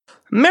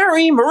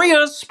Mary,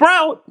 Maria,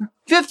 Sprout!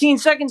 15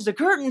 seconds to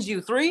curtains, you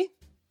three!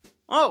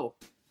 Oh.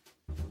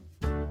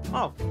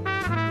 Oh,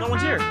 no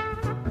one's here.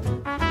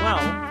 Well,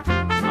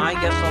 I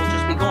guess I'll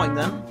just be going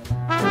then.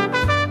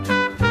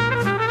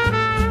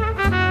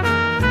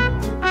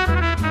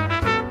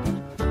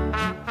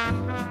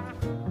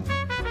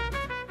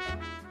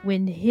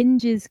 When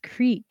hinges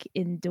creak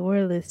in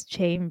doorless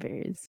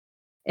chambers,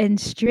 and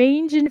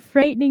strange and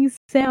frightening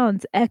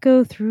sounds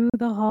echo through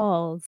the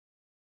halls.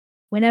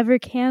 Whenever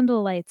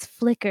candlelights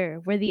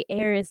flicker where the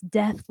air is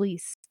deathly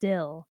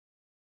still,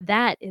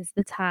 that is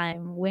the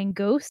time when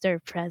ghosts are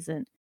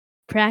present,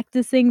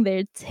 practicing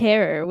their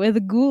terror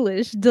with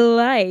ghoulish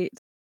delight.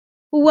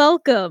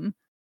 Welcome,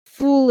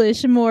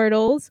 foolish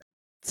mortals,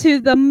 to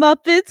the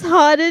Muppets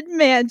Haunted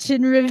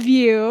Mansion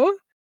review.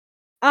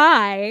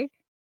 I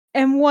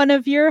am one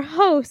of your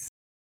hosts,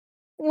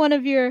 one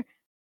of your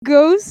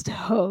ghost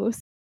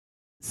hosts,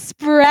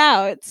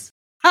 Sprouts.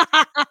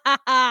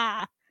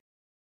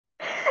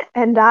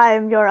 And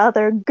I'm your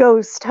other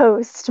ghost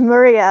host,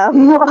 Maria.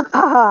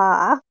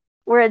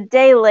 We're a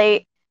day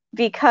late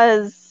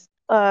because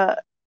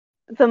the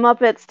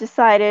Muppets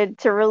decided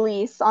to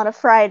release on a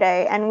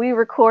Friday, and we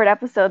record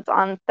episodes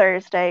on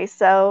Thursday,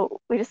 so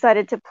we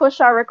decided to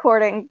push our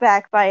recording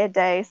back by a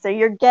day. So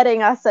you're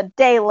getting us a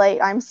day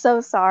late. I'm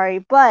so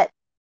sorry, but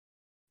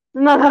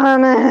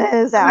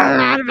is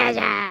out.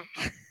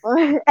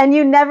 And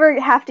you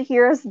never have to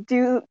hear us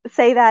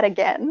say that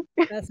again.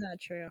 That's not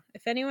true.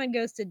 If anyone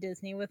goes to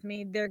Disney with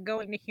me, they're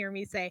going to hear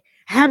me say,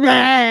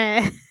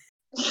 "Habla."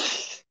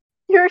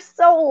 You're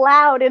so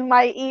loud in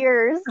my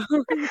ears.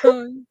 Oh,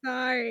 no, I'm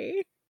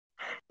sorry.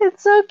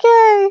 It's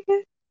okay.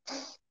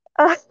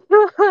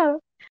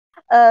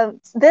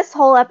 This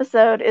whole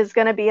episode is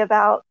going to be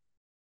about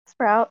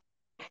Sprout.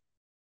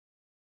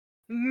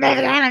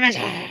 I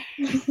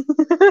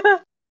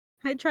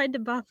tried to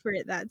buffer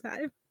it that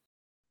time.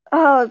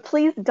 Oh,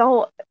 please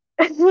don't.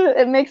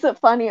 It makes it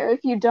funnier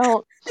if you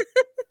don't.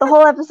 The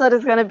whole episode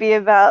is going to be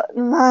about...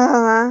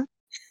 So,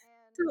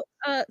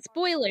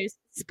 spoilers.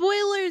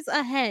 Spoilers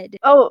ahead.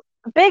 Oh,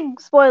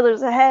 big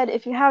spoilers ahead.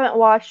 If you haven't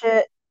watched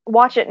it,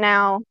 watch it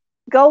now.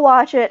 Go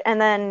watch it and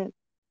then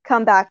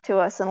come back to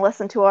us and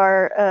listen to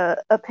our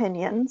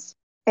opinions.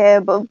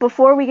 But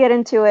before we get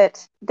into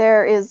it,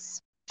 there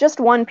is just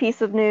one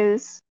piece of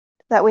news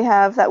that we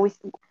have that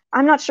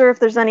I'm not sure if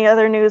there's any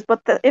other news,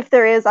 but if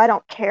there is, I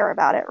don't care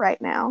about it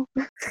right now.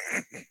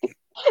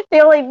 The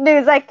only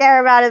news I care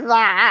about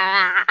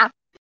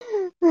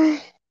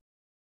is...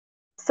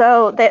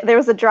 So there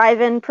was a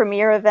drive-in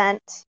premiere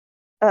event.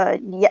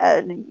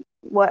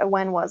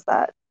 When was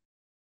that?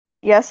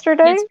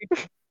 Yesterday?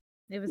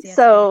 It was yesterday.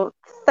 So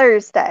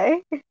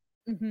Thursday.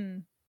 Mm-hmm.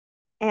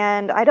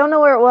 And I don't know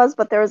where it was,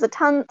 but there was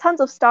tons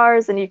of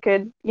stars, and you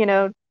could,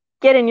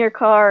 get in your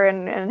car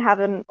and have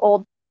an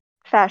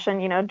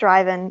old-fashioned,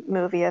 drive-in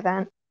movie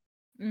event.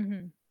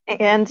 Mm-hmm.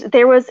 And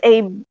there was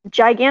a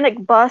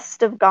gigantic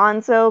bust of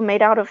Gonzo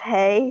made out of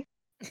hay.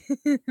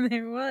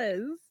 There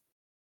was.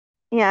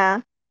 Yeah.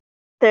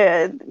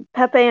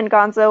 Pepe and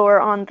Gonzo were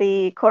on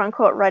the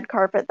quote-unquote red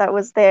carpet that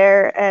was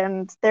there,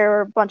 and there were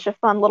a bunch of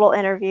fun little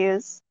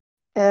interviews.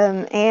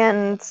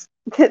 And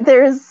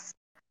there's,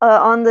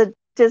 on the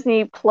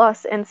Disney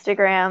Plus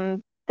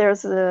Instagram,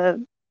 there's a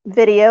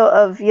video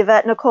of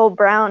Yvette Nicole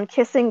Brown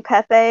kissing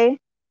Pepe,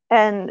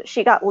 and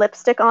she got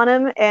lipstick on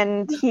him,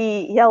 and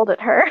he yelled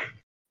at her.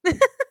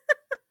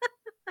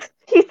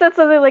 He said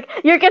something like,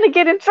 "You're gonna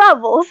get in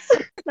trouble,"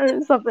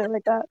 or something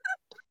like that.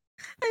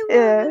 I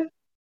love it.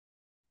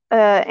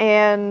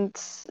 And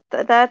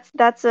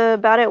that's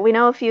about it. We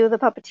know a few of the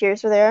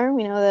puppeteers were there.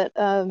 We know that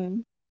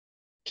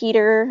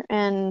Peter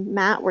and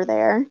Matt were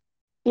there.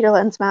 Peter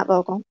Lenz, Matt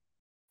Vogel.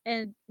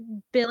 And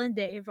Bill and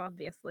Dave,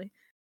 obviously.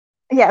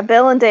 Yeah,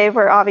 Bill and Dave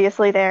were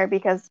obviously there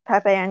because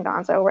Pepe and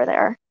Gonzo were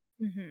there.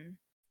 Mm-hmm.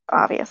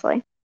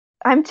 Obviously.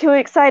 I'm too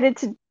excited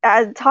to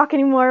talk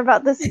anymore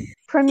about this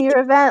premiere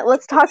event.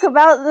 Let's talk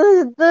about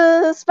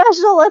the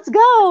special. Let's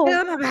go!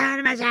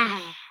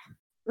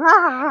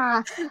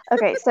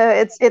 Okay, so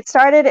it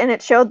started and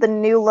it showed the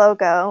new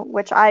logo,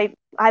 which I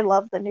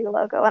love the new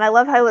logo, and I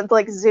love how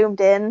it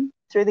zoomed in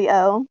through the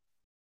O.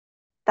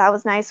 That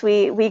was nice.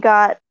 We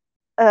got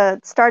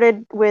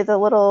started with a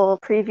little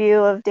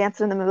preview of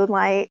Dancing in the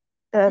Moonlight.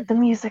 The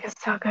music is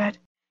so good.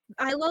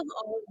 I love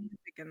all of the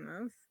music in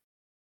this.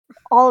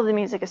 All of the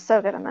music is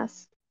so good in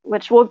this,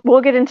 which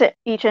we'll get into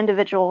each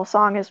individual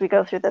song as we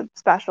go through the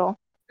special.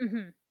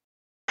 Mm-hmm.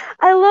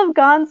 I love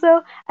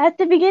Gonzo. At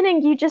the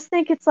beginning, you just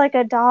think it's like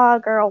a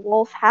dog or a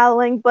wolf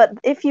howling, but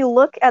if you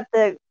look at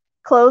the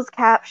closed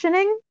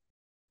captioning,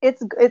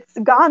 it's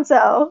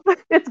Gonzo.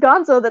 It's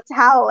Gonzo that's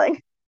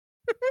howling.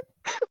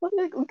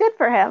 Good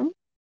for him.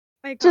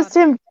 Just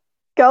him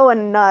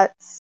going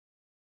nuts.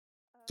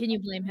 Can you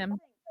blame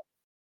him?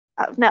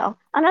 No.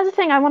 Another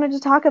thing I wanted to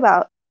talk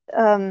about,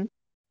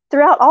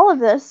 throughout all of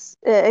this,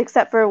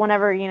 except for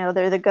whenever,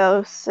 they're the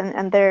ghosts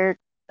and they're,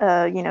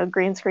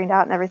 green screened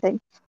out and everything,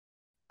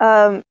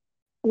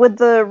 with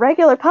the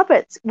regular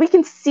puppets, we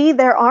can see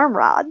their arm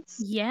rods.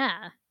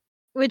 Yeah,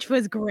 which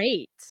was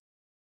great.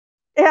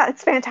 Yeah,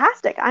 it's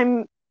fantastic.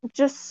 I'm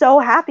just so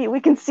happy we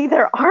can see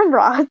their arm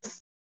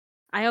rods.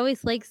 I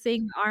always like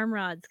seeing arm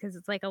rods because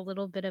it's like a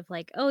little bit of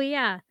like, oh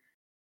yeah,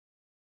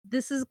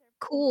 this is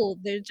cool.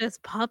 They're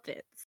just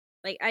puppets.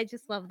 Like I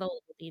just love the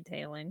little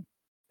detailing.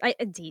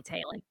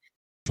 Detailing.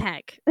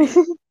 Tech.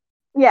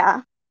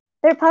 Yeah.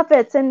 They're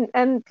puppets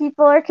and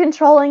people are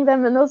controlling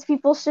them and those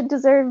people should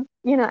deserve,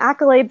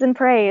 accolades and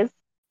praise.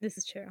 This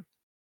is true.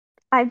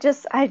 I'm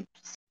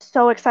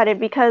so excited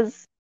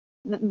because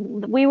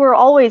we were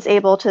always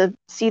able to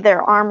see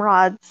their arm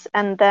rods,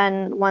 and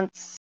then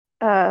once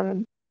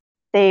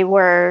they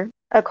were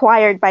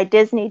acquired by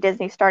Disney,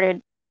 Disney started,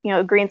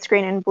 green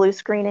screen and blue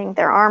screening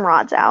their arm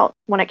rods out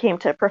when it came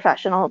to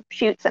professional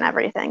shoots and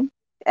everything.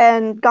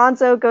 And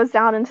Gonzo goes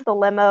down into the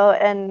limo,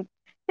 and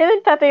him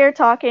and Pepe are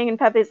talking, and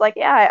Pepe's like,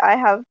 "Yeah, I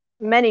have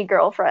many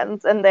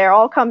girlfriends, and they're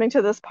all coming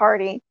to this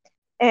party."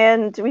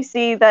 And we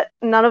see that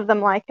none of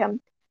them like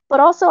him. But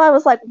also, I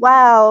was like,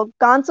 wow,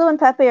 Gonzo and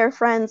Pepe are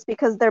friends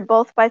because they're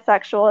both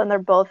bisexual and they're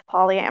both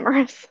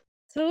polyamorous.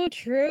 So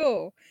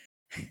true.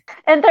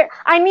 And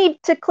I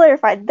need to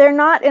clarify, they're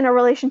not in a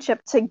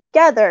relationship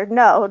together.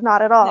 No,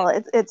 not at all.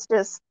 It's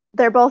just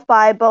they're both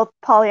bi, both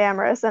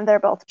polyamorous, and they're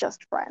both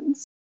just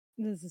friends.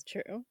 This is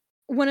true.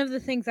 One of the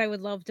things I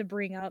would love to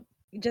bring up,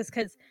 just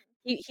because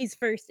he's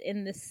first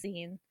in this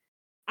scene,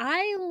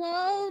 I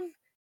love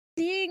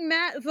seeing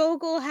Matt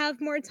Vogel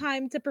have more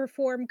time to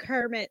perform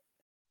Kermit.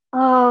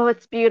 Oh,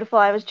 it's beautiful.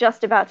 I was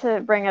just about to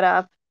bring it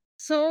up.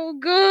 So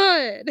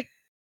good.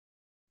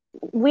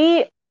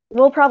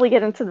 We'll probably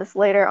get into this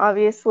later,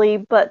 obviously,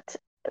 but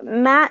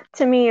Matt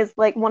to me is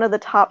like one of the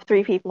top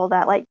 3 people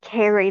that like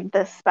carried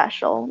this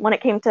special when it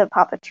came to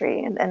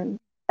puppetry and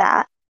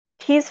that.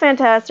 He's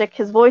fantastic.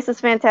 His voice is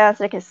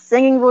fantastic. His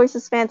singing voice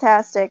is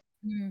fantastic.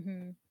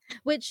 Mm-hmm.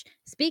 Which,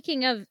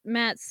 speaking of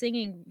Matt's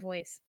singing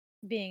voice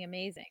being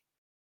amazing,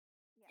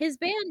 his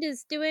band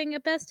is doing a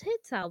best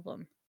hits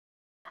album.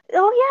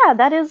 Oh yeah,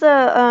 that is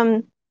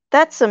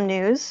that's some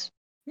news.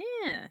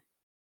 Yeah.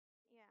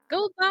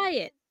 Go buy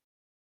it.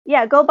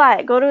 Yeah, go buy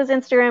it. Go to his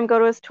Instagram, go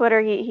to his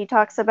Twitter. He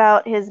talks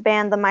about his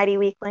band, the Mighty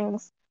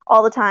Weaklings,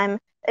 all the time.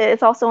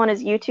 It's also on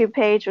his YouTube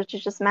page, which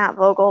is just Matt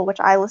Vogel, which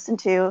I listen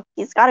to.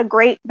 He's got a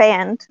great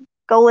band.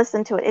 Go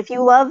listen to it. If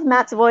you love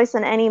Matt's voice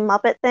and any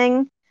Muppet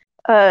thing,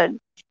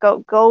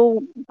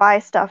 go buy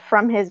stuff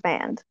from his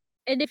band.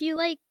 And if you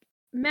like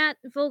Matt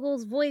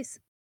Vogel's voice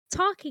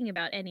talking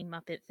about any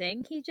Muppet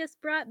thing, he just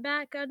brought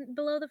back on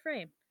Below the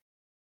Frame.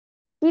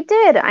 He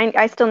did.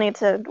 I still need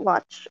to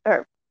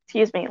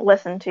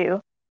listen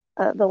to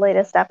the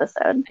latest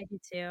episode. I do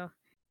too.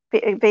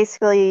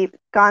 Basically,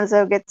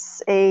 Gonzo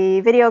gets a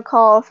video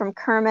call from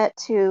Kermit,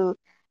 who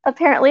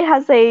apparently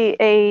has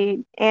a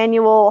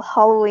annual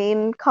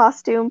Halloween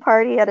costume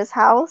party at his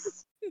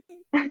house,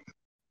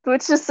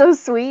 which is so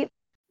sweet.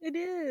 It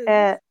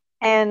is.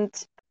 And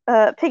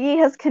Piggy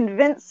has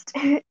convinced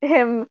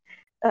him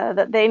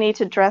that they need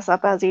to dress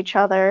up as each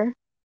other,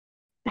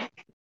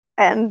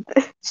 and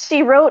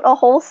she wrote a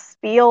whole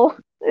spiel.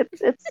 It's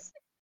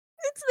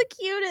the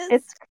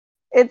cutest.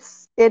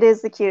 It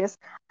is the cutest.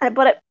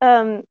 But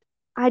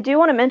I do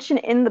want to mention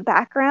in the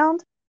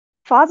background,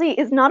 Fozzie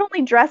is not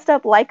only dressed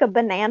up like a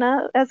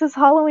banana as his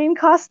Halloween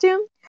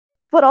costume,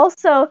 but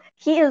also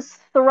he is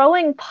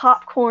throwing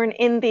popcorn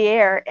in the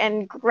air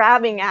and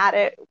grabbing at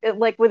it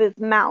like with his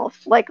mouth,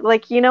 like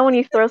when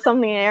you throw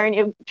something in the air and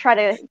you try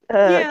to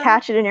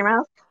catch it in your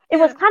mouth. It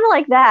was kind of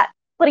like that,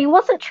 but he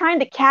wasn't trying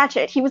to catch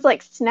it. He was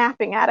like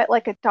snapping at it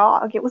like a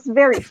dog. It was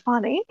very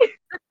funny.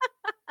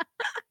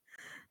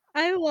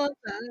 I love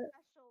that.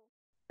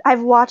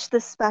 I've watched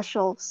this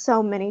special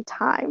so many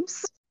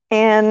times.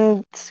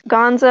 And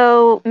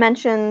Gonzo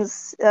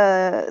mentions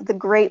the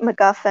Great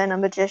MacGuffin, a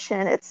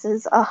magician. It's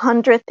his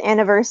 100th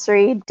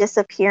anniversary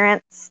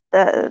disappearance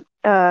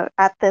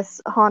at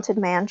this haunted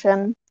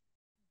mansion.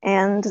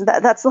 And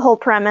that's the whole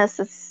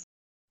premise.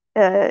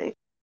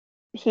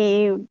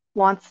 He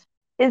wants...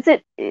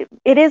 it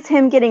is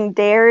him getting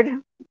dared.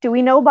 Do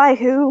we know by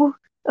who?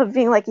 Of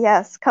being like,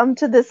 yes, come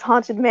to this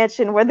haunted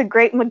mansion where the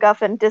Great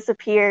MacGuffin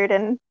disappeared.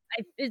 And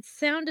it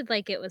sounded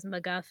like it was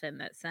MacGuffin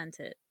that sent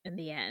it in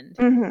the end.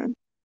 Mm-hmm.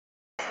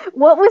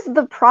 What was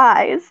the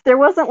prize? There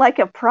wasn't like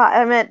a prize.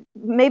 I mean,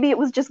 maybe it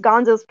was just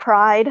Gonzo's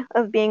pride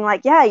of being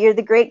like, yeah, you're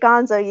the great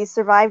Gonzo. You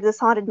survived this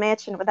haunted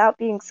mansion without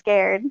being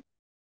scared.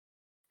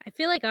 I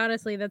feel like,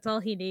 honestly, that's all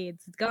he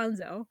needs. It's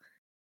Gonzo.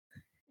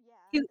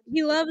 Yeah.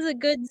 He loves a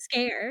good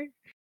scare.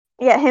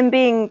 Yeah, him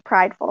being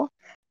prideful.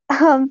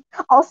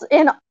 Also,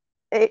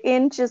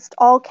 in just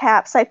all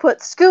caps, I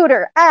put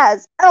Scooter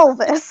as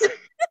Elvis.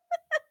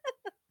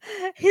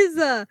 His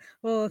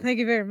well, thank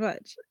you very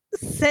much,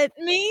 sent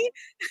me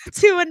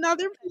to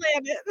another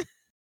planet.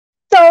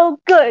 So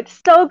good,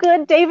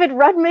 David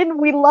Rudman.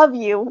 We love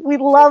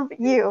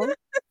you.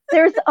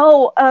 There's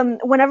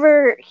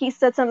whenever he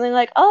said something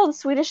like, "Oh, the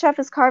Swedish chef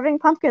is carving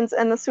pumpkins,"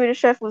 and the Swedish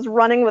chef was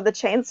running with a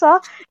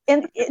chainsaw,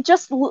 and it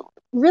just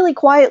really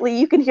quietly,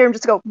 you can hear him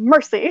just go,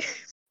 "Mercy."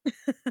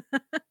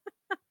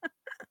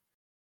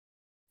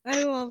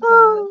 I love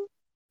that.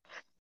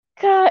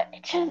 God,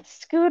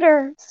 just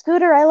Scooter,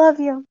 I love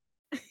you.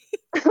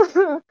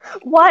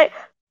 Why,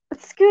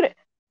 Scooter?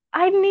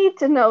 I need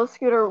to know,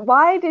 Scooter.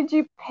 Why did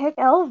you pick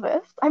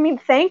Elvis? I mean,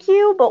 thank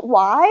you, but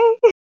why?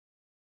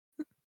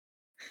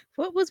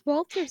 What was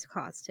Walter's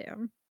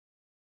costume?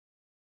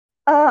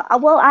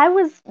 Well, I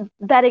was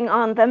betting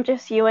on them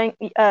just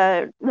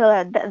them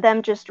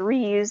just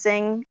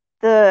reusing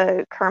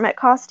the Kermit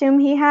costume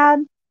he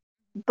had,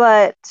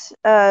 but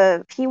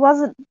he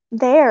wasn't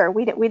there.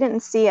 We didn't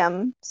see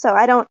him, so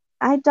I don't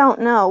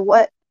know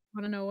what. I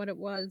want to know what it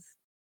was.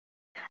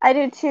 I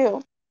do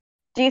too.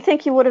 Do you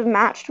think he would have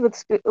matched with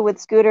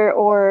Scooter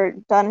or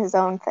done his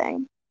own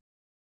thing?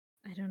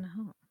 I don't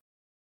know.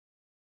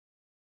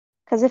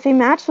 Because if he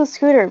matched with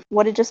Scooter,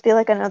 would it just be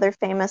like another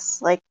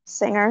famous like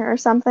singer or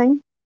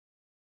something?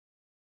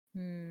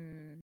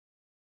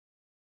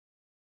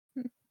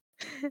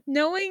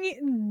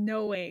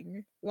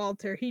 Knowing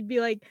Walter, he'd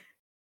be like,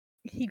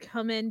 he'd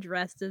come in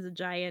dressed as a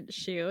giant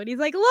shoe, and he's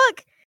like,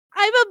 "Look,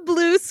 I'm a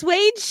blue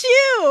suede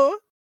shoe."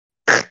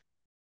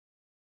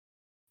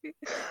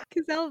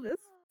 Because Elvis.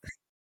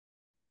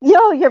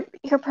 Yo, you're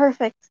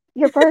perfect.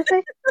 You're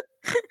perfect.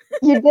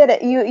 You did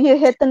it. You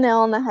hit the nail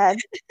on the head.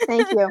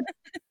 Thank you.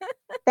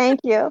 Thank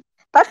you.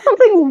 That's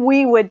something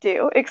we would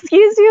do.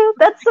 Excuse you?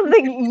 That's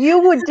something you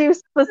would do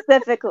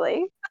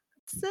specifically.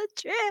 So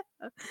true.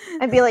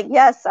 I'd be like,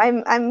 yes,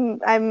 I'm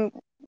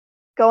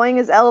going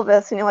as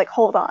Elvis, and you're like,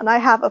 hold on, I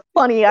have a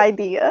funny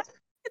idea.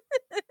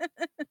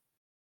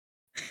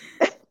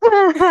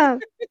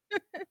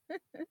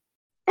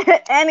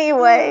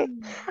 Anyway,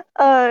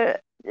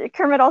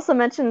 Kermit also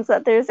mentions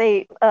that there's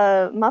a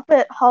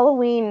Muppet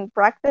Halloween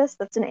breakfast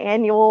that's an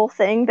annual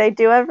thing they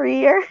do every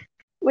year,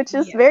 which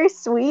is very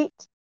sweet.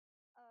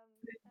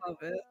 I love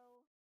it.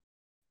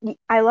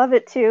 I love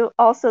it too.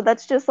 Also,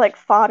 that's just like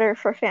fodder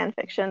for fan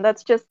fiction.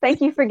 That's just thank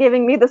you for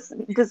giving me this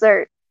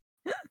dessert.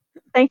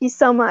 Thank you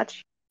so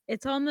much.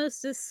 It's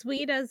almost as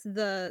sweet as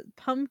the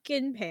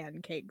pumpkin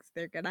pancakes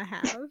they're gonna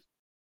have.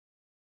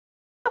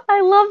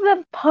 I love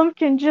that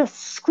pumpkin just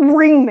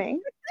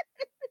screaming.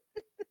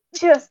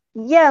 Just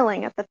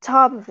yelling at the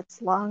top of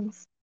its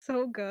lungs.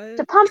 So good.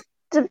 Do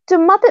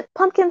Muppet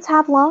pumpkins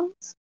have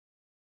lungs?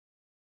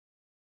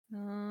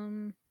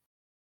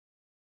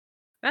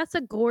 That's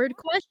a gourd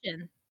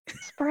question.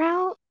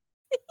 Sprout?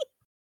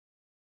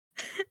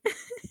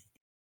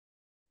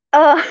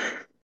 I'm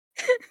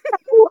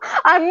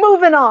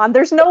moving on.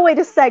 There's no way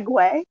to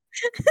segue.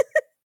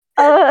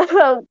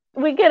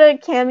 We get a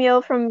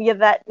cameo from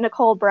Yvette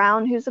Nicole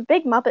Brown, who's a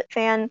big Muppet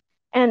fan,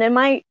 and in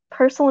my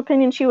personal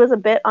opinion, she was a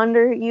bit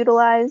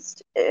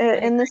underutilized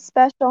in this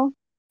special.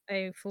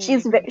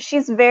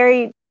 She's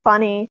very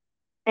funny,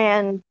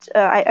 and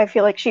I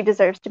feel like she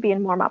deserves to be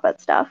in more Muppet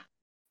stuff.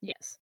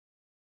 Yes.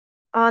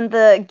 On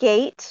the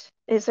gate,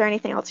 is there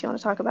anything else you want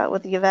to talk about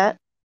with Yvette?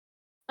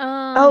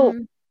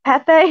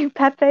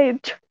 Pepe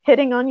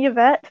hitting on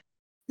Yvette.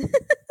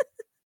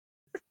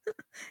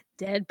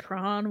 Dead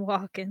prawn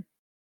walking.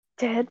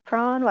 Dead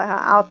prawn? Well,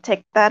 I'll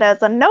take that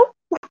as a nope.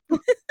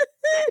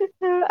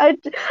 I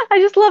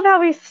just love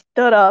how he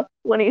stood up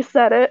when he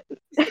said it.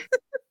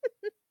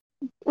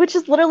 Which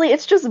is literally,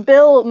 it's just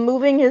Bill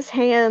moving his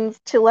hands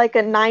to like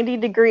a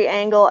 90-degree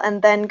angle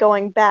and then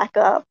going back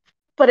up.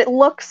 But it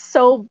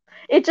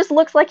just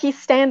looks like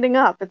he's standing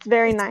up. It's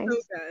very nice.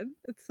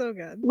 It's so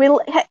good.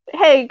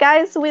 Hey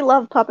guys, we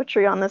love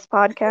puppetry on this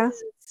podcast.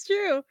 It's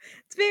true.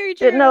 It's very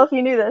true. Didn't know if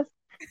you knew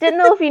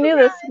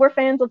this. We're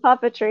fans of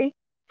puppetry.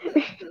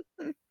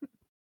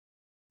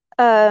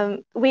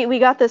 We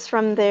got this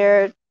from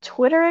their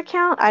Twitter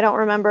account. I don't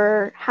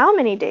remember how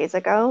many days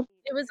ago.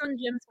 It was on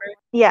Jim's birthday.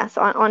 Yes,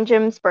 on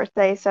Jim's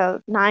birthday.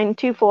 So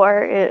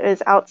 924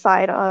 is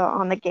outside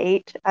on the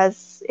gate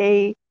as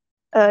a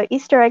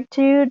Easter egg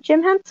to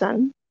Jim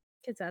Henson.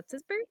 Because that's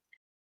his birthday.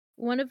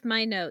 One of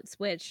my notes,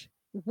 which,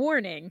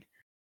 warning,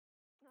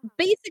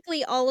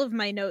 basically all of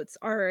my notes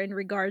are in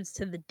regards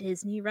to the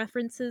Disney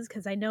references,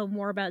 because I know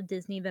more about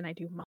Disney than I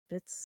do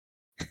Muppets.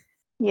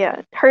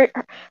 Yeah,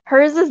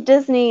 hers is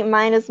Disney,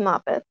 mine is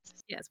Muppets.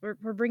 Yes,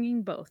 we're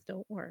bringing both,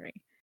 don't worry.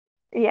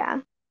 Yeah.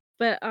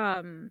 But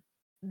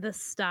the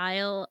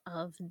style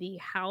of the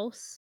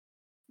house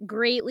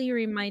greatly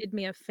reminded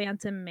me of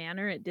Phantom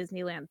Manor at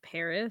Disneyland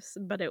Paris,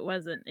 but it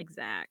wasn't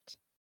exact.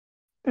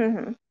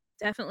 Mm-hmm.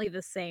 Definitely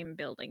the same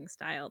building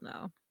style,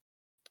 though.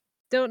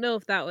 Don't know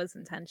if that was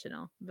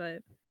intentional, but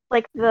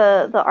like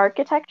the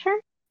architecture.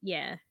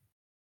 Yeah.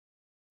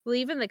 Well,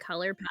 even the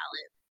color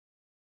palette.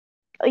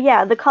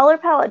 Yeah, the color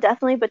palette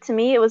definitely, but to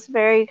me it was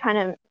very kind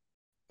of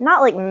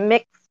not like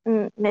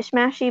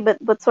mishmashy,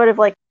 but sort of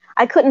like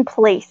I couldn't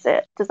place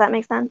it. Does that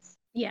make sense?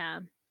 Yeah.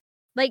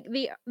 Like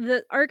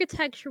the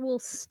architectural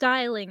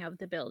styling of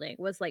the building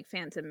was like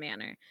Phantom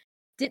Manor.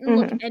 Didn't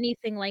look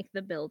anything like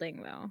the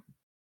building though.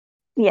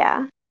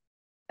 Yeah.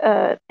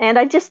 And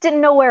I just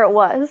didn't know where it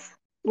was.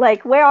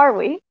 Like, where are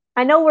we?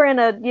 I know we're in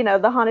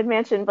the Haunted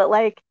Mansion, but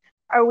like,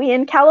 are we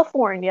in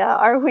California?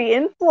 Are we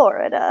in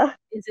Florida?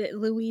 Is it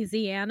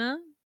Louisiana?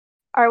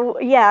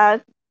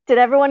 Did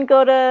everyone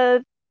go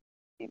to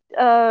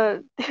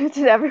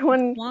did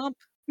everyone Swamp?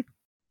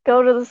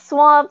 go to the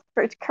swamp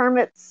for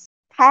Kermit's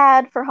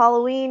pad for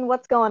Halloween.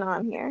 What's going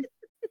on here?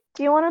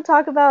 Do you want to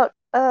talk about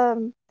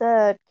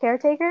the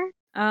caretaker?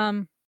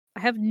 I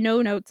have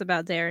no notes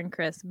about Darren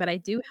Criss, but I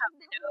do have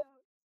notes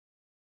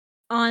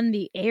on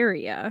the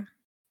area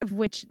of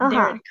which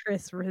Darren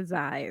Criss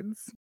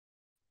resides.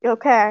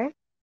 Okay.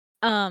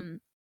 A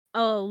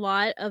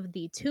lot of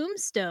the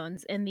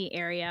tombstones in the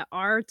area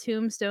are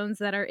tombstones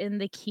that are in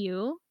the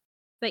queue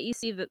that you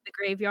see the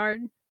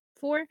graveyard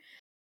for.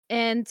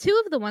 And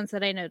two of the ones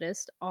that I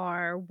noticed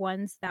are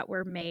ones that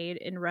were made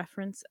in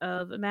reference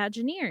of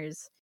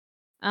Imagineers.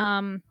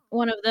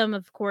 One of them,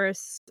 of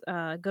course,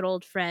 good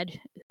old Fred,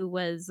 who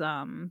was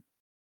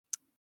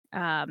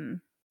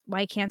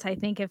why can't I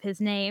think of his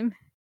name?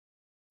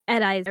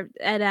 Ed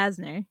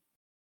Asner.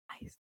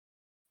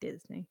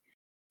 Disney.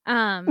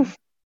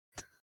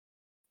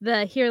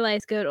 The Here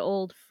Lies Good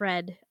Old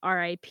Fred,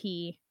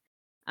 R.I.P.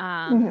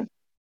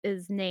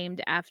 Is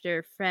named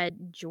after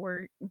Fred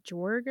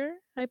Jorger,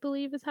 I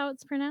believe is how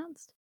it's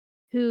pronounced,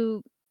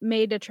 who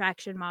made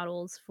attraction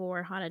models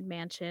for Haunted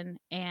Mansion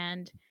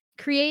and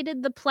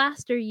created the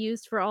plaster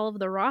used for all of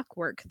the rock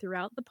work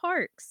throughout the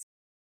parks.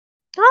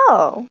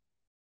 Oh.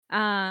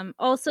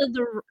 Also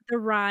the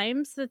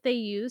rhymes that they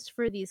used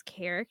for these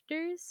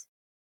characters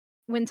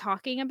when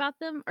talking about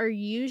them are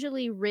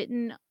usually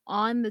written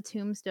on the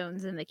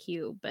tombstones in the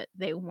queue, but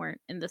they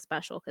weren't in the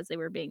special because they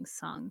were being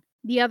sung.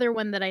 The other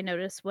one that I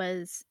noticed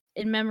was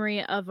in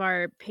memory of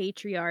our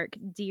patriarch,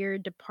 dear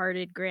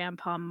departed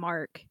Grandpa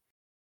Mark,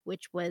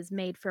 which was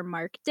made for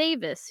Mark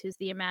Davis, who's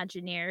the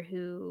Imagineer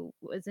who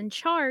was in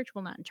charge,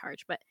 well, not in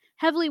charge, but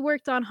heavily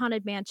worked on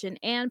Haunted Mansion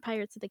and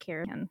Pirates of the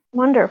Caribbean.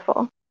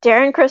 Wonderful.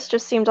 Darren Criss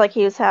just seemed like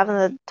he was having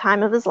the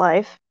time of his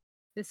life.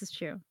 This is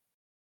true.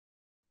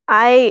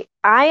 I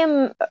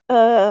am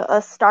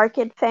a Star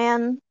Kid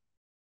fan,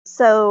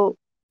 so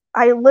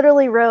I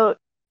literally wrote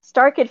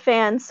Star Kid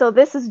fan, so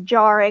this is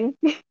jarring.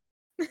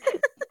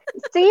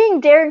 Seeing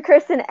Darren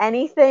Criss in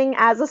anything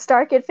as a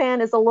Star Kid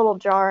fan is a little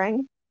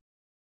jarring.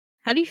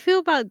 How do you feel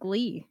about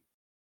Glee?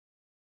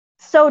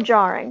 So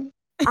jarring.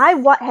 I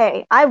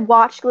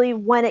watched Glee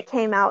when it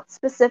came out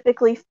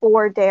specifically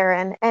for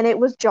Darren, and it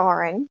was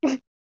jarring.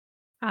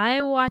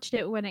 I watched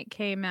it when it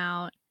came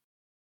out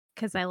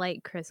because I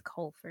like Chris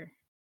Colfer.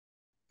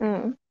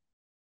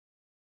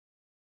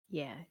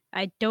 Yeah,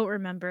 I don't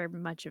remember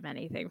much of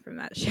anything from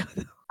that show,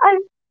 though.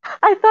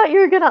 I thought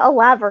you were gonna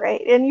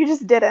elaborate, and you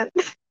just didn't.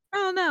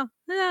 Oh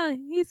no,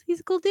 he's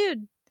a cool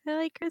dude. I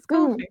like Chris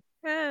Colfer.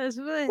 Yeah.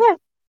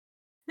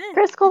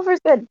 Chris Colfer's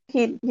good.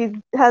 He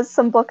has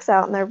some books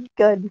out, and they're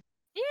good.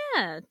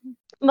 Yeah.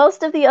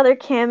 Most of the other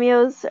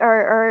cameos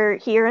are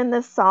here in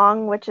this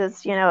song, which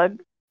is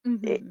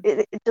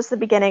just the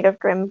beginning of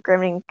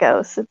Grinning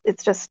Ghosts.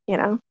 It's just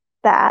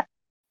that.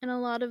 And a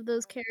lot of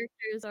those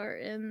characters are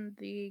in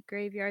the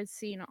graveyard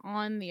scene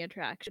on the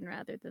attraction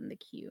rather than the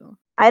queue.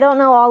 I don't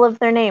know all of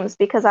their names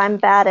because I'm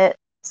bad at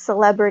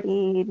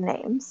celebrity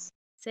names.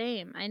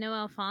 Same. I know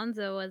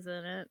Alfonso was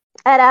in it.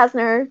 Ed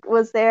Asner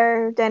was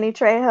there, Danny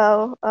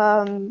Trejo,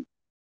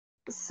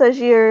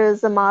 Sajir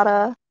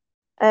Zamata,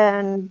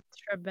 and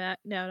Trebek.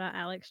 No, not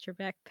Alex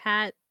Trebek.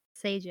 Pat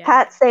Sajak.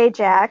 Pat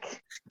Sajak.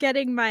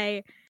 Getting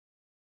my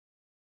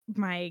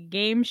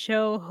game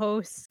show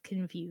hosts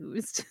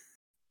confused.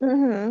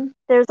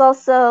 There's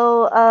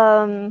also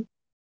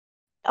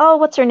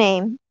what's her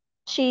name?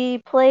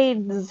 She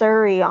played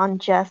Zuri on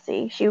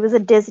Jessie. She was a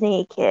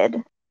Disney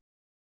kid.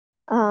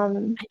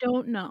 I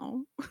don't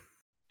know.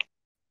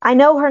 I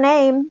know her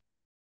name.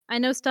 I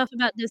know stuff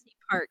about Disney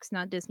parks,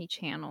 not Disney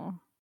Channel.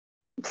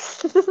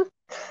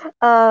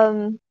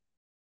 I'm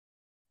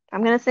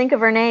gonna think of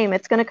her name.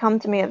 It's gonna come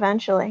to me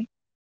eventually.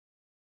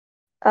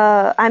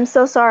 I'm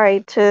so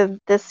sorry to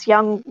this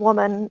young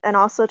woman and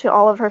also to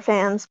all of her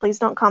fans. Please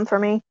don't come for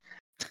me.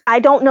 I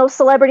don't know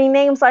celebrity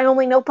names. I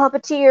only know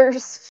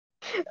puppeteers.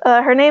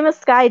 Her name is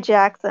Sky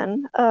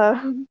Jackson.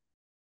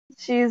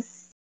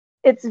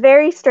 It's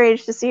very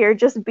strange to see her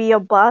just be a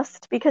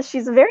bust because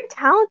she's a very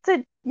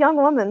talented young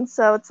woman.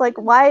 So it's like,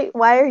 why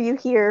are you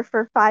here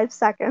for 5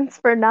 seconds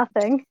for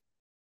nothing?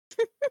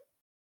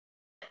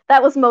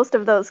 That was most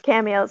of those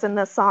cameos in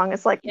this song.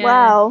 It's like,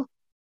 wow.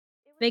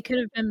 They could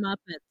have been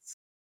Muppets.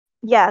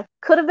 Yeah,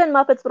 could have been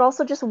Muppets, but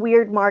also just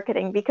weird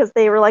marketing because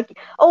they were like,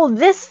 oh,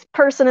 this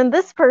person and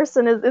this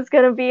person is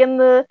going to be in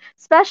the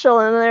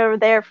special, and they were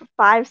there for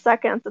 5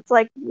 seconds. It's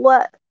like,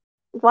 what?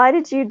 Why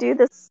did you do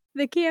this?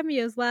 The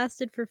cameos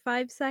lasted for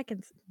 5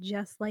 seconds,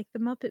 just like the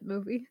Muppet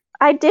movie.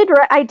 I did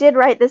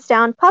write this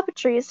down.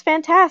 Puppetry is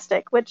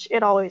fantastic, which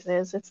it always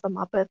is. It's the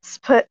Muppets.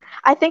 But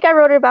I think I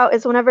wrote it about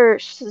is whenever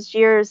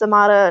Sajir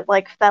Zamata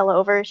fell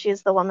over,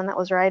 she's the woman that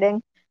was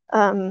writing.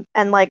 And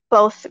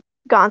both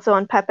Gonzo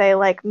and Pepe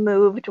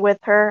moved with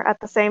her at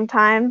the same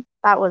time.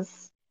 That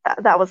was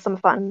some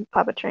fun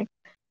puppetry.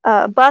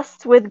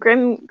 Bust with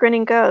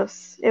Grinning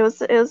Ghosts. It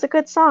was a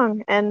good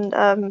song,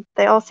 and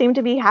they all seem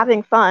to be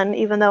having fun,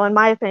 even though in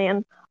my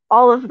opinion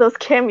all of those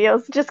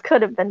cameos just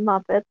could have been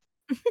Muppets.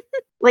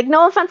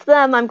 No offense to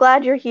them, I'm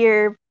glad you're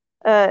here,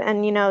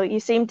 and you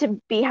seem to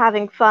be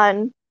having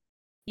fun.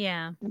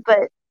 Yeah.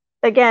 But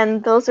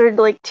again, those are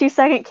like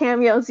 2-second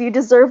cameos. You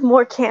deserve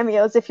more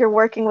cameos if you're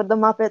working with the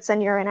Muppets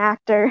and you're an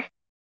actor.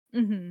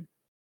 Mm-hmm.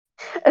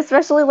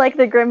 Especially like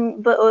the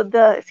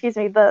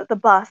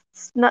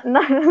busts.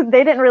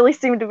 They didn't really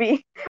seem to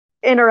be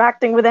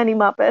interacting with any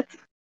Muppets.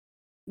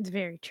 It's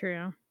very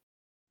true.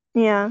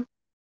 Yeah.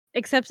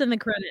 Except in the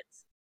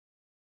credits.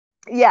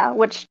 Yeah,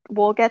 which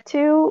we'll get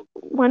to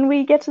when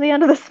we get to the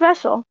end of the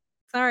special.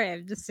 Sorry,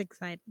 I'm just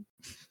excited.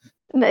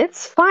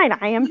 It's fine.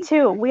 I am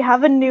too. We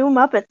have a new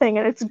Muppet thing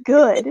and it's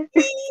good.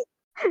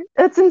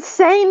 It's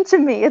insane to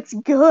me. It's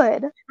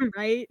good.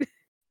 Right?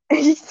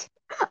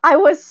 I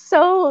was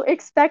so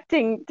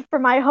expecting for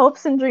my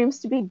hopes and dreams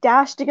to be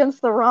dashed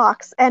against the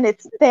rocks, and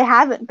they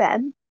haven't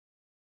been.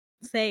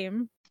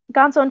 Same.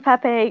 Gonzo and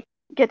Pepe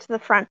get to the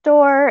front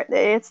door.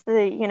 It's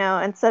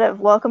instead of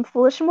welcome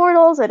foolish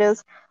mortals, it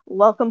is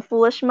welcome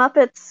foolish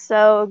Muppets.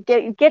 So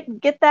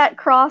get that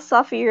cross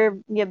off of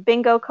your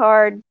bingo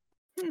card.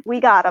 We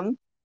got them.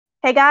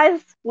 Hey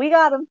guys, we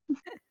got them.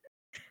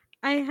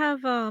 I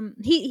have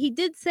he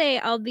did say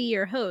I'll be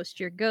your host,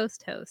 your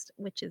ghost host,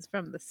 which is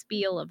from the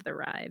spiel of the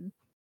ride.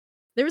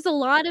 There was a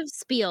lot of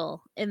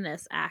spiel in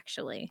this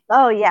actually.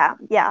 Oh yeah,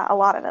 a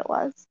lot of it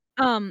was.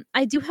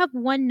 I do have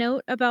one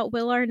note about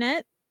Will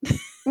Arnett.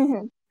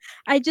 Mm-hmm.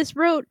 I just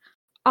wrote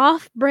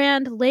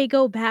off-brand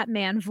Lego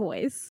Batman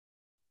voice.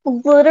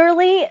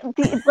 Literally,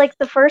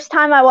 the first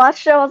time I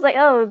watched it, I was like,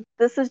 oh,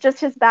 this is just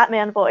his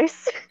Batman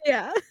voice.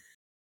 Yeah.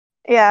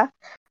 Yeah.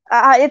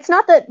 It's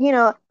not that,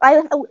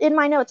 I in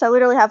my notes, I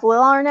literally have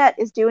Will Arnett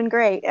is doing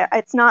great.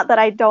 It's not that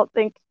I don't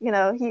think,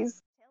 he's...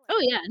 Oh,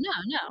 yeah, no.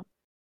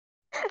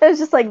 It's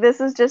just like, this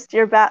is just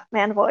your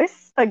Batman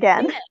voice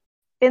again. Yeah.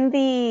 In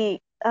the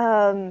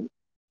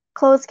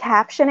closed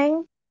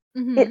captioning,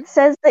 Mm-hmm. it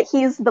says that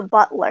he's the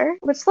butler,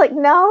 which, like,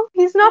 no,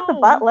 he's not the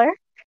butler.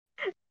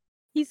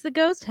 He's the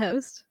ghost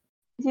host.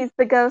 He's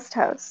the ghost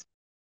host.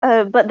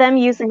 But them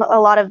using a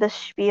lot of the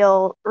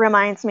spiel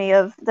reminds me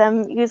of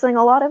them using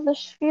a lot of the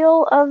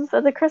spiel of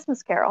the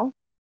Christmas Carol.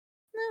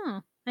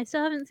 No, I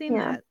still haven't seen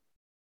that.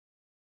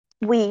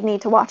 We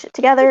need to watch it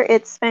together.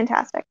 It's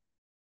fantastic.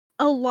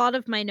 A lot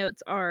of my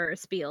notes are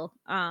spiel.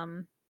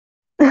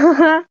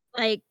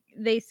 Like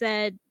they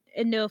said,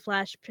 in no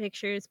flash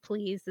pictures,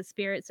 please. The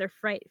spirits are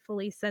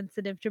frightfully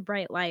sensitive to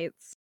bright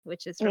lights,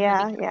 which is from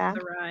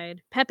the ride.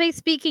 Pepe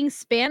speaking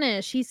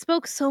Spanish. He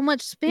spoke so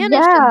much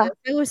Spanish in this.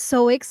 I was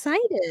so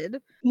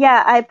excited.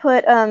 Yeah, I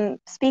put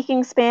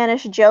speaking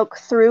Spanish joke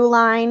through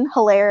line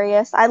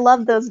hilarious. I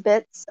love those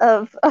bits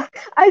of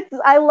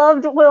I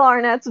loved Will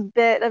Arnett's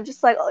bit of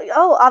just like,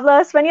 oh,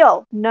 habla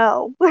español.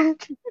 No. He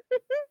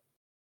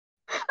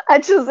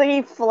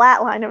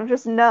flatlined him,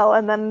 just no,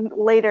 and then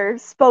later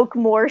spoke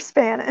more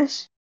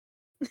Spanish.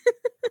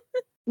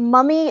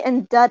 Mummy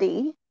and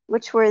Duddy,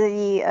 which were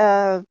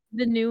the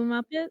new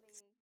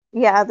Muppets?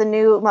 Yeah, the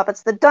new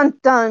Muppets, the Dun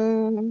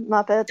Dun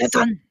Muppets.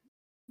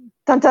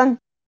 Dun Dun.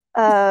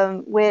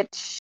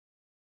 Which,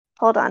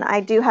 hold on, I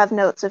do have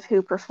notes of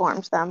who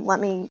performed them. Let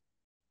me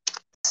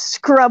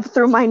scrub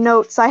through my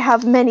notes. I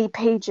have many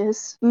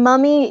pages.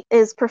 Mummy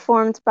is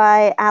performed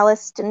by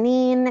Alice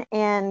Deneen,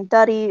 and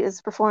Duddy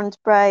is performed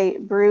by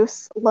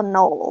Bruce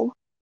Lanole.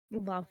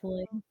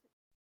 Lovely.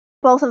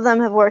 Both of them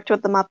have worked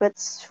with the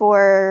Muppets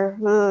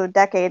for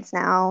decades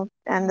now,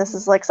 and this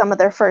is like some of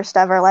their first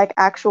ever like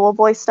actual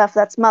voice stuff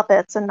that's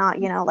Muppets and not,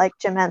 like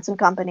Jim Henson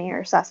Company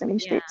or Sesame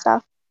Street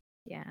stuff.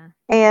 Yeah.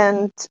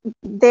 And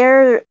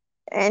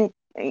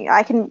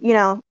I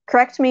can,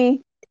 correct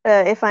me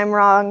if I'm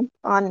wrong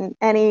on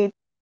any,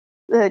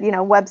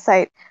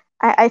 website.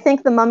 I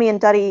think the Mummy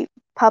and Duddy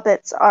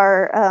puppets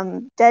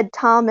are Dead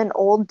Tom and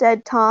Old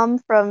Dead Tom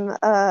from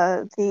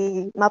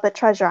the Muppet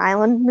Treasure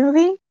Island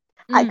movie.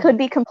 I could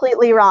be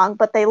completely wrong,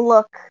 but they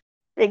look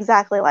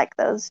exactly like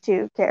those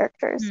two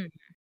characters.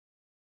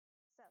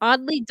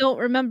 Oddly, don't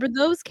remember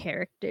those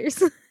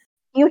characters.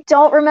 You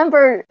don't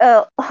remember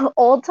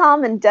Old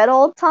Tom and Dead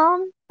Old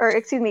Tom? Or,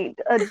 excuse me,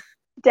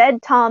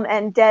 Dead Tom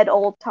and Dead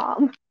Old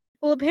Tom.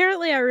 Well,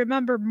 apparently I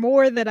remember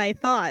more than I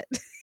thought.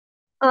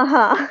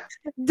 Uh-huh.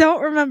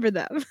 Don't remember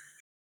them.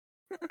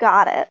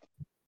 Got it.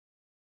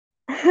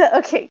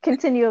 Okay,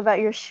 continue about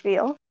your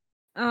spiel.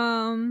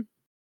 We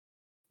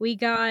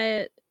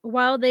got,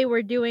 while they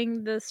were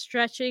doing the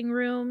stretching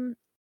room,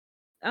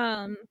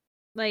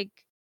 they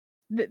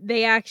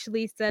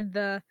actually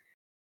said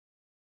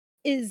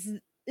is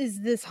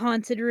this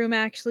haunted room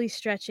actually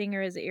stretching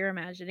or is it your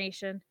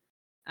imagination?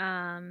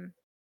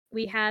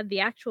 We had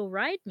the actual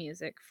ride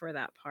music for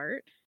that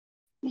part.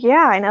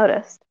 Yeah, I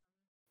noticed.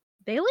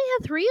 They only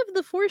had 3 of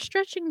the 4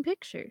 stretching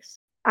pictures.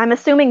 I'm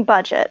assuming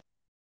budget.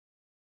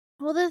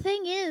 Well, the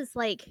thing is,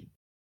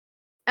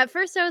 at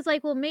first I was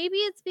like, well, maybe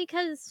it's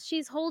because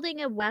she's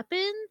holding a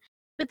weapon.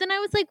 But then I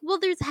was like, well,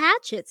 there's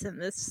hatchets in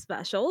this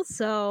special,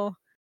 so...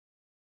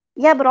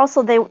 Yeah, but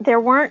also there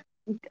weren't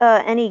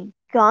any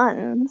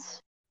guns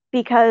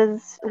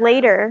because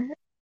later...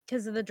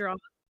 Because of the drawing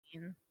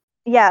scene.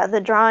 Yeah, the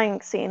drawing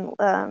scene.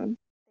 But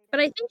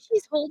I think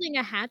she's holding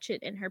a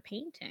hatchet in her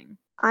painting.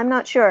 I'm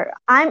not sure.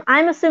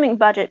 I'm assuming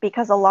budget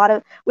because a lot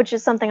of, which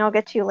is something I'll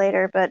get to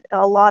later, but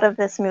a lot of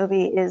this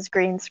movie is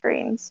green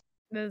screens.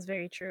 That is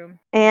very true.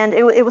 And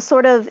it was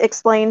sort of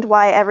explained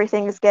why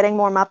everything is getting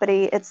more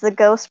Muppety. It's the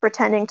ghosts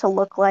pretending to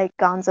look like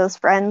Gonzo's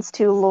friends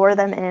to lure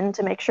them in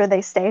to make sure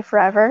they stay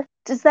forever.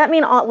 Does that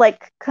mean,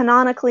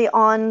 canonically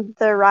on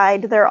the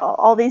ride,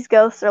 all these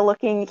ghosts are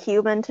looking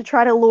human to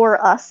try to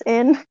lure us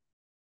in?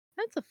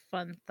 That's a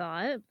fun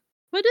thought.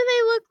 What do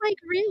they look like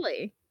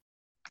really?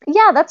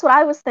 Yeah, that's what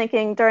I was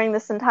thinking during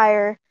this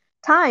entire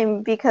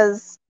time,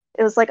 because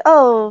it was like,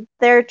 oh,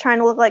 they're trying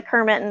to look like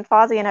Kermit and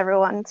Fozzie and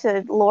everyone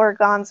to lure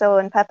Gonzo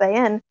and Pepe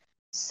in.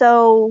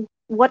 So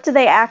what do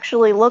they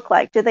actually look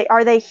like?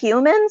 Are they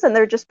humans and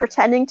they're just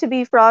pretending to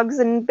be frogs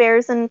and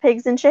bears and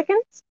pigs and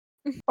chickens?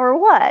 Or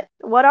what?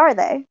 What are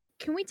they?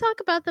 Can we talk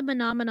about the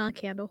Menomina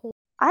candle holder?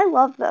 I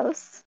love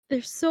those.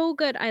 They're so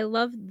good. I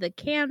love the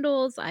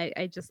candles.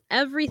 I just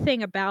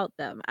everything about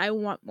them. I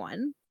want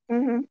one.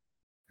 Mm-hmm.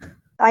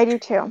 I do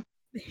too.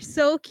 They're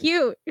so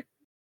cute.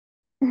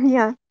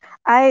 Yeah.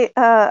 I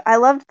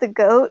loved the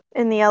goat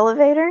in the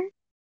elevator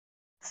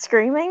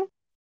screaming.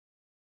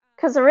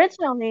 Because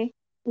originally,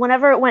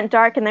 whenever it went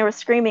dark and they were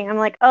screaming, I'm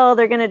like, oh,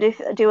 they're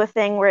gonna do a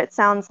thing where it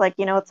sounds like,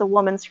 it's a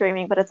woman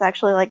screaming, but it's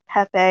actually like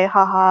Pepe,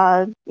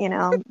 haha,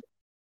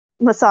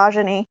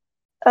 misogyny.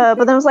 But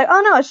then I was like,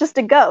 oh no, it's just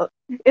a goat.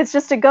 It's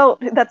just a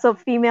goat that's a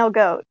female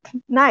goat.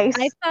 Nice.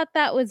 I thought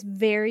that was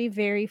very,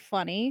 very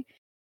funny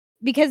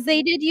because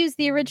they did use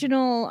the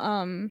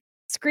original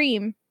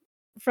scream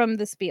from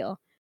the spiel,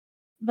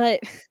 but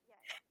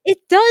it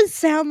does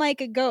sound like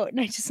a goat, and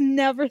I just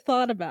never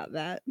thought about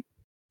that.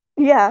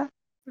 Yeah.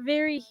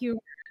 Very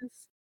humorous.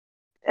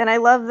 And I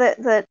love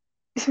that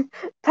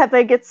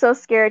Pepe gets so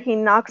scared he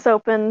knocks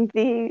open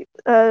the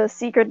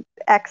secret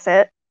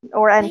exit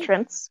or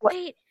entrance.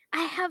 Wait,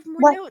 I have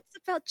more notes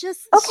about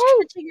just okay.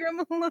 stretching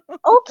room alone.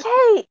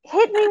 Okay,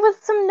 hit me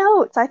with some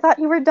notes. I thought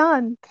you were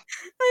done.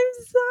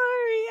 I'm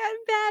sorry. I'm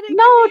bad at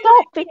No,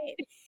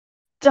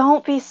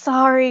 don't be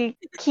sorry.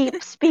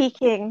 Keep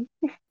speaking.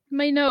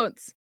 My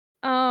notes.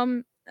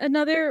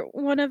 Another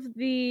one of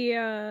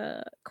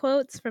the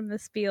quotes from the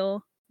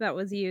spiel that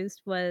was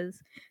used was,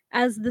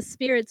 as the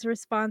spirits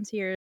respond to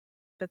your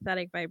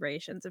pathetic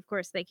vibrations. Of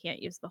course, they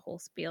can't use the whole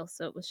spiel,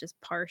 so it was just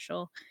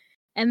partial.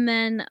 And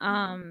then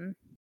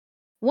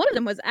one of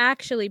them was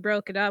actually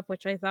broken up,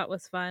 which I thought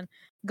was fun.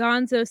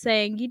 Gonzo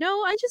saying,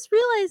 I just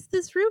realized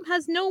this room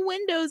has no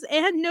windows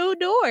and no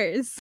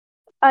doors.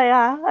 Oh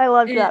yeah, I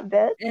loved that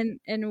bit.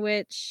 In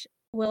which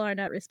Will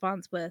Arnett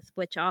responds with,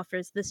 which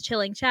offers this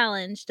chilling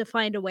challenge to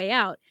find a way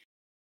out.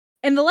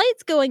 And the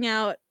lights going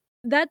out,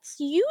 that's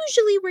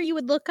usually where you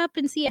would look up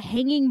and see a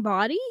hanging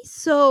body.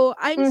 So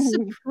I'm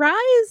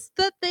surprised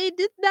that they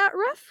did that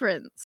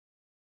reference.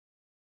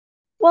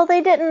 Well,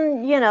 they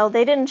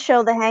didn't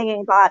show the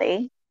hanging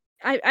body.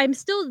 I'm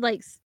still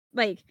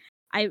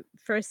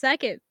for a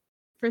second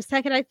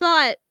I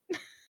thought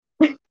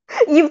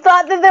you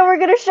thought that they were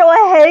gonna show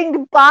a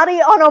hanged body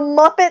on a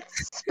Muppet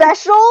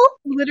special?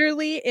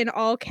 Literally in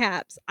all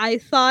caps. I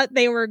thought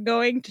they were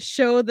going to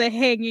show the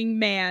hanging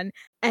man!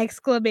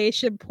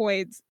 Exclamation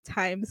points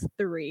times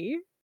 3.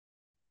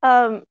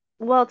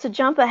 Well, to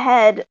jump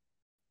ahead,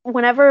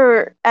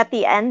 whenever at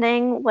the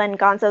ending when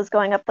Gonzo's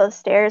going up those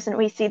stairs and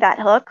we see that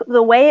hook,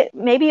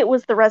 maybe it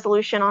was the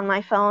resolution on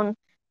my phone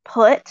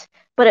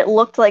but it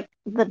looked like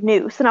the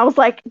noose, and I was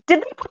like,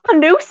 did they put the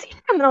noose here?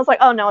 And then I was like,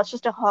 oh no, it's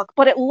just a hook,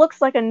 but it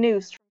looks like a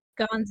noose.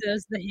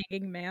 Gonzo's the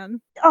hanging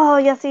man. Oh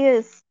yes, he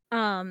is.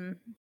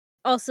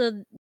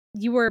 Also,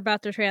 you were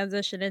about to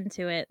transition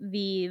into it.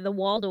 The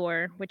wall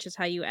door, which is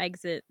how you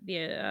exit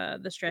the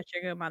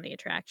stretching room on the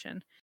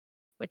attraction,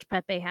 which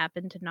Pepe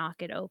happened to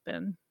knock it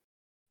open.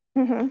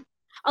 Mm-hmm.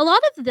 A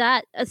lot of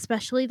that,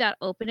 especially that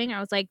opening, I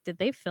was like, did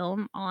they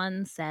film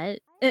on set?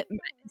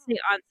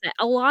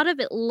 A lot of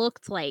it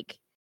looked like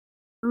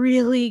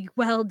really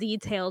well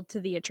detailed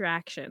to the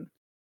attraction.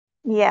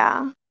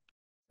 Yeah.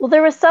 Well,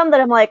 there was some that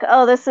I'm like,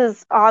 oh, this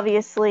is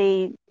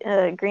obviously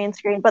green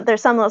screen, but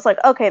there's some that was like,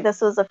 okay,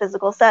 this was a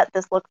physical set.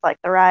 This looks like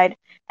the ride.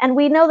 And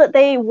we know that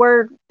they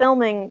were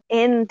filming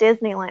in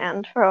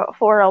Disneyland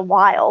for a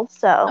while,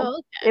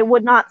 so It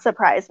would not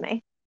surprise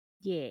me.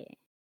 Yeah.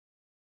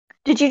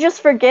 Did you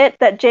just forget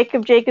that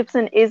Jacob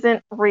Jacobson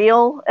isn't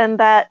real and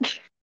that...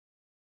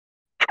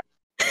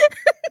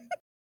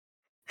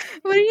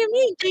 What do you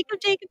mean? Jacob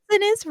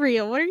Jacobson is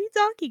real. What are you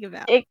talking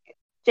about?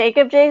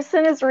 Jacob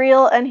Jacobson is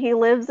real and he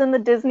lives in the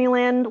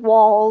Disneyland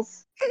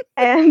walls.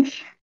 And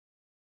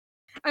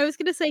I was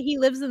going to say he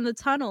lives in the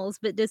tunnels,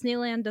 but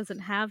Disneyland doesn't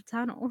have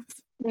tunnels.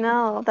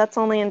 No, that's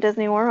only in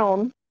Disney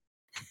World.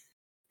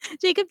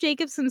 Jacob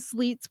Jacobson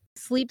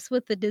sleeps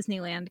with the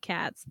Disneyland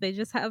cats. They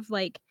just have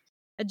like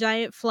a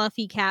giant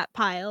fluffy cat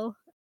pile.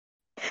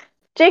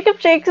 Jacob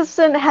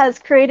Jacobson has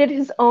created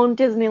his own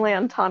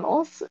Disneyland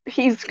tunnels.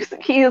 He's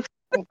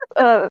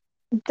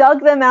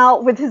dug them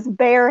out with his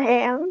bare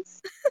hands.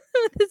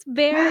 With his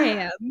bare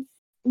hands.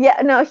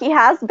 Yeah, no, he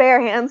has bare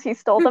hands. He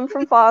stole them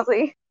from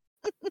Fozzie.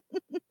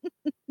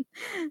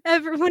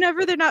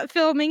 Whenever they're not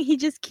filming, he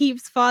just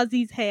keeps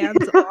Fozzie's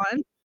hands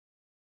on.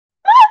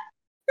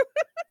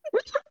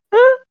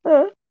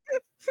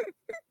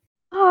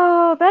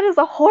 Oh, that is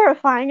a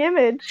horrifying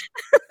image.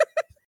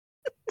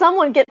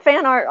 Someone get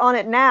fan art on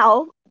it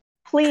now.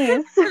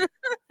 Please.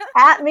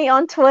 At me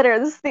on Twitter.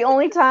 This is the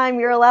only time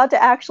you're allowed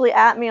to actually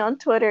at me on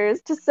Twitter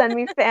is to send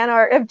me fan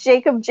art of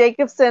Jacob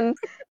Jacobson,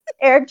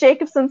 Eric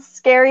Jacobson's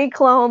scary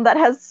clone that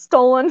has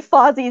stolen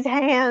Fozzie's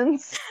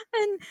hands.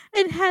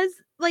 And has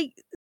like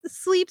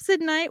sleeps at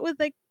night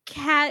with a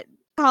cat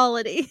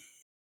colony.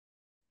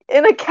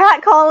 In a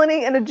cat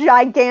colony in a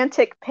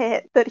gigantic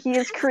pit that he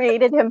has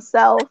created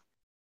himself.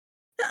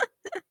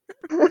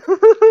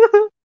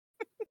 I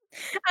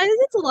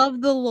just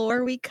love the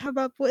lore we come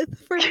up with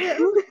for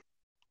him.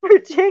 For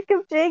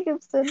Jacob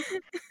Jacobson.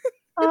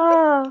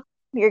 Oh,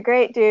 you're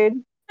great,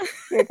 dude.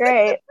 You're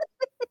great.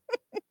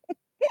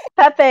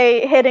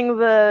 Pepe hitting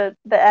the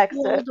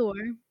exit.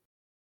 Dumbledore.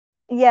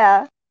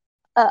 Yeah.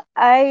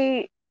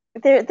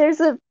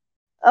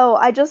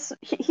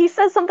 He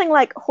says something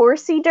like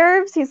horsey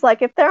dervs. He's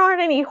like, if there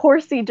aren't any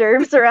horsey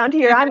dervs around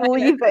here, I'm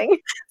leaving.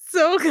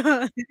 So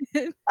good.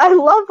 I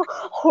love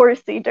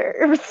horsey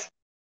dervs.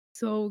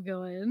 So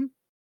good.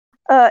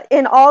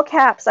 In all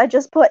caps, I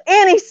just put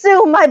Annie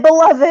Sue, my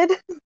beloved.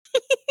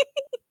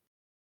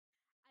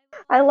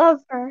 I love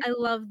her. I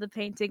love the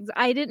paintings.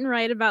 I didn't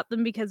write about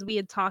them because we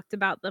had talked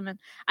about them, and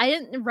I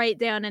didn't write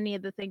down any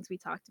of the things we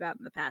talked about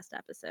in the past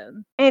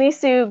episode. Annie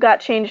Sue got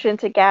changed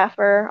into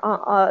Gaffer,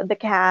 the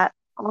cat,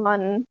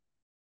 on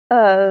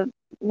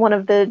one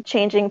of the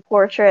changing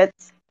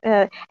portraits.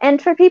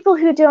 And for people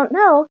who don't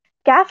know,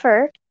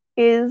 Gaffer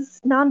is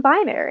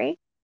non-binary.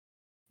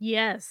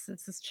 Yes,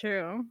 this is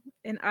true.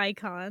 An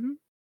icon.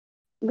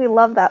 We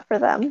love that for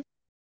them.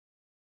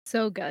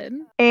 So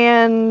good.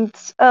 And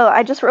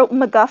I just wrote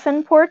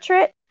MacGuffin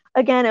portrait.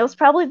 Again, it was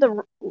probably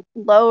the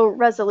low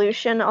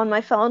resolution on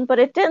my phone, but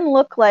it didn't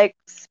look like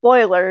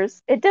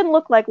spoilers. It didn't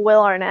look like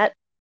Will Arnett.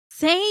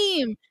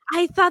 Same.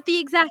 I thought the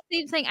exact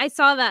same thing. I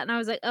saw that and I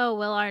was like, oh,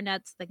 Will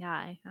Arnett's the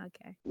guy.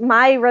 Okay.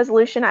 My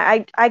resolution,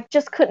 I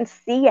just couldn't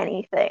see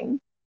anything.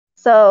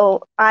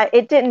 So I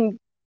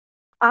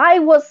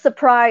was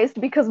surprised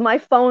because my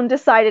phone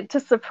decided to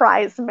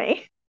surprise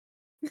me.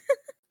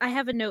 I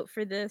have a note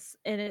for this,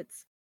 and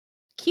it's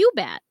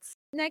Cubats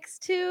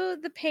next to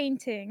the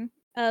painting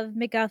of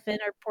MacGuffin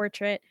or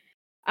portrait.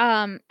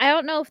 I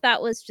don't know if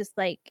that was just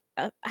like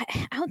I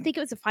don't think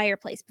it was a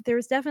fireplace, but there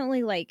was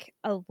definitely like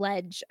a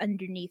ledge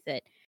underneath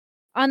it.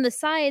 On the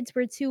sides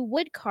were two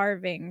wood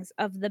carvings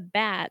of the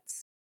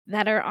bats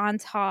that are on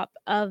top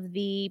of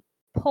the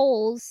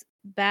poles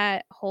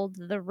that hold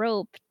the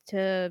rope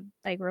to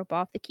like rope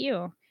off the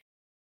queue.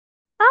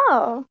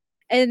 Oh.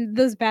 And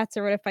those bats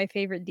are one of my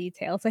favorite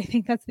details. I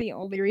think that's the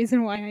only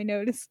reason why I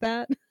noticed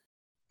that.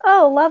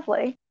 Oh,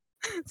 lovely.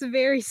 It's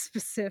very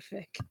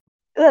specific.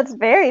 That's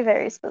very,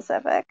 very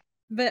specific.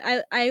 But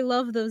I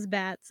love those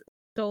bats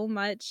so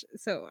much,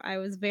 so I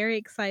was very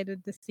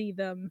excited to see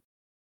them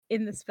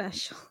in the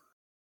special.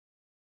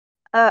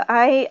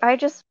 My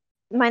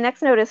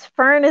next note is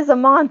Fern is a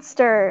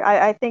monster.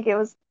 I think it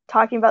was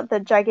talking about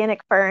the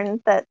gigantic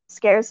fern that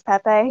scares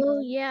Pepe.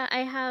 Oh yeah,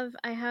 I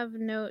have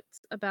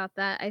notes about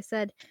that. I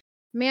said,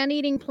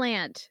 man-eating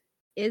plant.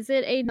 Is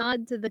it a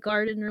nod to the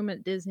garden room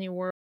at Disney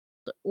World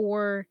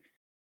or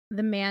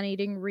the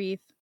man-eating wreath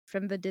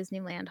from the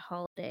Disneyland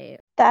holiday?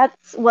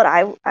 That's what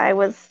I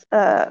was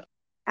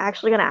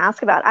actually going to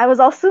ask about. I was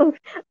also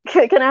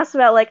going to ask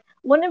about, like,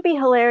 wouldn't it be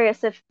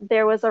hilarious if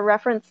there was a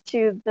reference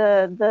to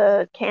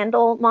the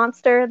candle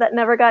monster that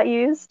never got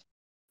used?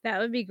 That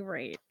would be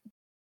great.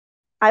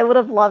 I would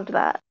have loved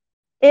that.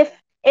 If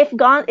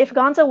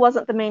Gonzo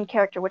wasn't the main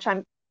character, which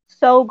I'm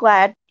so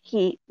glad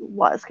he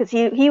was, because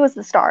he was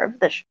the star of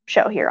the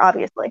show here,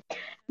 obviously.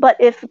 But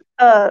if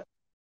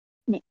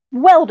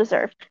well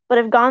deserved. But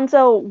if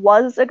Gonzo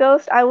was a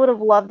ghost, I would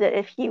have loved it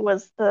if he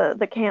was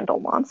the candle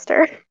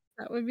monster.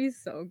 That would be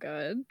so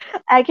good.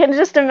 I can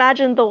just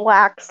imagine the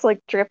wax like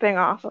dripping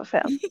off of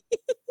him.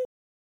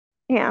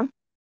 Yeah.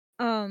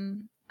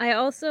 I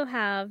also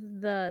have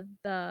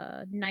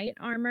the knight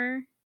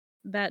armor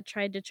that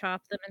tried to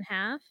chop them in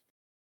half.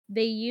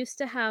 They used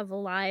to have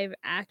live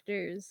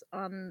actors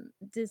on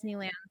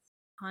Disneyland's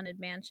Haunted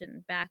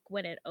Mansion back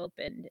when it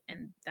opened,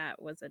 and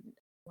that was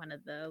one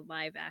of the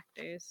live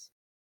actors.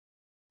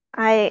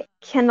 I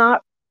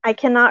cannot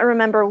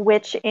remember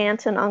which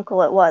aunt and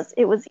uncle it was.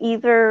 It was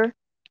either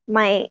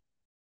my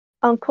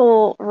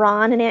Uncle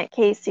Ron and Aunt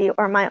Casey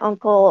or my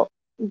Uncle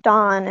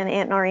Don and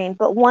Aunt Noreen,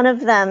 but one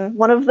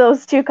of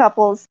those two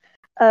couples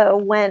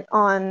went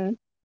on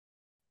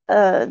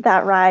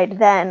that ride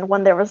then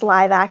when there was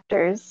live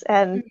actors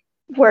and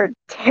were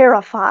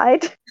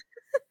terrified.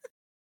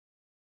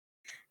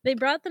 They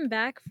brought them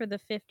back for the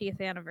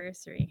 50th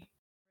anniversary.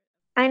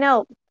 I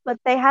know, but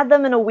they had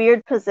them in a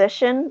weird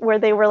position where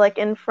they were like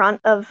in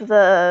front of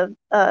the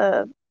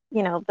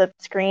the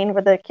screen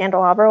where the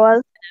candelabra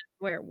was.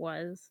 Where it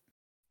was.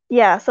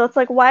 Yeah, so it's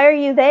like, why are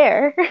you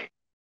there?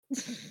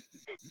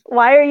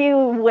 Why are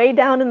you way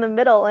down in the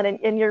middle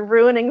and you're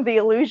ruining the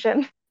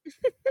illusion?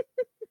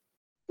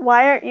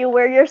 Why aren't you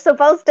where you're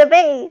supposed to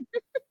be?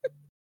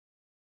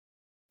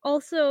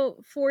 Also,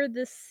 for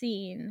this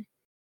scene,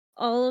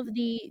 all of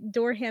the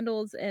door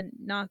handles and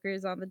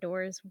knockers on the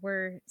doors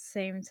were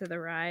same to the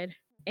ride.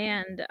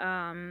 And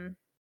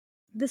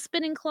the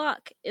spinning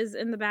clock is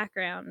in the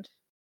background.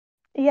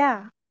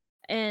 Yeah.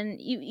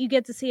 And you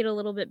get to see it a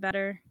little bit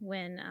better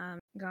when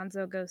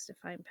Gonzo goes to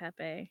find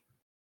Pepe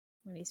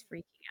when he's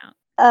freaking out.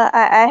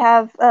 I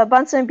have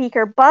Bunsen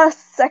Beaker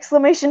busts!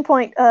 Exclamation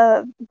point!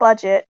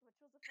 Budget.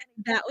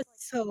 That was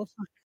so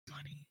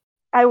funny.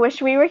 I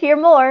wish we were here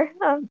more.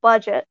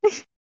 Budget.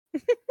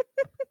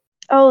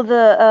 Oh,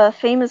 the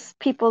famous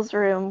people's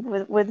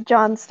room with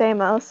John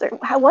Stamos.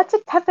 What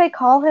did Pepe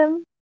call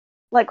him?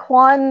 Like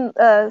Juan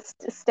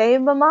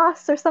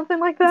Stamos or something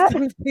like that?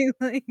 Something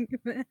like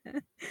that.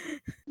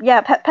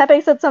 Yeah,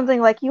 Pepe said something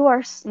like, "You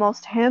are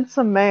most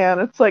handsome man."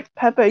 It's like,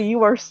 Pepe,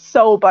 you are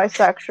so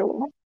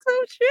bisexual.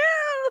 So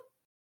true.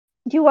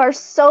 You are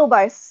so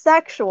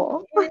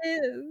bisexual. It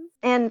is.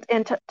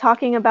 And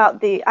talking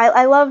about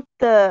I love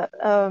the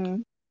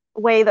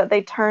way that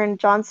they turned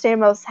John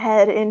Stamos'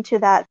 head into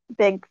that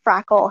big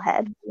frackle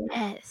head.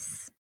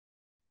 Yes.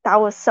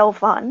 That was so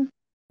fun.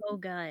 So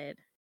good.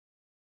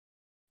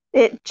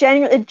 It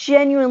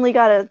genuinely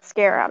got a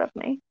scare out of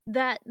me.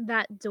 That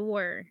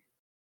door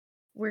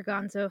where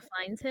Gonzo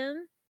finds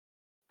him,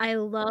 I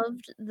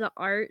loved the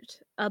art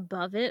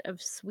above it of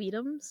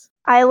Sweetums.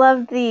 I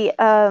love the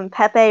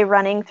Pepe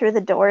running through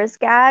the doors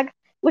gag,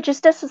 which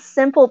is just a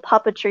simple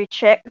puppetry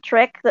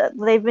trick that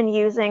they've been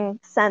using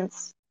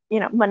since,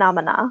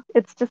 Phenomena.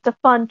 It's just a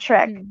fun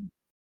trick.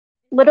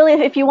 Literally,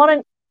 if you want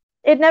to,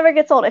 it never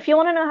gets old. If you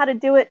want to know how to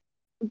do it,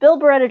 Bill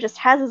Beretta just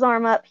has his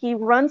arm up, he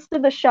runs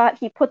through the shot,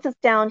 he puts it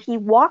down, he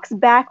walks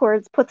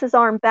backwards, puts his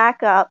arm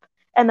back up,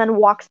 and then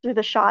walks through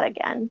the shot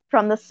again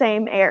from the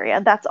same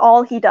area. That's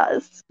all he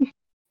does.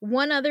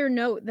 One other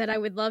note that I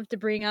would love to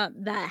bring up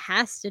that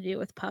has to do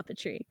with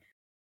puppetry.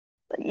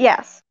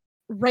 Yes.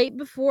 Right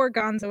before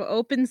Gonzo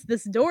opens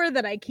this door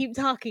that I keep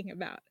talking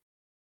about,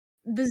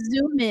 the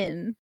zoom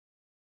in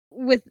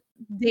with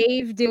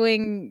Dave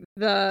doing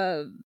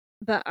the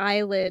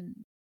eyelid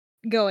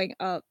going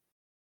up.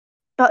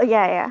 Oh,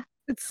 yeah.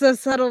 It's so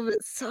subtle,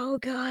 but so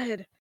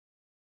good.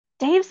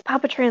 Dave's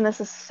puppetry in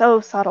this is so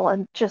subtle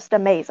and just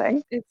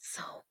amazing. It's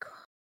so good.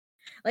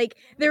 Like,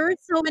 there were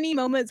so many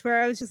moments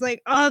where I was just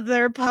like,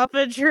 other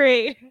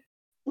puppetry.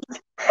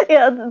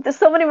 Yeah, there's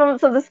so many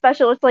moments of the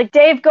special. It's like,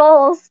 Dave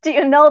Goelz, do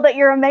you know that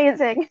you're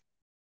amazing?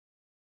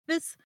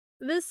 This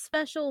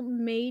special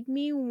made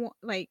me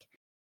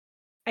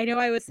I know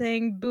I was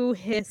saying boo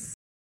hiss.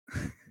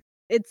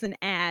 It's an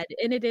ad,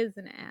 and it is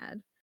an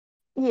ad.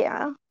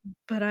 Yeah.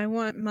 But I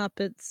want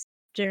Muppets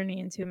Journey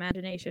into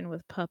Imagination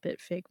with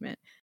Puppet Figment.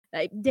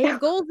 Like, Dave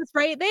Goelz is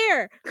right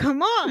there.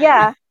 Come on.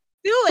 Yeah.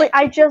 Do it.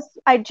 Like,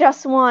 I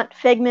just want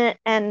Figment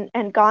and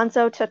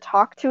Gonzo to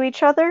talk to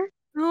each other.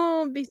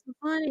 Oh, it'd be so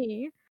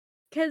funny.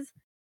 Because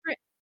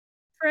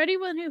for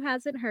anyone who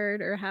hasn't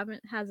heard or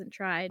hasn't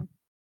tried,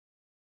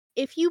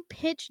 if you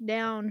pitch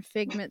down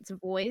Figment's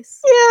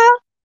voice, yeah,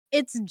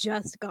 it's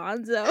just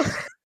Gonzo.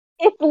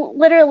 It's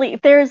literally,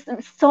 there's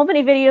so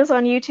many videos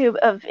on YouTube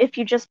of if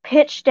you just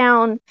pitch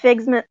down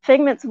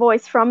Figment's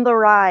voice from the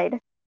ride,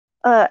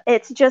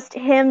 it's just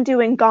him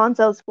doing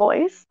Gonzo's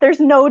voice. There's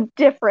no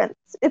difference.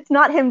 It's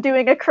not him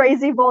doing a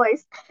crazy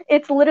voice.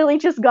 It's literally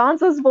just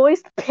Gonzo's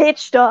voice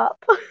pitched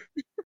up.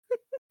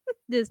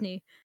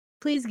 Disney,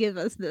 please give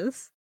us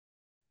this.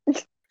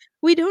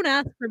 We don't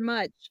ask for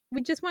much.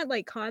 We just want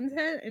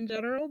content in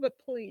general, but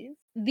please.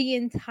 The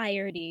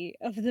entirety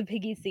of the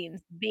Piggy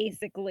scenes,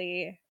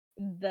 basically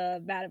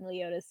the Madame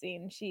Leota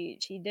scene. She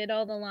did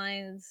all the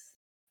lines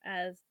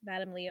as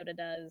Madame Leota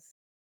does.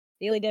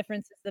 The only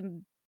difference is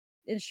the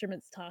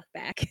instruments talk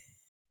back.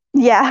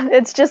 Yeah,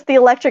 it's just the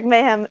Electric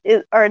Mayhem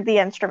or the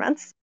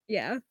instruments.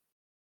 Yeah.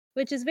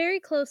 Which is very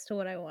close to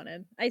what I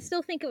wanted. I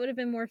still think it would have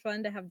been more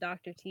fun to have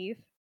Dr. Teeth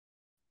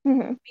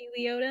be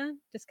Leota,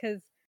 just because,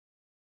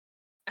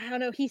 I don't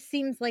know, he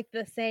seems like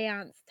the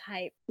seance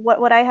type.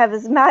 What I have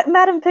is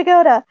Madame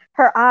Pagoda,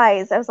 her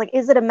eyes. I was like,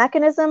 is it a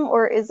mechanism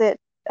or is it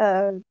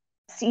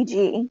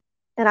CG?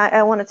 And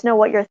I wanted to know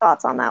what your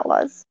thoughts on that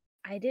was.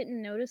 I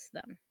didn't notice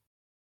them.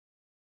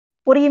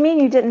 What do you mean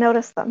you didn't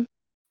notice them?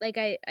 Like,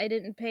 I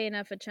didn't pay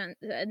enough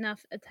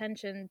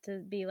attention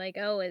to be like,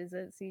 oh, is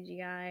it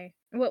CGI?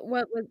 What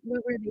were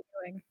they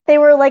doing? They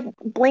were like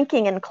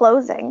blinking and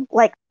closing,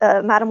 like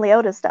Madame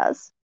Leota's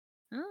does.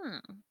 Oh.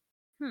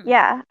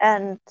 Yeah,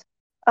 and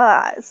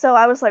so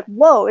I was like,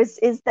 whoa, is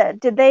that,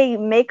 did they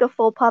make a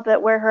full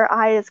puppet where her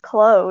eyes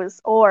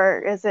close, or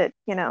is it,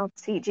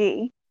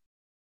 CG?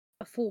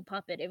 A full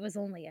puppet. It was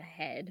only a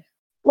head.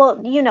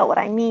 Well, you know what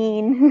I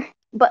mean.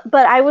 But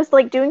I was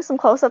doing some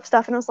close-up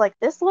stuff and I was like,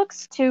 this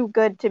looks too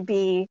good to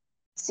be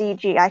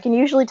CG. I can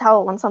usually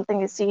tell when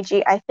something is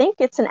CG. I think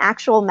it's an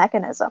actual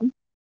mechanism.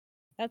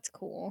 That's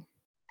cool.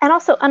 And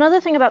also, another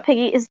thing about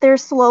Piggy is they're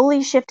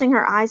slowly shifting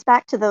her eyes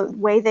back to the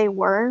way they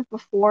were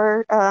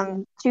before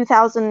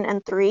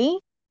 2003.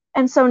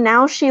 And so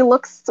now she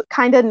looks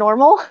kind of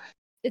normal.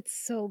 It's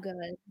so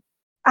good.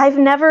 I've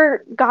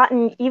never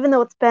gotten, even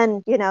though it's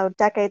been,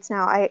 decades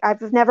now,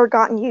 I've never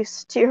gotten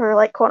used to her,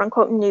 like, quote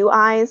unquote, new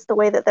eyes, the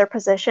way that they're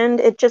positioned.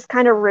 It just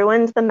kind of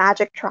ruined the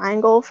magic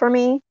triangle for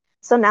me.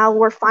 So now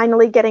we're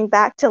finally getting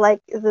back to,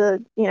 like,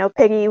 the,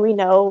 Piggy we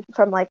know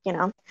from, like,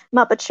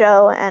 Muppet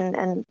Show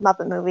and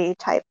Muppet Movie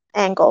type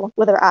angle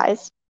with her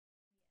eyes.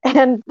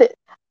 And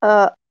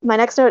my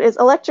next note is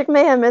Electric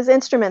Mayhem as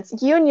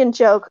instruments. Union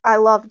joke. I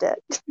loved it.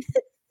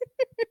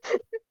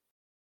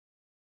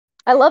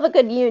 I love a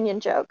good union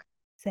joke.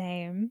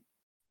 Same.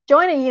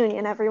 Join a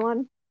union,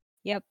 everyone.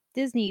 Yep,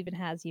 Disney even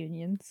has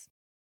unions.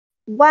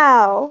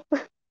 Wow.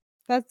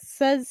 That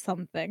says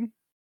something.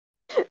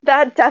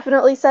 That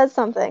definitely says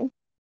something.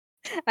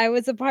 I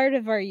was a part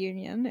of our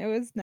union. It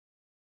was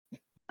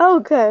nice. Oh,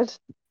 good.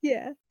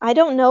 Yeah. I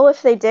don't know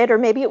if they did, or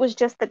maybe it was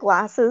just the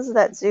glasses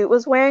that Zoot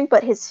was wearing,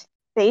 but his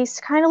face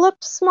kind of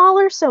looked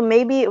smaller, so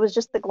maybe it was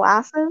just the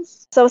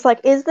glasses. So it's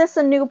like, is this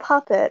a new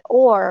puppet,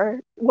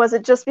 or was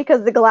it just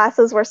because the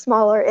glasses were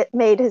smaller, it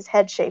made his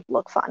head shape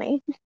look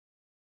funny?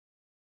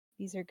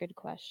 These are good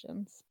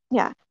questions.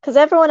 Yeah, because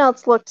everyone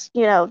else looked,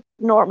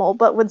 normal,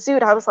 but with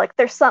Zoot, I was like,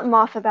 there's something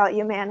off about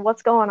you, man.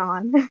 What's going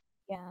on?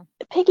 Yeah.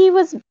 Piggy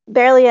was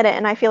barely in it,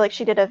 and I feel like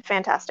she did a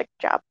fantastic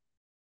job.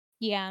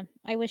 Yeah,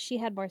 I wish she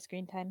had more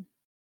screen time.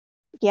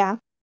 Yeah.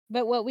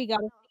 But what we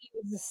got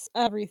was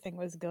everything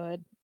was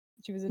good.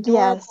 She was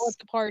adorable at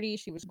the party.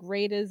 She was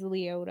great as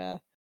Leota.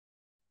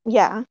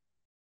 Yeah.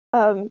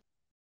 There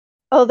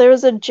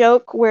was a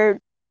joke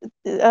where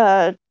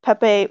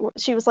Pepe,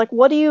 she was like,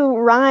 what do you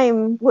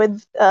rhyme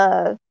with,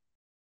 I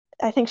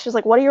think she was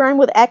like, what do you rhyme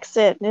with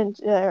exit? And,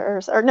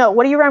 or no,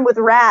 what do you rhyme with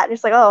rat? And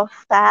it's like, oh,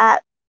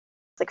 fat.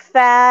 It's like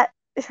fat.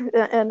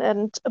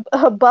 And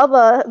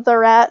Bubba the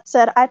rat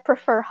said, I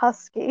prefer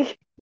husky.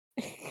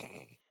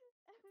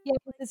 Yeah,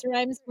 his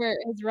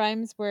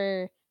rhymes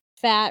were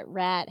fat,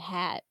 rat,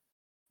 hat.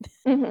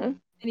 Mm-hmm. And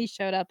he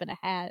showed up in a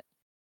hat.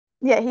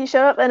 Yeah, he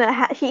showed up in a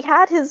hat. He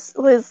had his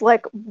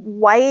like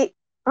white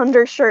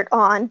undershirt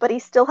on, but he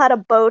still had a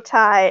bow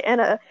tie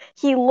and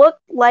he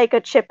looked like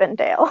a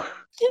Chippendale.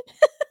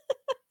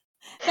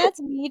 That's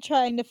me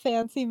trying to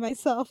fancy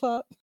myself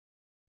up.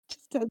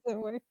 Just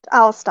doesn't work.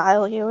 I'll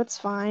style you, it's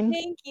fine.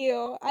 Thank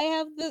you. I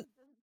have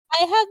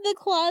the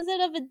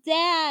closet of a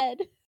dad.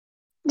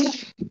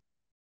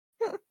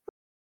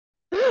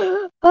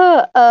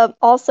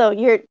 Also,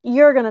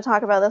 you're gonna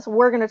talk about this.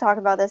 We're gonna talk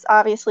about this,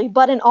 obviously,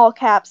 but in all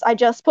caps, I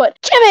just put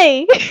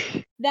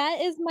Kimmy.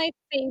 That is my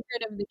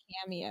favorite of the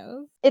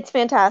cameos. It's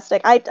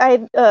fantastic.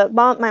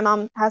 My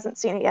mom hasn't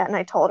seen it yet, and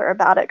I told her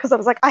about it because I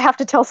was like, I have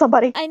to tell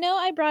somebody. I know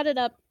I brought it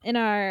up in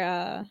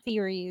our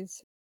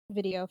theories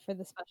video for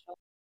the special.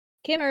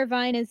 Kim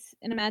Irvine is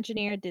an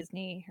Imagineer at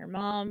Disney. Her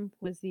mom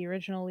was the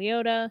original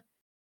Leota.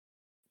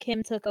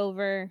 Kim took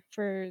over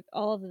for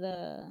all of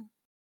the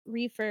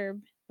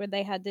refurb where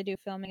they had to do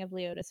filming of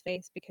Leota's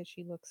face because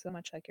she looks so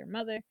much like her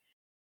mother,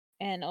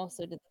 and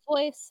also did the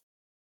voice.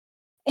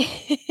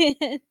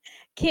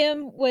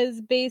 Kim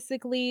was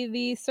basically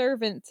the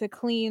servant to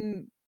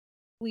clean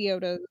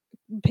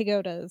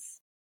Pagoda's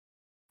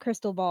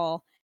crystal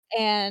ball,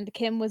 and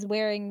Kim was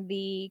wearing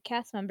the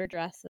cast member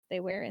dress that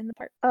they wear in the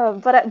park.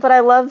 But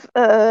I love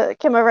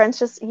Kim Irvine's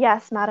just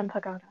yes, Madame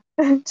Pagoda.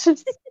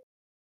 Just,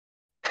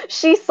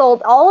 she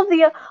sold all of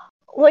the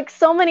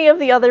so many of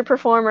the other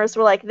performers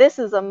were like, this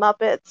is a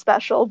Muppet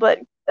special, but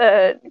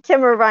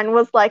Kim Irvine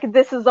was like,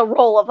 this is a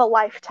role of a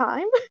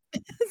lifetime.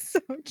 So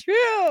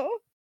true.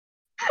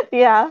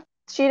 Yeah,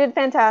 she did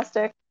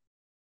fantastic.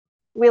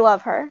 We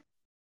love her.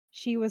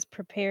 She was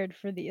prepared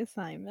for the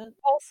assignment.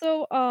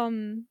 Also,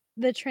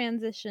 the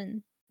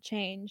transition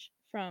change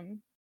from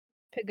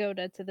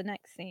Pagoda to the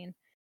next scene.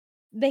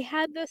 They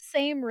had the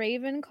same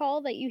Raven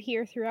call that you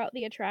hear throughout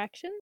the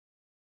attraction.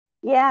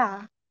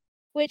 Yeah.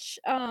 Which,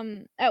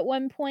 at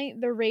one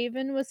point, the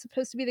Raven was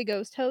supposed to be the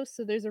ghost host,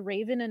 so there's a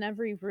Raven in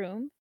every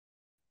room.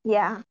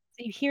 Yeah.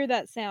 So you hear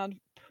that sound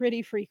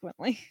pretty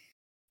frequently.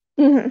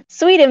 Mm-hmm.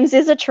 Sweetums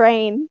is a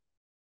train.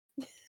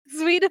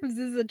 Sweetums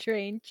is a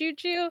train.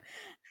 Choo-choo.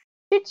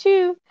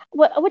 Choo-choo.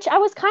 Which I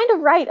was kind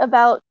of right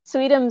about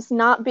Sweetums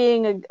not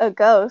being a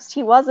ghost.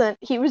 He wasn't.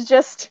 He was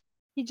just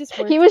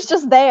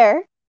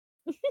there.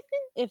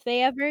 If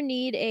they ever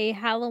need a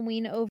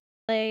Halloween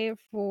overlay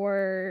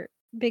for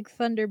Big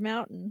Thunder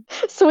Mountain,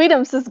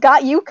 Sweetums has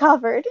got you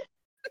covered.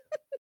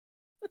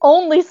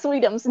 Only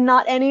Sweetums,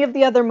 not any of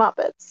the other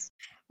Muppets.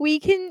 We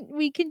can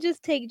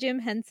just take Jim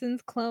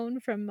Henson's clone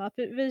from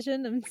Muppet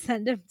Vision and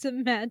send him to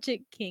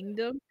Magic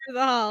Kingdom for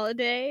the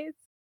holidays.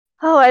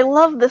 Oh, I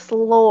love this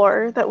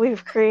lore that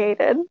we've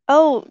created.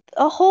 Oh,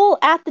 a whole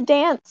At the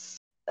Dance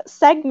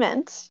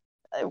segment.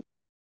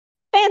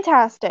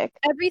 Fantastic.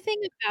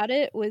 Everything about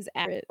it was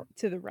accurate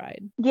to the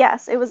ride.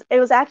 Yes, it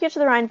was accurate to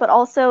the ride, but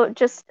also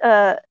just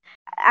At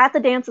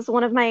the Dance is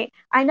one of my.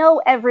 I know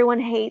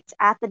everyone hates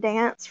At the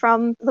Dance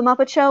from the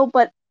Muppet Show,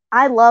 but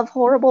I love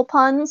horrible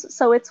puns,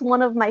 so it's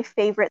one of my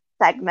favorite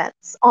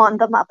segments on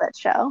the Muppet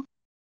Show.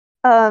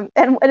 And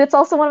it's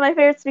also one of my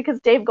favorites because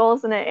Dave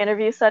Goelz in an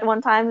interview said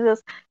one time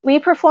this: we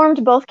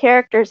performed both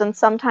characters, and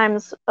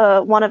sometimes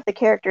one of the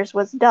characters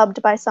was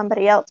dubbed by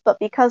somebody else. But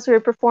because we were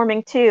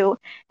performing two,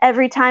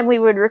 every time we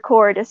would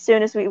record, as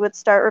soon as we would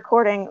start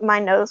recording, my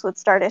nose would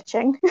start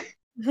itching.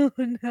 Oh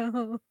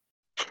no.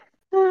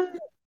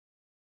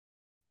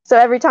 So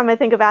every time I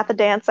think of At the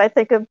Dance, I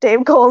think of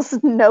Dave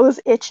Goelz's nose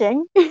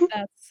itching.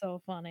 That's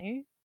so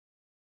funny.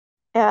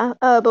 Yeah,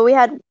 but we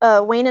had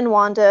Wayne and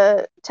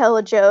Wanda tell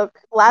a joke.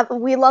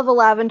 We love a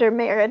lavender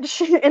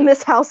marriage in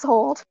this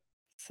household.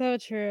 So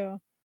true.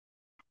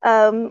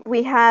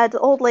 We had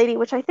Old Lady,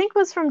 which I think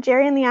was from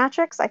Jerry and the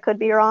Atrics. I could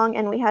be wrong.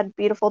 And we had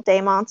Beautiful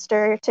Day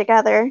Monster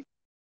together.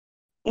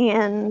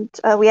 And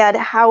we had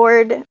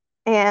Howard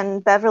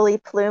and Beverly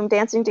Plume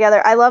dancing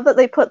together. I love that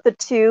they put the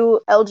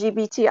two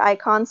LGBT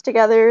icons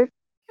together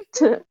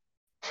to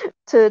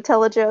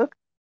tell a joke.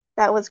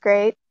 That was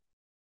great.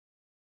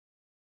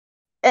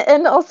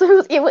 And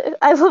also,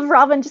 I love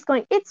Robin just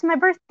going, "It's my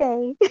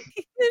birthday."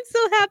 I'm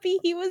so happy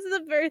he was the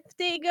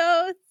birthday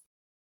ghost.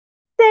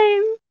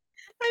 Same.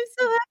 I'm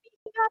so happy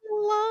he got a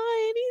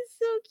line. He's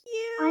so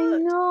cute. I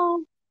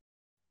know.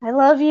 I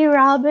love you,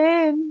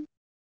 Robin.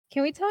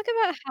 Can we talk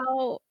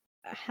about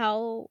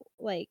how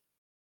like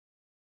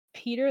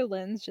Peter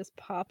Linz just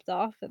popped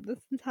off in this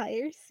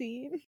entire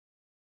scene?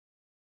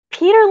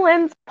 Peter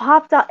Linz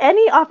popped up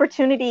any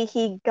opportunity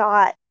he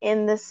got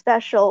in this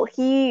special.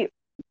 He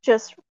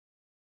just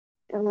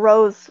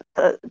rose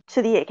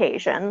to the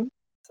occasion.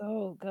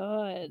 So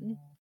good.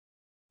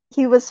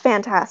 He was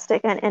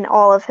fantastic in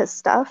all of his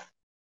stuff.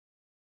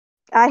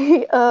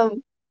 I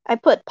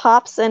put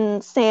Pops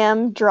and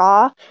Sam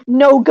draw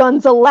 "No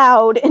guns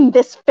allowed" in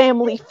this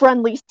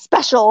family-friendly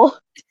special.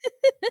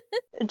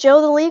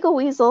 Joe the Legal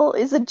Weasel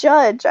is a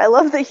judge. I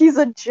love that he's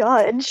a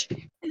judge.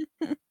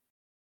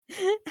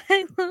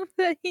 I love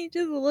that he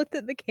just looked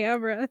at the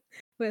camera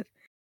with,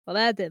 well,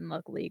 that didn't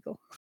look legal.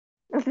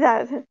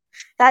 That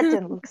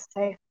didn't look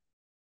safe.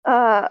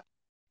 My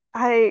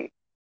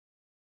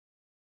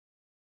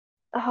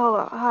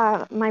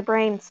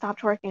brain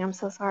stopped working. I'm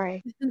so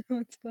sorry. No,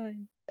 it's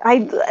fine.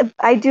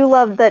 I do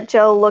love that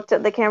Joe looked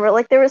at the camera.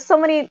 Like, there were so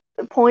many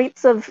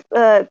points of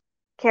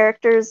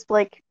characters,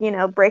 like,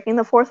 breaking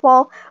the fourth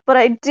wall, but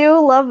I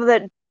do love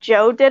that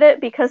Joe did it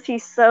because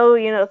he's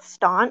so,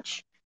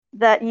 staunch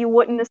that you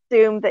wouldn't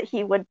assume that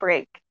he would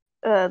break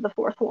the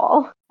fourth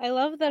wall. I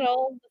love that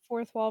all the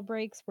fourth wall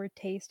breaks were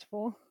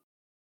tasteful.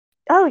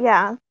 Oh,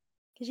 yeah.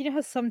 Because you know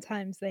how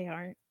sometimes they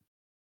aren't.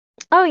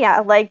 Oh, yeah,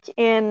 like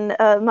in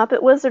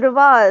Muppet Wizard of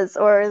Oz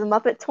or the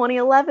Muppet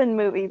 2011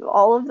 movie.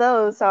 All of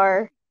those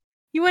are...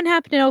 You wouldn't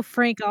happen to know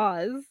Frank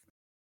Oz.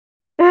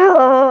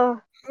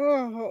 Ugh.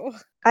 Oh.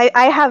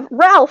 I have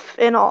Ralph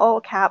in all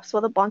caps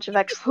with a bunch of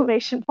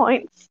exclamation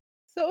points.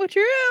 So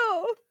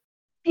true!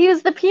 He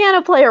was the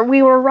piano player.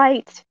 We were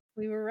right.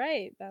 We were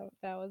right. That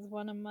was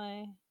one of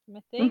my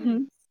things.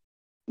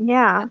 Mm-hmm.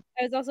 Yeah.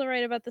 I was also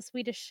right about the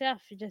Swedish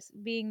chef just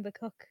being the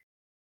cook.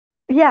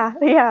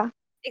 Yeah.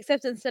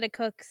 Except instead of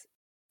cook,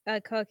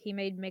 he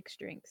made mixed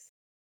drinks.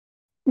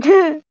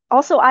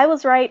 Also, I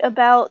was right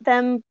about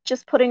them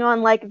just putting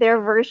on like their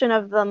version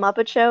of the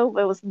Muppet Show.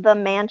 It was the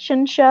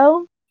Mansion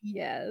Show.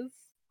 Yes.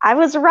 I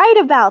was right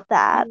about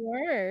that. You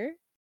were.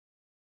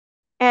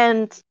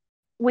 And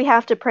we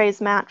have to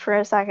praise Matt for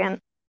a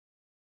second.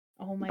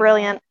 Oh my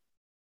Brilliant. God.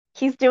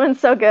 He's doing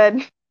so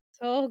good.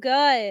 So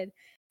good.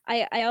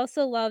 I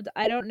also loved,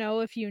 I don't know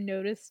if you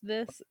noticed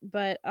this,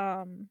 but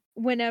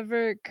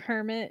whenever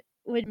Kermit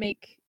would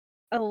make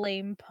a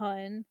lame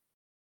pun,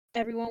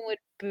 everyone would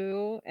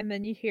boo, and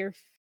then you hear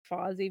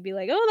Fozzie be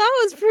like, "Oh, that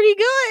was pretty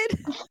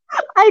good."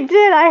 I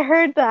did. I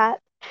heard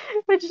that.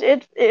 Which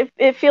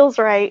it feels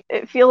right.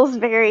 It feels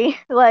very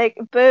like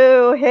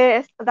boo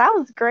hiss. That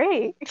was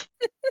great.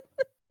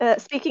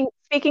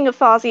 Speaking of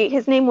Fozzie,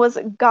 his name was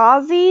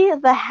Gauzy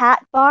the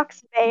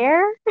Hatbox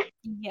Bear.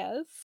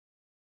 Yes.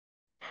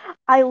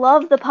 I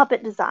love the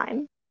puppet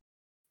design.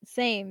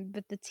 Same,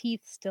 but the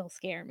teeth still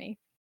scare me.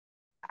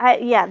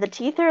 The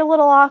teeth are a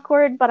little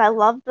awkward, but I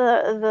love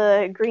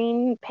the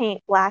green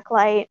paint black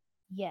light.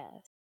 Yes.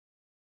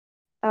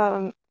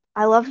 I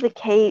love the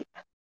cape.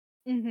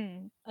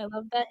 Mm-hmm. I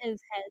love that his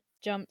head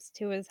jumps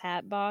to his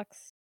hat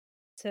box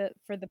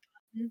for the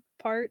pun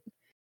part.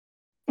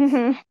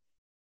 Mm-hmm.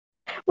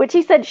 Which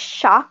he said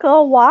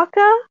shaka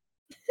waka.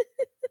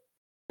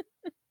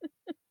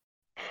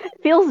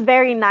 Feels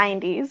very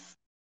 90s.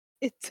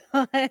 It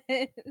does.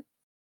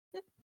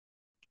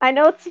 I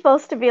know it's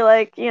supposed to be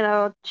like,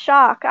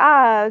 shock,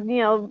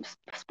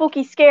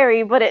 spooky,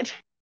 scary, but it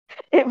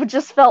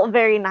just felt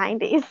very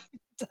 90s.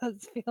 It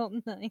does feel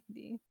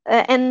 90s.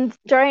 And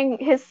during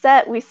his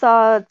set, we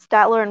saw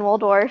Statler and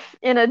Waldorf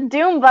in a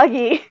doom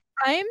buggy.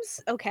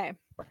 Okay.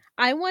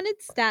 I wanted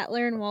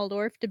Statler and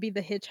Waldorf to be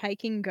the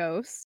hitchhiking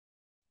ghosts.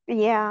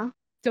 Yeah.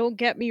 Don't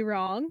get me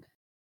wrong.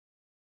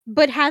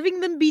 But having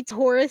them be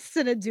tourists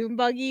in a doom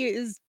buggy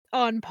is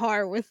on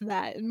par with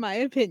that, in my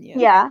opinion.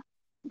 Yeah.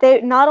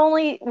 they not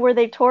only were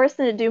they tourists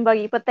in a dune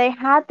buggy, but they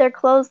had their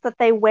clothes that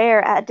they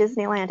wear at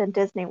Disneyland and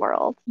Disney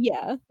World.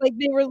 Yeah, like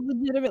they were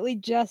legitimately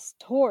just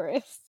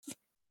tourists.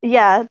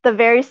 Yeah, the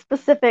very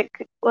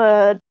specific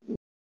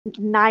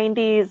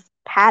 90s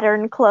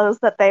pattern clothes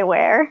that they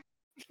wear,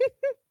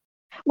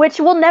 which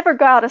will never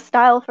go out of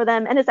style for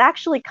them and is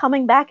actually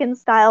coming back in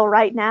style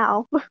right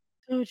now.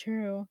 So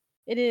true.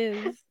 It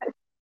is.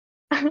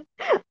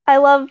 I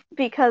love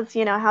because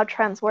you know how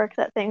trends work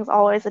that things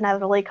always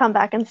inevitably come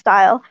back in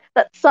style.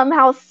 That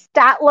somehow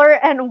Statler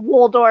and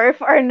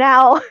Waldorf are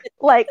now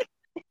like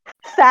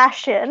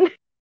fashion.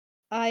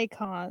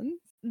 Icons.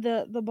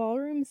 The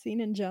ballroom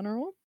scene in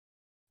general.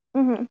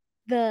 Hmm.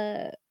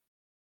 The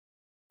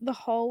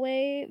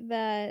hallway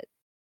that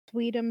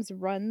Sweetums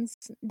runs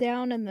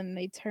down and then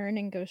they turn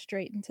and go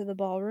straight into the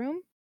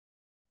ballroom.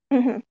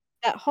 Hmm.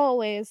 That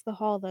hallway is the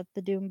hall that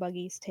the Doom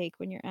Buggies take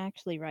when you're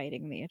actually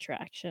riding the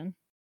attraction.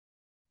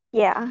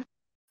 Yeah.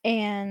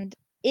 And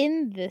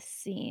in this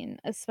scene,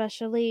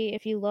 especially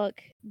if you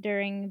look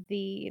during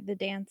the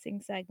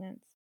dancing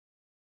segments,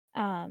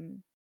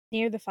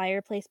 near the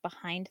fireplace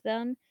behind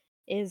them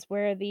is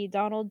where the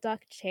Donald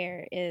Duck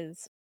chair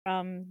is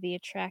from the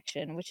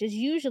attraction, which is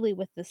usually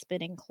with the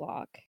spinning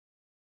clock.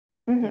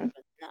 Hmm. It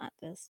was not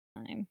this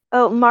time.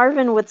 Oh,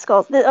 Marvin with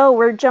skulls. Oh,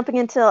 we're jumping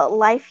into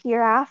Life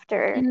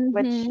Hereafter,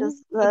 which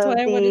is That's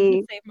why I wanted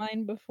to the say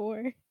mine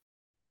before.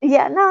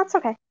 yeah, no, it's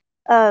okay.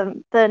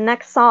 The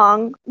next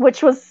song,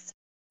 which was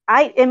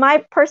in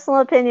my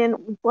personal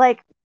opinion,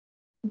 like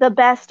the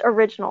best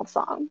original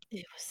song.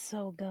 It was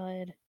so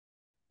good.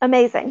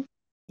 Amazing.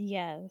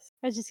 Yes.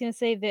 I was just gonna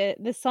say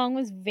that the song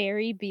was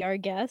very Be Our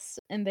Guest,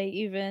 and they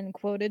even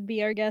quoted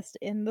Be Our Guest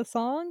in the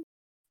song.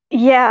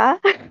 Yeah.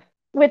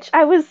 Which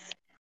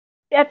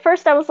at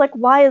first I was like,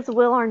 why is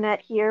Will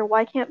Arnett here?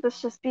 Why can't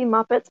this just be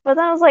Muppets? But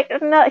then I was like,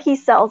 no, he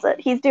sells it.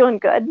 He's doing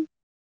good.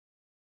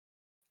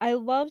 I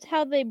loved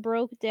how they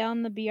broke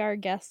down the Be Our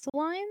Guest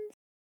lines.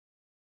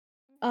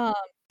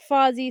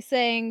 Fozzie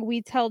saying,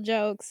 "We tell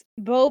jokes."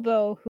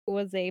 Bobo, who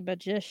was a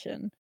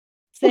magician,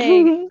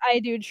 saying, "I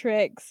do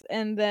tricks,"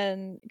 and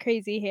then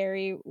Crazy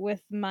Harry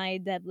with "My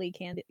deadly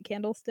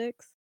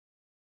candlesticks."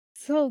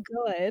 So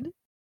good.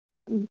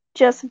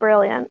 Just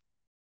brilliant.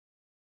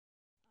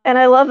 And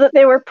I love that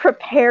they were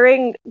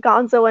preparing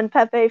Gonzo and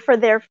Pepe for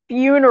their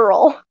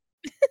funeral.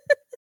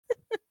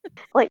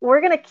 Like,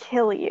 we're gonna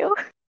kill you.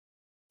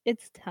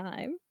 It's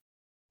time.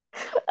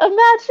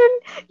 Imagine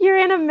you're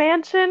in a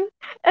mansion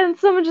and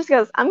someone just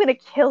goes, I'm gonna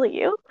kill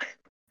you.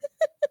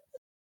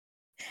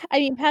 I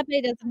mean,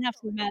 Pepe doesn't have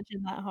to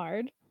imagine that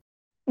hard.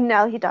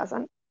 No, he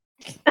doesn't.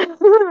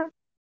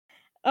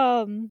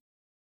 Um,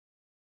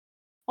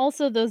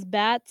 Also, those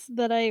bats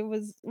that I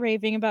was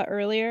raving about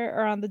earlier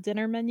are on the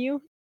dinner menu.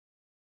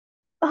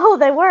 Oh,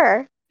 they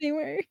were. They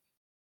were.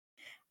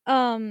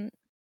 Um,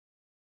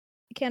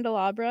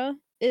 Candelabra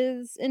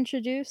is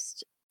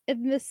introduced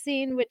in this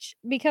scene, which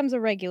becomes a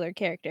regular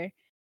character.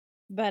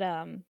 But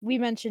we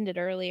mentioned it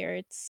earlier.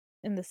 It's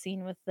in the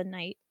scene with the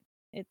knight.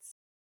 It's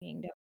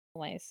being done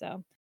away,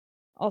 so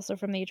also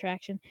from the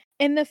attraction.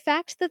 And the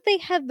fact that they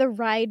had the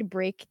ride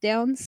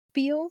breakdown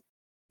spiel.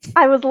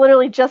 I was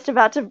literally just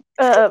about to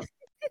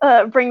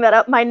bring that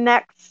up. My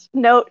next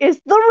note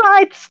is the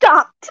ride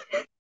stopped.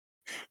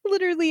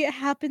 Literally, it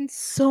happened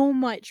so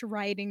much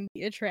riding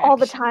the attraction. All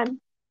the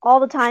time. All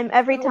the time.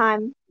 Every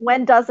time.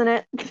 When doesn't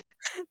it?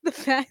 The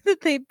fact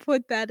that they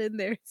put that in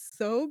there is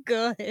so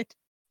good.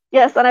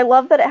 Yes, and I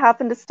love that it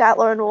happened to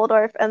Statler and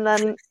Waldorf, and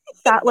then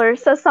Statler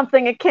says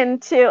something akin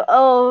to,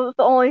 "Oh,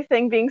 the only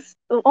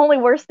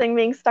worst thing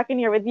being stuck in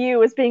here with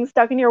you is being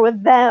stuck in here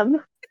with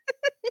them."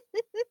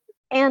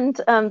 And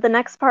the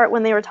next part,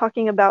 when they were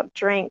talking about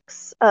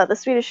drinks, the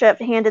Swedish chef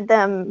handed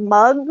them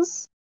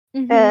mugs,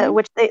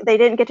 which they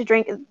didn't get to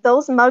drink.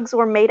 Those mugs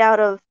were made out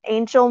of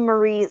Angel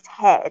Marie's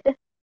head.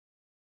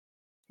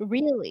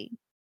 Really?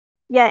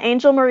 Yeah,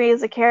 Angel Marie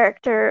is a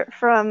character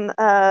from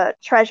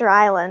Treasure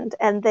Island,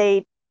 and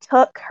they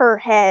took her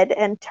head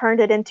and turned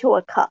it into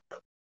a cup.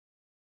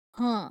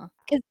 Huh.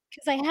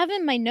 Because I have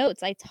in my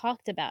notes, I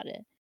talked about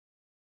it.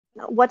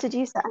 What did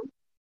you say?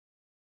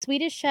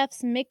 Swedish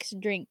Chef's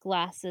mixed drink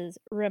glasses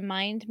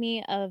remind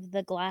me of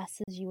the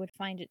glasses you would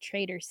find at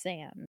Trader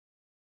Sam's.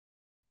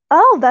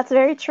 Oh, that's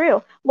very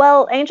true.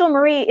 Well, Angel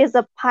Marie is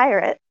a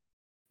pirate.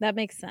 That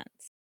makes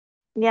sense.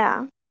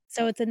 Yeah.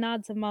 So it's a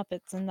nod to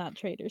Muppets and not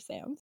Trader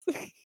Sam's.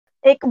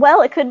 It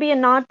could be a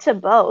nod to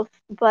both,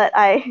 but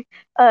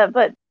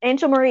but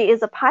Angel Marie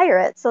is a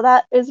pirate, so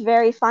that is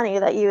very funny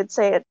that you would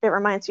say it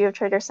reminds you of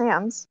Trader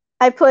Sam's.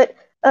 I put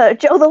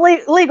Joe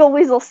the Legal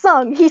Weasel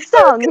sung. He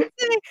sung.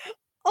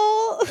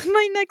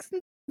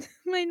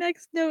 My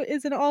next note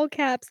is in all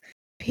caps.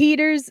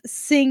 Peter's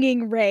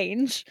singing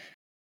range.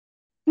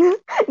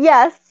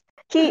 Yes.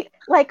 He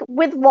like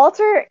with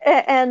Walter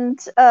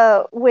and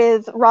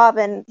with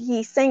Robin,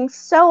 he sings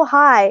so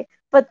high,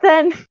 but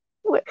then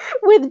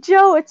with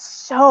Joe, it's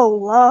so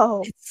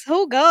low. It's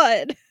so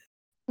good.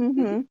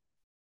 Mm-hmm.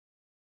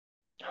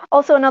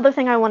 Also, another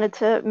thing I wanted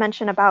to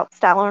mention about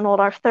Statler and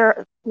Waldorf,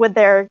 with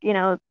their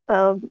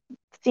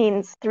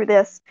scenes through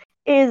this,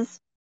 is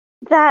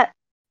that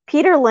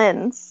Peter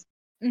Linz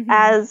Mhm.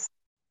 as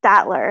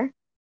Statler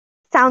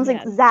sounds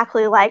Yeah.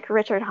 exactly like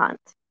Richard Hunt.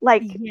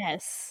 Like,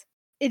 Yes.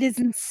 It is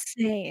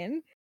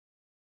insane.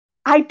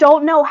 I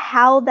don't know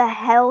how the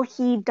hell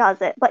he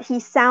does it, but he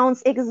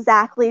sounds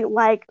exactly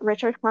like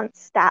Richard Hunt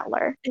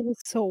Statler. It is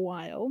so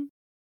wild.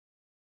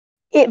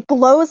 It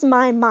blows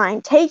my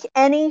mind. Take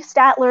any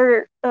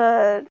Statler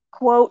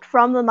quote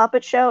from The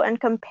Muppet Show and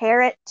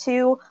compare it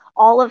to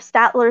all of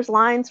Statler's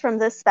lines from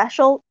this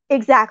special.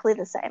 Exactly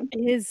the same.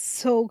 It is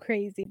so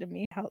crazy to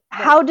me how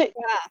How do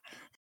yeah.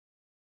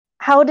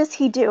 how does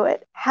he do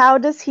it? How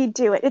does he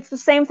do it? It's the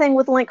same thing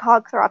with Link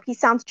Hogthrob. He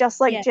sounds just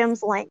like Yes.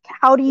 Jim's Link.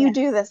 How do you Yes.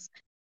 do this?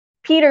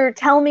 Peter,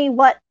 tell me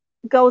what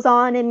goes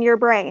on in your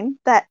brain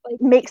that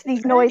Like, makes his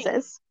these Ernie.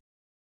 noises.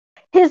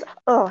 His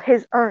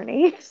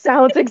Ernie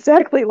sounds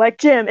exactly like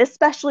Jim,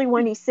 especially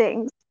when he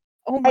sings.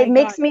 Oh my It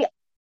makes god. me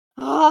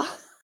Ah.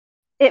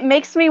 it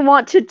makes me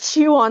want to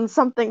chew on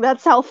something.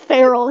 That's how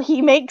feral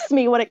he makes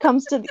me when it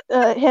comes to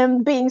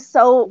him being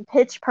so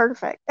pitch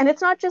perfect. And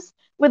it's not just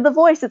with the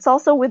voice, it's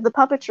also with the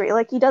puppetry.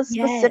 Like, he does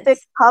specific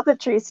Yes.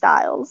 puppetry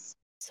styles.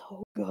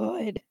 So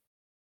good.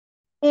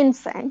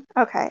 Insane.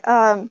 Okay.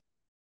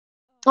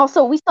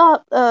 Also, we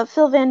saw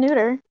Phil Van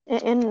Neuter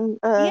in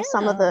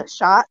some of Yeah. the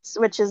shots,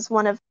 which is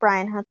one of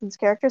Brian Hudson's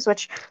characters,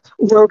 which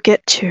we'll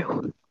get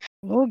to.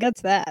 Who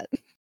gets that?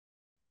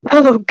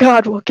 Oh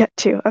God, we'll get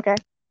to. Okay.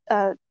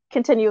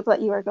 Continue with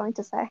what you were going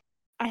to say.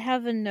 I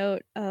have a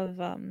note of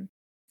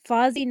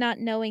Fozzie not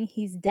knowing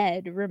he's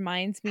dead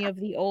reminds me of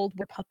the old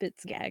We're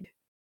Puppets gag.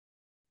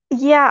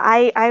 Yeah,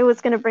 I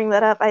was going to bring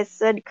that up. I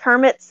said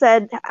Kermit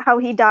said how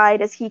he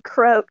died as he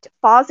croaked.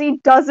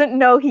 Fozzie doesn't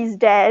know he's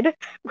dead,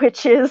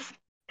 which is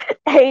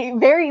a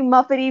very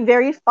Muppety,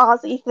 very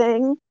Fozzie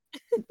thing.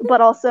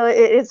 But also,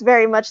 it is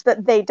very much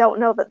that they don't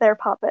know that they're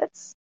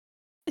puppets.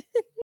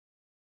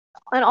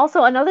 And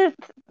also,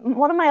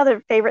 one of my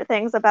other favorite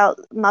things about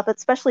Muppets,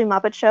 especially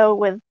Muppet Show,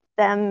 with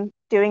them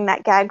doing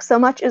that gag so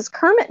much, is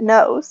Kermit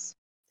knows.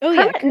 Oh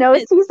yeah, Kermit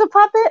knows he's a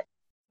puppet.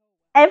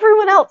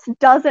 Everyone else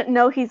doesn't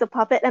know he's a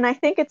puppet, and I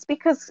think it's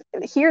because,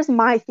 here's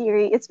my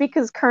theory, it's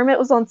because Kermit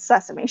was on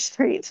Sesame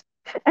Street,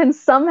 and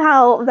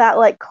somehow that,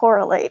 like,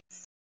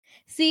 correlates.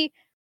 See,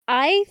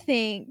 I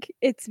think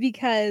it's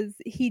because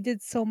he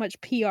did so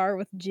much PR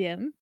with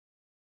Jim.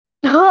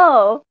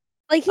 Oh,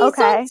 Like, he's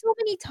okay. on so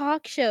many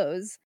talk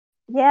shows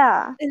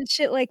Yeah. and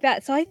shit like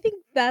that, so I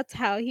think that's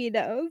how he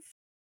knows.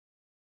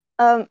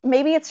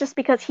 Maybe it's just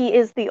because he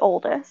is the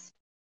oldest.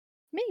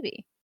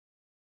 Maybe.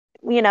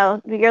 You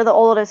know, you're the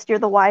oldest, you're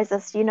the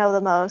wisest, you know the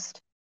most.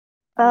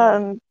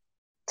 Yeah.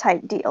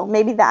 Type deal.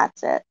 Maybe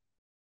that's it.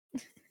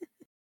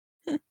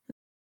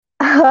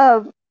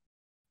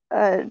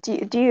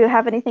 Do you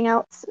have anything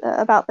else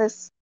about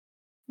this?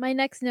 My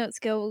next notes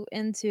go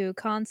into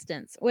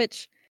Constance,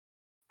 which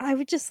I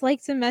would just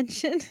like to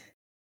mention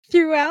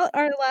throughout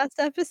our last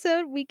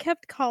episode, we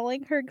kept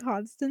calling her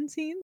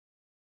Constantine.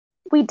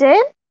 We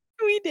did?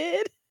 We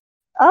did.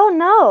 Oh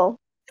no.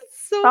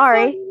 It's so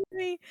Sorry. funny to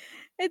me.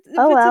 It's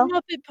Oh well. a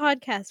Muppet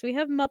podcast. We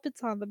have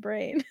Muppets on the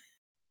brain.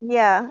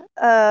 Yeah.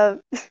 Now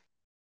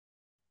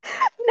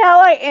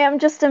I am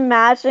just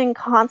imagining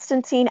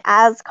Constantine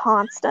as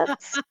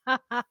Constance.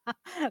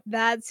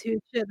 That's who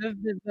should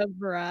have been the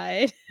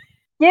bride.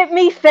 Get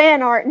me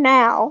fan art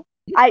now.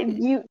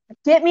 You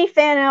get me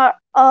fan art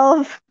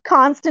of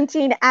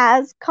Constantine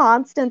as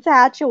Constance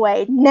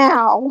Hatchaway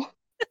now.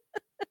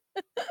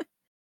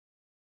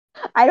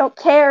 I don't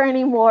care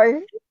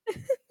anymore.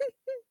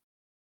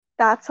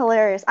 That's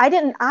hilarious.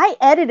 I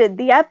edited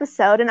the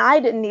episode and I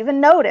didn't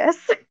even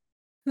notice.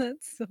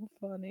 That's so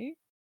funny.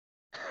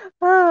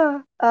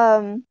 I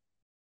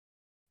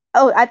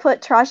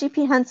put Taraji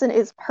P. Henson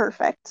is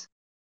perfect.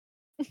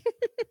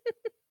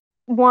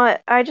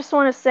 I just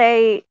want to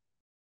say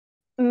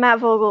Matt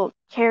Vogel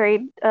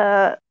carried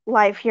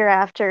Life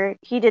Hereafter.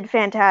 He did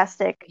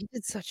fantastic. He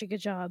did such a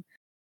good job.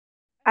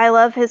 I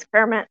love his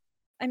Kermit.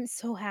 I'm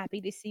so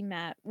happy to see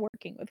Matt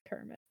working with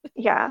Kermit.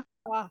 Yeah.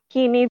 Wow.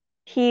 He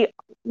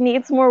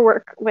needs more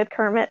work with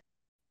Kermit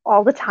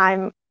all the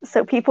time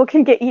so people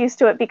can get used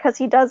to it because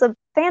he does a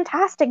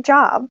fantastic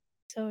job.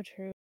 So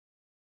true.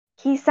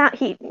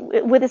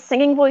 With his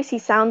singing voice, he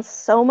sounds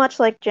so much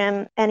like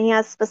Jim, and he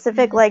has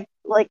specific like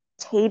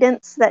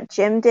cadence that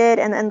Jim did,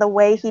 and the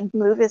way he'd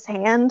move his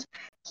hand.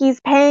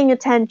 He's paying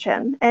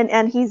attention,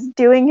 and he's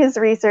doing his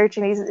research,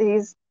 and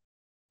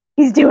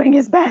he's doing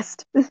his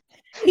best.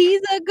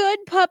 He's a good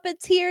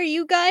puppeteer.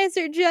 You guys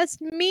are just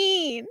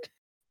mean.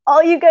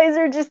 All you guys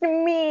are just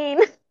mean.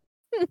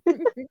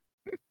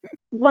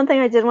 One thing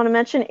I did want to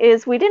mention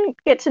is we didn't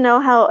get to know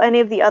how any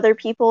of the other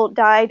people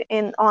died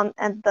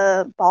at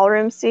the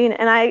ballroom scene,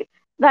 and I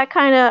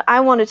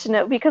wanted to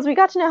know because we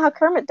got to know how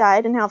Kermit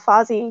died and how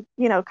Fozzie,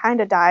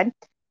 kind of died,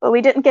 but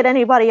we didn't get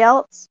anybody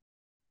else.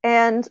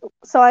 And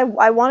so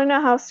I want to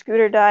know how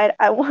Scooter died.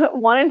 I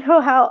want to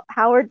know how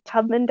Howard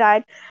Tubman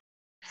died.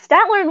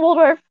 Statler and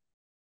Waldorf,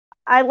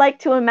 I like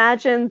to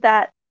imagine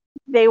that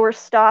they were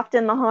stopped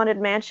in the Haunted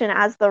Mansion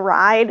as the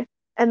ride,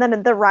 and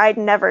then the ride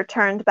never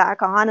turned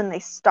back on and they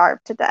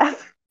starved to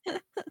death.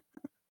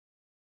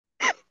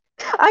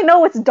 I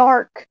know it's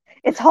dark.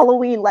 It's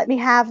Halloween. Let me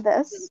have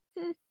this.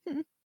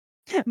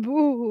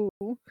 Boo.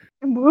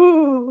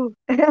 Woo.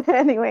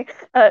 Anyway,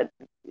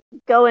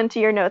 go into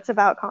your notes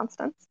about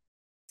Constance.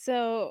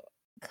 So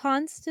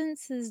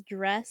Constance's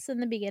dress in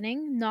the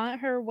beginning, not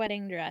her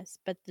wedding dress,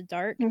 but the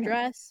dark Mhm.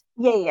 dress,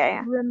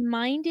 Yeah.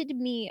 reminded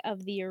me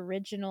of the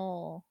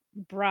original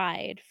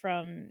Bride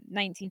from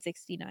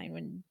 1969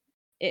 when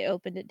it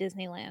opened at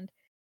Disneyland.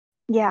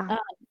 Yeah.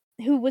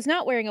 Who was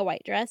not wearing a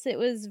white dress. It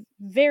was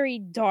very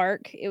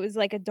dark. It was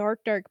like a dark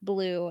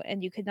blue,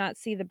 and you could not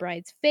see the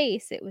bride's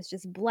face. It was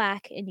just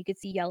black, and you could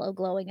see yellow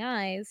glowing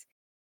eyes,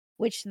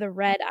 which the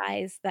red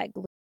eyes that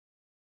glowed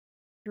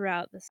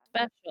throughout the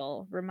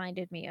special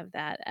reminded me of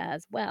that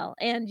as well.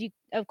 And you,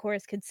 of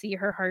course, could see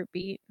her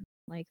heartbeat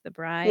like the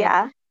bride.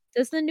 Yeah.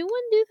 Does the new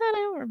one do that? I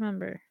don't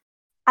remember.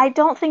 I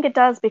don't think it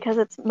does because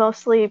it's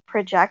mostly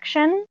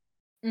projection.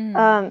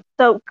 Mm.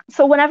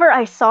 So whenever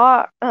I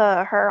saw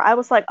her, I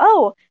was like,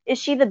 oh, is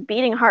she the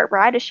beating heart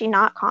bride? Is she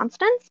not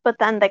Constance? But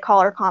then they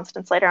call her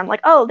Constance later. I'm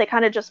like, oh, they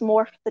kind of just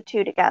morphed the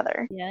two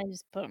together. Yeah, I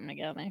just put them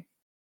together.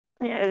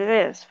 Yeah,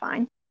 it is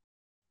fine.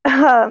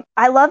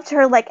 I loved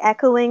her like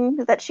echoing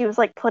that she was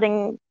like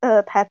putting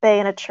Pepe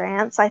in a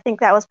trance. I think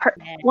that was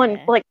one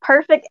Yeah. like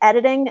perfect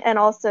editing, and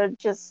also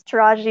just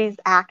Taraji's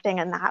acting,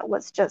 and that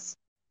was just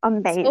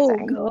amazing. So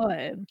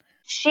good.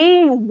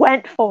 She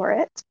went for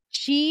it.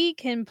 She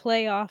can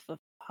play off of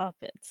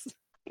puppets.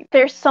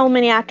 There's so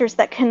many actors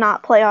that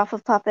cannot play off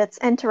of puppets,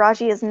 and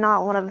Taraji is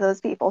not one of those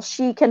people.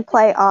 She can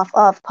play off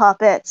of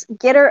puppets.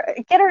 Get her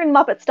in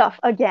Muppet stuff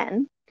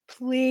again.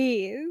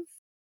 Please.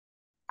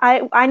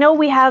 I know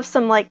we have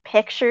some like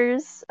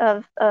pictures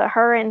of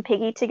her and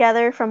Piggy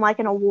together from like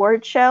an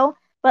award show,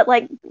 but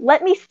like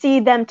let me see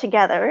them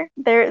together.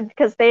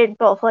 Because they're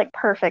both like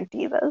perfect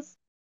divas.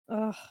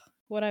 Ugh,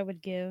 what I would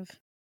give.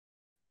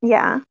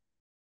 Yeah.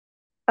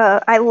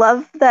 I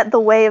love that the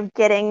way of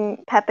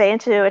getting Pepe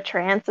into a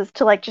trance is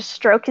to like just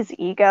stroke his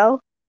ego.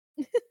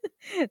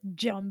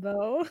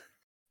 Jumbo.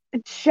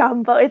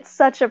 Jumbo. It's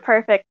such a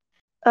perfect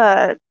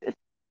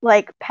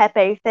like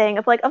Pepe thing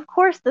of like, of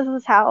course this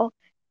is how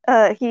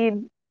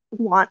he'd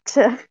want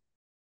to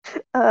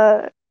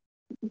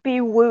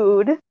be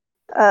wooed.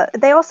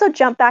 They also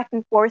jump back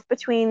and forth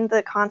between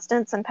the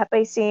Constance and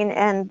Pepe scene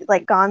and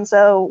like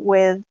Gonzo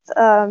with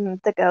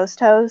the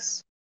ghost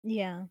host.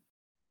 Yeah.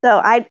 So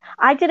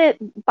I did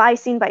it by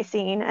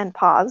scene and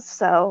pause.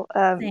 So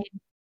Same.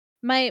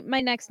 My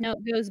next note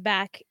goes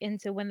back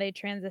into when they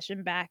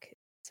transition back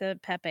to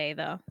Pepe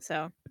though.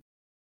 So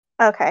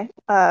okay,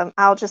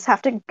 I'll just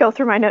have to go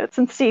through my notes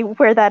and see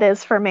where that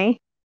is for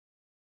me.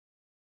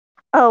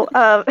 Oh,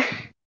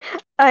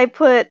 I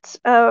put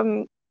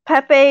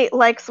Pepe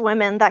likes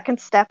women that can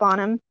step on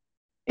him.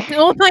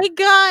 oh my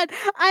god!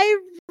 I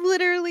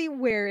literally,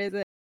 where is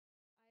it?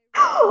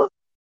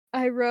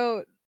 I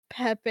wrote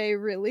Pepe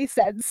really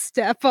said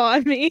step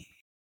on me.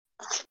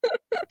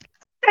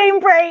 Same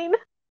brain.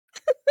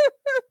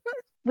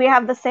 We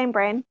have the same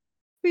brain.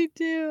 We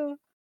do.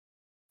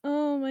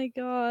 Oh my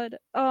god.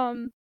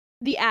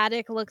 The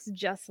attic looks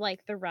just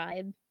like the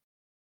ride.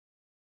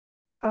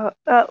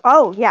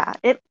 Oh yeah,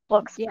 it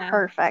looks Yeah.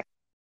 perfect.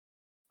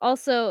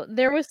 Also,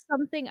 there was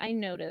something I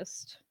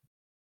noticed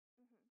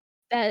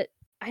that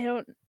I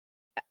know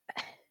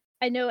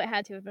it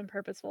had to have been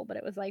purposeful, but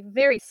it was like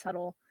very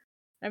subtle.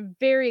 I'm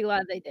very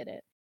glad they did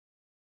it.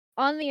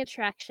 On the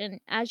attraction,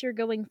 as you're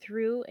going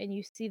through and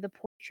you see the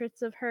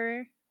portraits of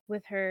her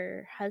with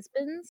her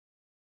husbands,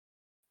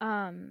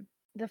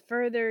 the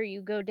further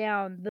you go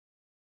down, the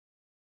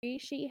more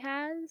she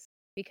has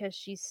because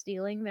she's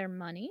stealing their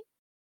money.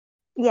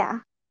 Yeah.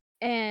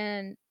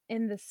 And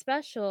in the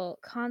special,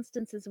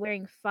 Constance is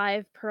wearing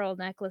 5 pearl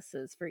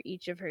necklaces for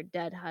each of her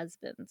dead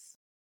husbands.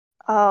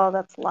 Oh,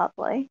 that's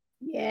lovely.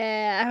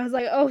 Yeah, I was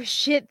like, oh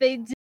shit, they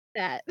did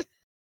that.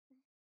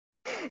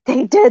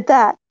 They did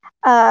that.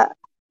 I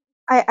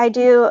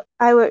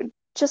would,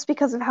 just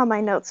because of how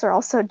my notes are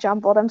all so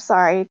jumbled, I'm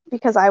sorry,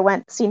 because I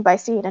went scene by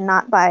scene and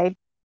not by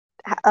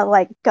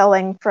like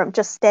going from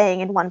just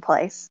staying in one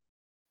place.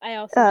 I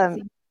also went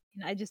scene,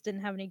 I just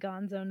didn't have any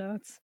Gonzo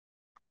notes.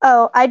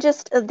 Oh,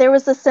 there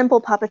was a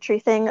simple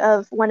puppetry thing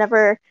of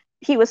whenever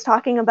he was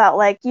talking about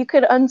like you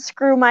could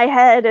unscrew my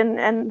head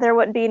and there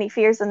wouldn't be any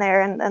fears in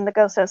there, and the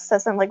ghost host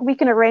says something like we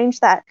can arrange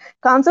that.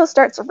 Gonzo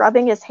starts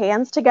rubbing his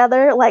hands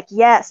together like,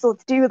 yes,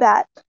 let's do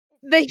that.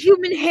 The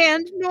human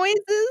hand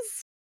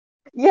noises?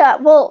 Yeah,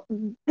 well,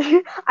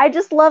 I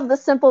just love the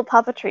simple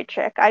puppetry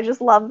trick. I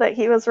just love that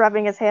he was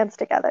rubbing his hands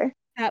together.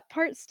 That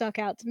part stuck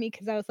out to me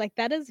because I was like,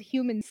 that is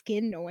human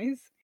skin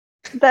noise.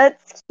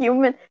 That's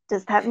human.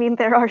 Does that mean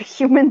there are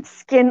human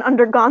skin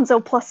under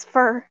Gonzo plus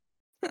fur?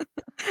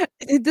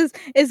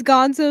 Is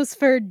Gonzo's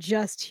fur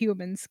just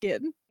human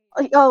skin?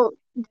 Oh,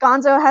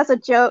 Gonzo has a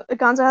joke.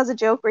 Gonzo has a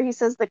joke where he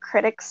says the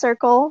critic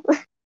circle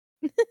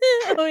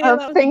Oh yeah, of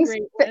that was a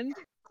great one.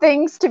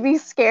 things to be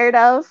scared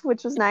of,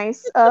 which was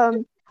nice.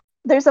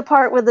 There's a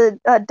part where the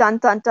Dun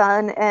Dun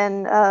Dun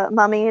and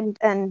Mummy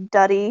and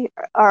Duddy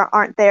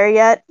aren't there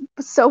yet,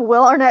 so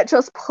Will Arnett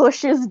just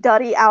pushes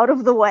Duddy out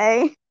of the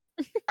way.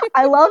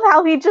 I love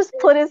how he just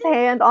put his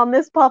hand on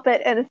this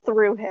puppet and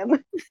threw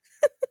him.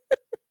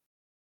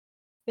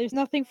 There's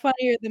nothing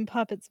funnier than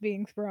puppets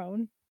being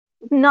thrown.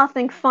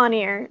 Nothing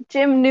funnier.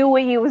 Jim knew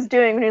what he was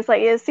doing when he was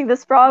like, "Yeah, see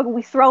this frog?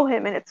 We throw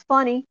him, and it's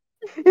funny."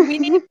 We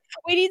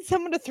need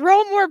someone to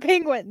throw more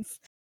penguins.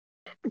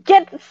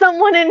 Get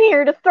someone in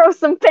here to throw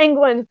some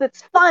penguins.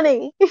 It's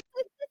funny.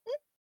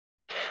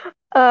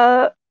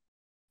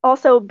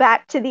 Also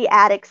back to the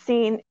attic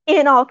scene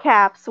in all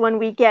caps when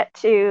we get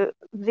to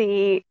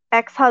the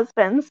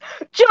ex-husbands,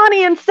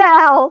 Johnny and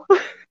Sal.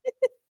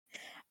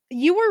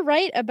 You were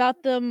right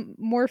about them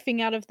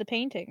morphing out of the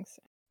paintings.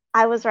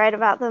 I was right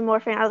about them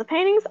morphing out of the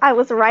paintings. I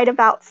was right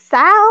about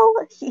Sal.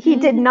 He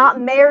did not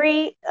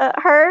marry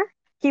her.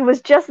 He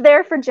was just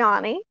there for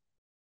Johnny.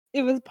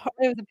 It was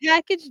a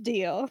package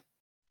deal.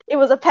 It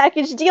was a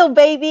package deal,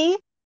 baby.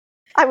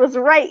 I was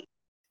right.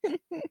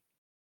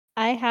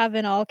 I have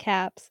in all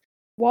caps,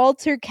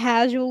 Walter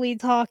casually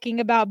talking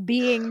about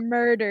being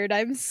murdered.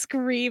 I'm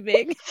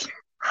screaming.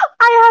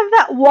 I have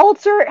that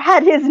Walter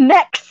had his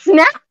neck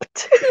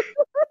snapped.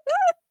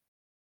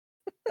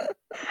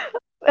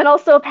 And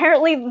also,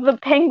 apparently, the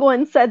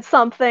penguin said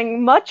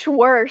something much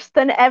worse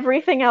than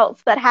everything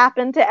else that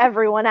happened to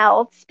everyone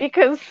else,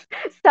 because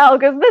Sal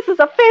goes, "This is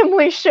a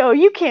family show.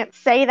 You can't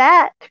say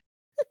that."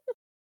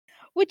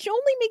 Which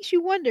only makes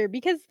you wonder,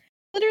 because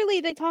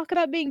literally they talk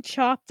about being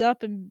chopped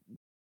up and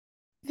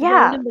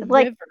thrown in the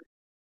river.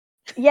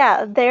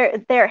 Yeah,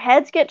 their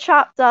heads get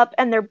chopped up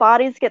and their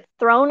bodies get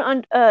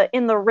thrown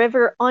in the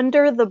river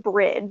under the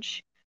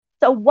bridge.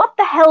 So what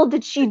the hell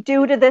did she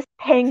do to this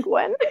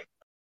penguin?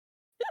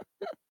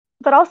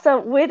 But also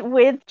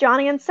with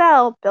Johnny and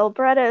Sal, Bill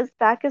Beretta is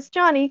back as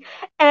Johnny,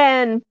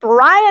 and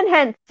Brian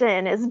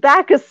Henson is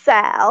back as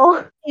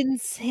Sal.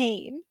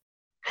 Insane.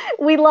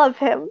 We love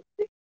him.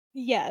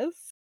 Yes.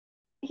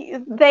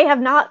 They have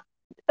not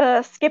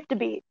skipped a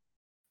beat.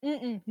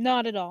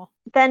 Not at all.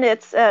 Then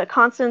it's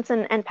Constance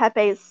and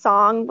Pepe's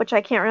song, which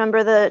I can't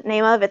remember the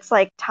name of. It's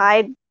like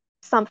Tied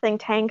something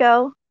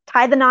Tango.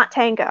 Tie the Knot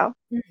Tango.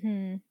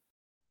 Mm-hmm.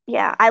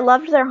 Yeah, I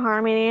loved their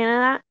harmony in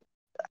that.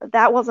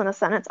 That wasn't a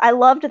sentence. I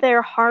loved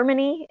their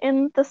harmony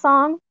in the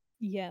song.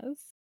 Yes.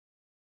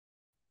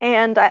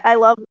 And I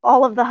love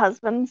all of the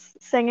husbands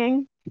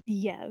singing.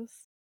 Yes.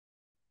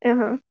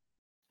 Uh-huh.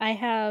 I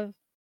have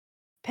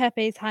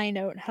Pepe's high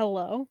note,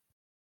 hello.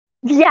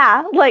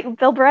 Yeah, like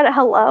Bill Beretta,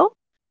 hello?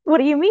 What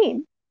do you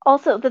mean?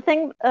 Also, the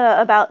thing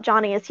about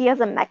Johnny is he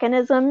has a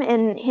mechanism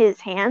in his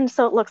hand,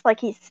 so it looks like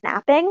he's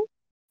snapping.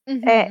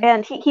 Mm-hmm.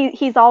 And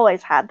he's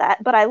always had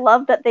that, but I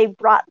love that they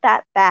brought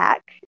that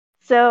back.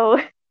 So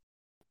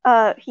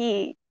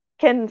he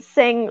can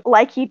sing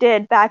like he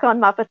did back on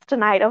Muppets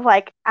Tonight, of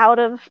like out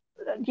of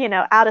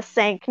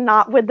sync,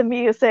 not with the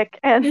music.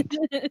 And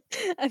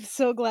I'm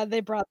so glad they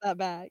brought that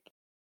back.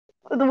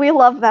 We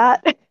love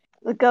that.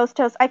 The ghost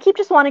host. I keep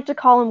just wanting to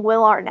call him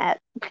Will Arnett.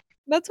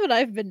 That's what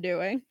I've been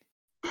doing.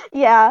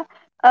 Yeah.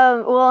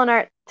 Will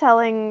Arnett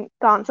telling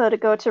Gonzo to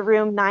go to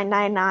room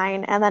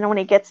 999, and then when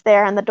he gets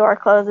there and the door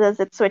closes,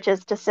 it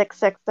switches to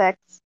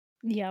 666.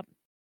 Yep.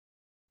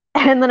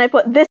 And then I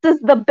put, "This is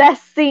the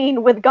best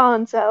scene with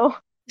Gonzo."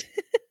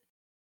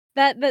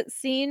 That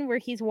scene where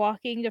he's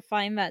walking to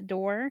find that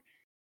door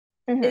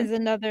is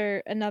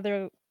another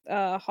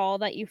hall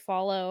that you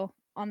follow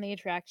on the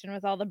attraction,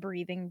 with all the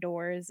breathing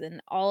doors,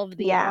 and all of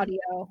the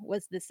audio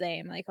was the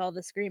same, like all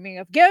the screaming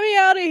of "Get me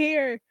out of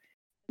here!"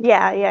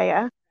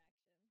 Yeah.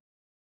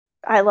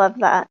 I love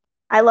that.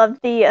 I love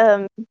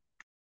the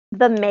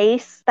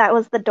mace that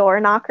was the door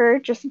knocker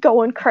just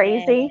going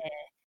crazy. Yeah.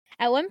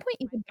 At one point,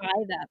 you could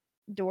buy that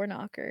door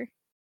knocker.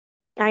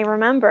 I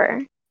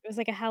remember. It was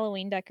like a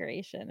Halloween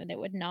decoration, and it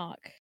would knock.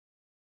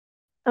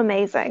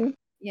 Amazing.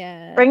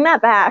 Yeah. Bring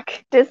that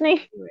back,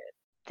 Disney.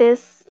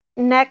 This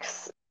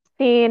next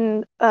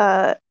scene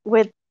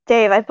with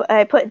Dave,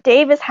 I put,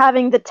 "Dave is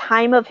having the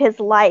time of his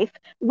life.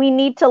 We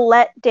need to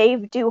let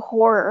Dave do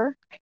horror."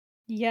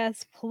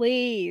 Yes,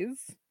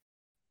 please.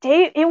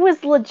 Dave, it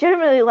was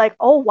legitimately like,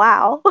 oh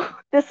wow,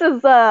 this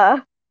is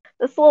a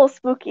little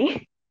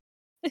spooky.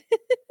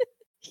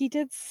 He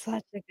did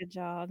such a good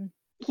job.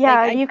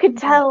 Yeah, you could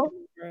tell.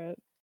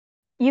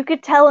 You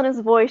could tell in his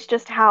voice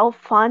just how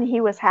fun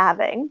he was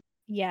having.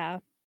 Yeah.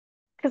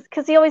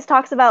 Because he always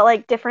talks about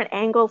like different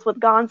angles with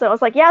Gonzo. I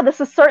was like, yeah, this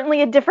is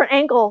certainly a different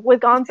angle with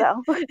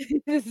Gonzo.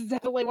 This is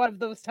definitely one of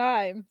those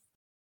times.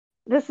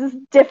 This is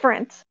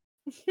different.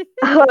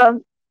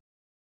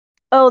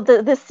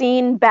 The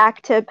scene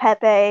back to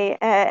Pepe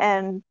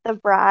and the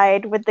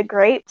bride with the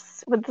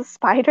grapes with the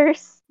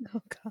spiders.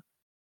 Oh god.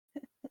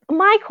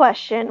 My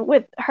question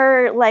with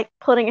her like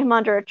putting him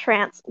under a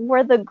trance,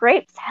 were the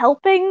grapes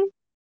helping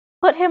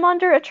put him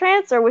under a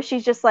trance, or was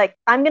she just like,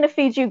 "I'm gonna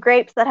feed you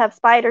grapes that have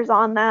spiders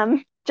on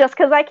them just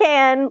because I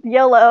can,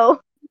 YOLO"?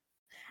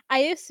 I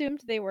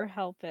assumed they were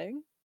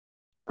helping.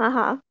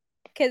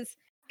 Because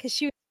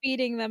she was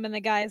feeding them, and the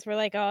guys were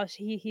like, "Oh,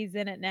 he's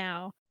in it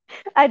now."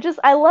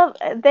 I love,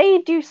 they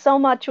do so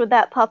much with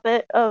that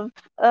puppet of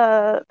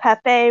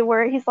Pepe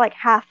where he's like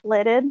half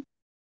lidded.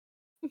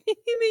 They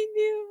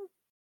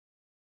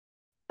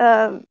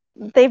do.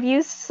 They've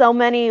used so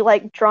many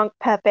like drunk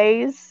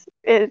Pepes,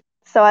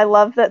 so I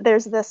love that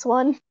there's this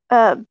one.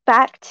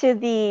 Back to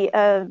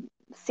the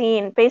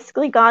scene.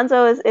 Basically,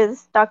 Gonzo is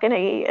stuck in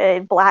a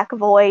black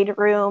void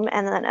room,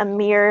 and then a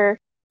mirror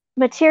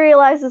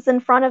materializes in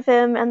front of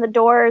him, and the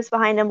doors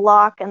behind him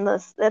lock, and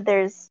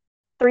there's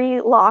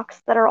 3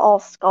 locks that are all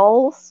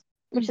skulls,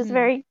 which is a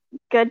very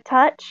good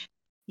touch.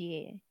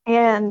 Yeah.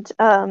 And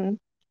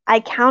I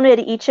counted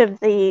each of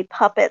the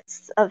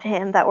puppets of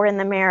him that were in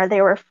the mirror.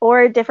 They were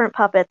 4 different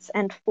puppets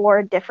and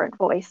 4 different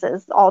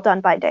voices, all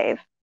done by Dave.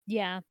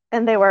 Yeah.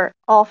 And they were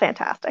all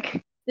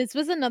fantastic. This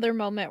was another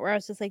moment where I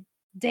was just like,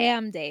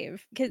 damn,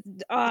 Dave.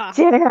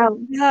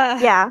 Damn.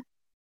 Yeah.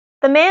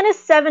 The man is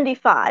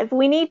 75.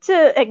 We need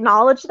to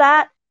acknowledge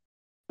that.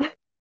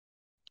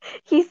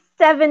 He's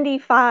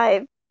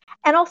 75.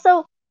 And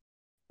also,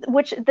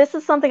 which this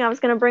is something I was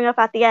going to bring up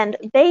at the end,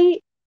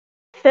 they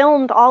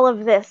filmed all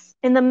of this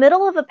in the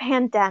middle of a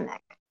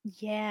pandemic.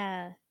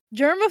 Yeah.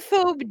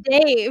 Germaphobe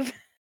Dave.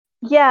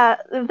 Yeah,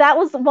 that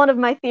was one of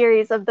my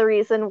theories of the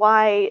reason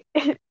why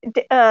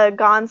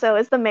Gonzo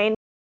is the main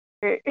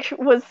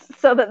was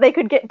so that they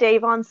could get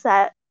Dave on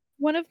set.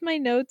 One of my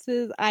notes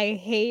is I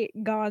hate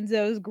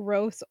Gonzo's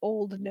gross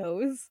old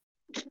nose.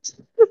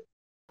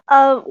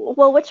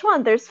 Well, which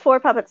one? There's 4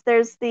 puppets.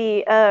 There's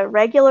the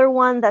regular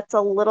one that's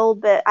a little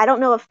bit. I don't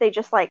know if they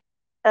just like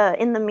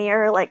in the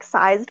mirror like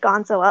sized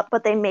Gonzo up,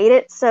 but they made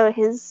it so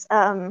his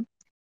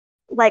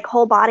like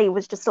whole body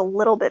was just a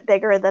little bit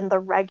bigger than the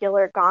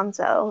regular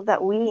Gonzo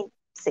that we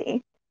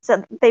see.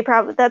 So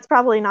that's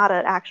probably not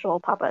an actual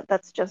puppet.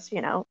 That's just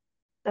a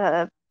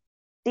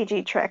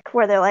CG trick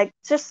where they're like,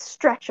 just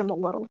stretch him a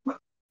little.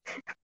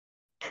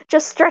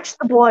 Just stretch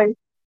the boy.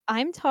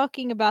 I'm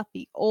talking about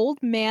the old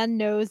man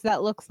nose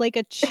that looks like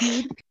a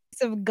chewed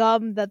piece of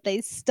gum that they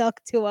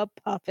stuck to a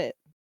puppet.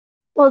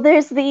 Well,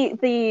 there's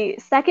the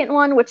second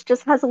one, which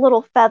just has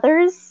little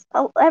feathers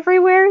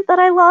everywhere that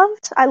I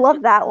loved. I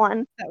love that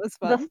one. That was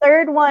fun. The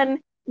third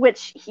one,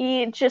 which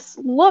he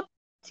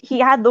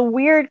had the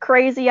weird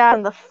crazy eye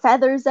and the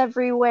feathers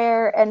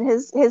everywhere, and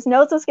his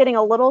nose was getting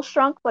a little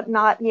shrunk, but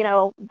not,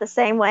 the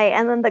same way.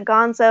 And then the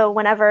Gonzo,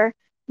 whenever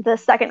the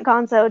second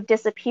Gonzo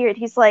disappeared,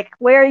 he's like,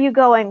 "Where are you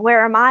going?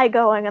 Where am I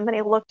going?" And then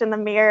he looked in the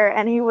mirror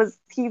and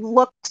he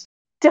looked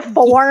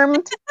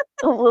deformed,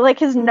 like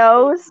his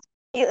nose.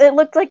 It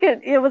looked like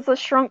it was a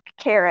shrunk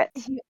carrot.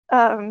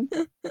 And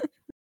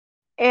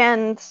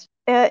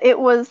it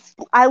was,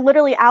 I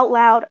literally out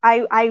loud,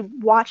 I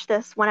watched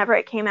this whenever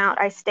it came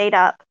out. I stayed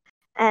up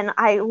and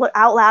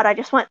out loud, I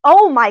just went,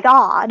 "Oh my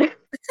God."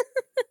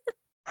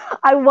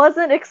 I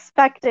wasn't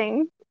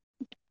expecting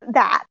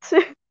that.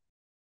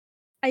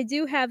 I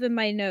do have in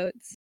my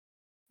notes,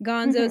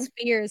 Gonzo's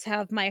fears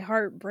have my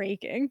heart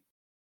breaking.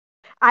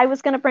 I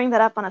was going to bring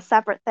that up on a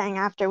separate thing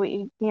after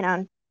we,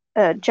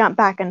 jump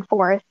back and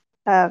forth.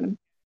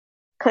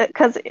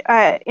 Because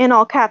in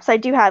all caps, I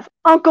do have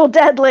Uncle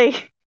Deadly.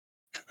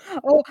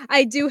 Oh,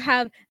 I do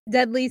have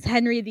Deadly's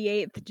Henry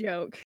VIII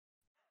joke.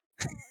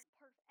 So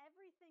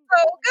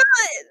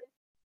good!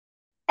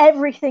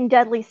 Everything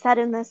Deadly said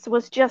in this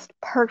was just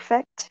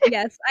perfect.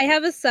 Yes, I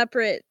have a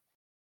separate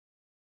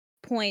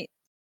point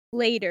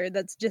later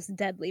that's just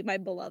Deadly, my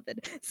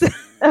beloved.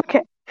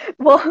 Okay,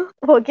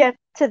 we'll get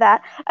to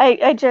that.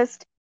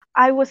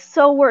 I was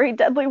so worried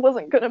Deadly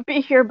wasn't going to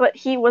be here, but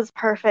he was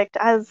perfect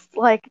as,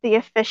 like, the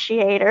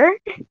officiator.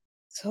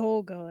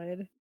 So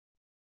good.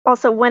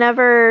 Also,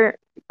 whenever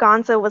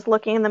Gonzo was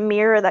looking in the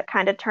mirror, that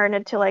kind of turned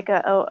into, like,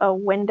 a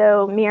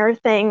window mirror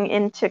thing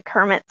into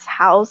Kermit's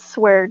house,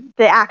 where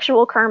the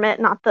actual Kermit,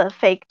 not the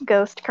fake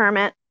ghost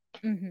Kermit,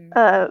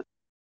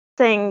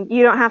 saying,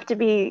 "You don't have to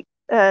be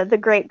the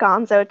great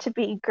Gonzo to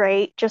be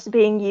great. Just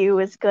being you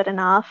is good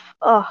enough."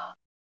 Oh.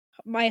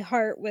 My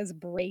heart was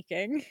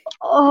breaking.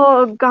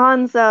 Oh,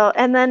 Gonzo.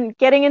 And then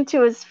getting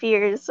into his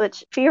fears,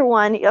 which fear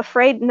 1,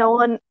 afraid no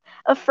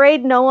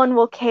one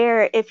will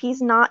care if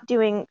he's not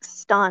doing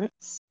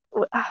stunts,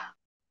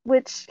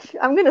 which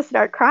I'm going to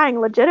start crying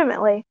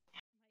legitimately.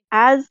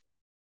 As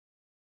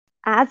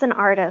an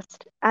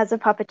artist, as a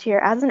puppeteer,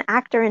 as an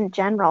actor in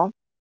general,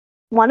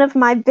 one of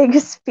my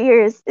biggest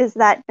fears is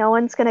that no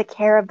one's going to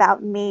care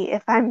about me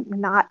if I'm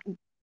not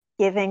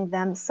giving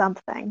them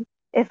something.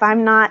 If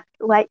I'm not,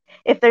 like,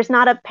 if there's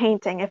not a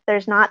painting, if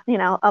there's not,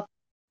 a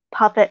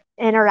puppet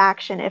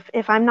interaction,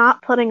 if I'm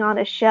not putting on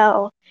a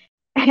show,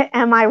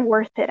 am I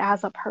worth it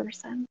as a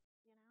person?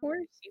 Of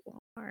course you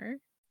are.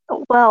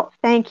 Well,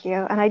 thank you.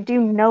 And I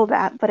do know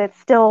that, but it's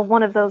still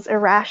one of those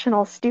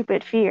irrational,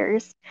 stupid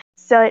fears.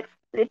 So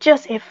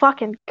it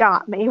fucking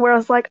got me, where I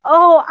was like,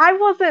 "Oh,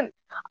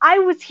 I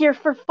was here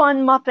for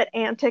fun Muppet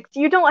antics.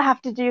 You don't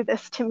have to do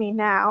this to me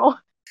now."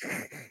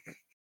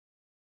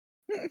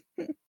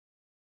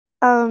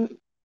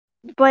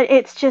 But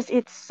it's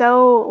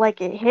so,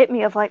 like, it hit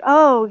me of like,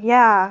 oh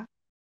yeah,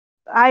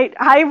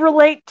 I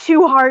relate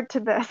too hard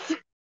to this.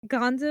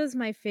 Gonzo's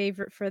my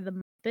favorite for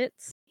the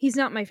Muppets. He's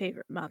not my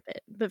favorite Muppet,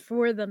 but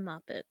for the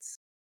Muppets,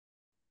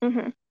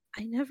 Hmm.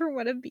 I never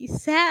want to be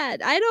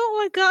sad. I don't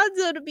want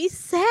Gonzo to be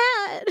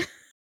sad.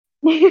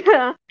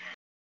 Yeah.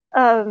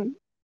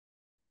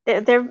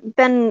 There've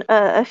been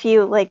a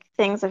few like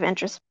things of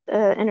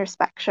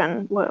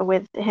introspection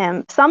with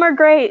him. Some are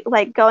great,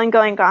 like Going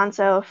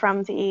Gonzo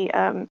from the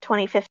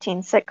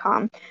 2015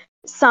 sitcom.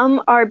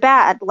 Some are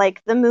bad,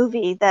 like the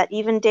movie that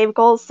even Dave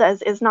Goelz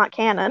says is not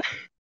canon.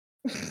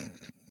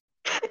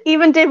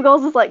 Even Dave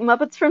Goelz is like,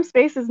 Muppets from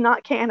Space is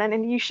not canon,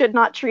 and you should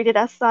not treat it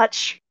as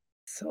such.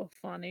 So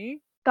funny.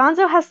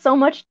 Gonzo has so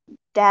much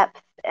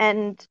depth,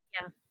 and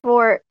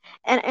Yeah.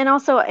 and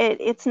also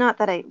it's not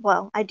that I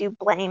do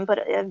blame, but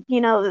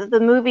the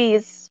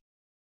movies,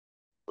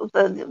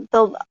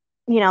 the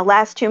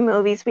last two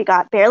movies we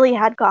got barely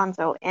had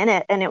Gonzo in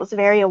it, and it was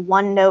very a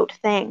one note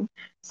thing.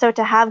 So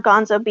to have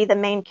Gonzo be the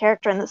main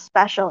character in the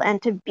special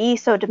and to be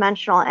so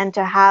dimensional and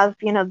to have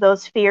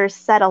those fears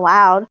said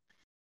aloud,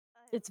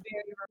 It's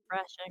very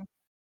refreshing.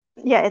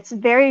 yeah, it's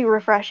very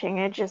refreshing.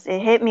 It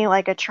hit me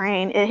like a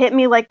train. It hit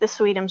me like the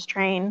Sweetums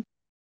train.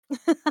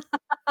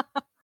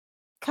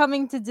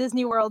 Coming to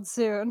Disney World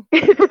soon.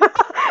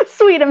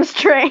 Sweetums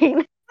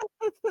train.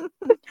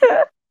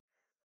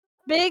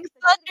 Big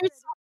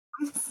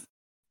thunderstorms.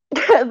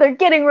 They're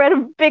getting rid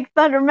of Big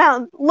Thunder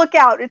Mountain. Look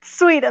out, it's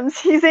Sweetums.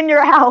 He's in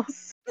your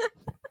house.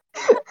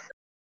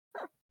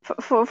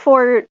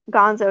 For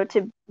Gonzo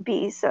to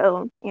be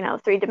so,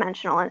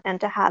 three-dimensional and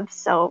to have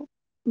so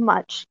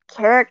much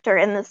character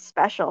in this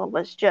special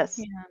was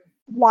just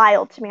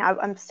wild to me.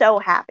 I'm so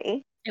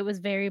happy. It was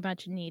very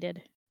much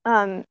needed.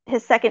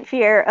 His second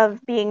fear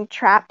of being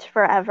trapped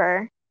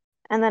forever,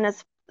 and then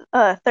his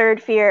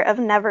third fear of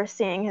never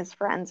seeing his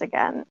friends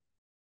again.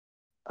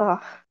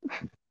 Ugh.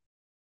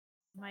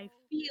 My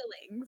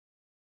feelings.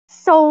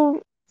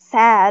 So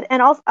sad.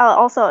 And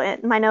also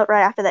my note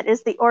right after that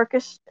is the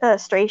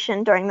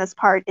orchestration during this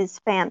part is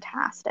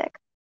fantastic.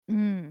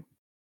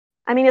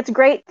 I mean, it's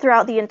great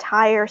throughout the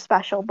entire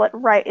special, but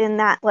right in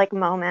that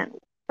moment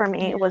for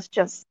me, it was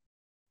just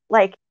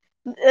like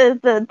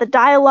the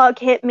dialogue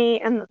hit me,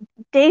 and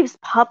Dave's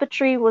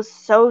puppetry was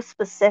so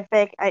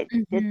specific.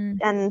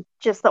 And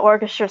just the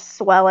orchestra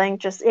swelling,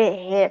 just it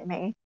hit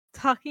me.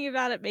 Talking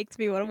about it makes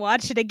me want to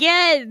watch it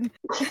again.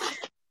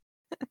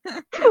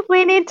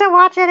 We need to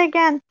watch it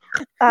again.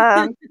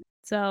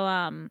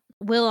 So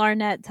Will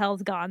Arnett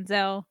tells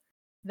Gonzo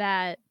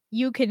that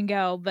you can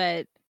go,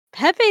 but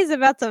Pepe's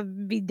about to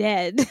be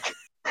dead.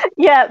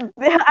 Yeah,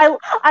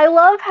 I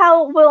love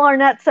how Will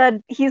Arnett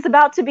said he's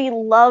about to be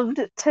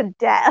loved to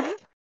death.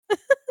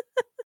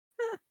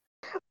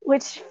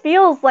 Which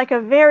feels like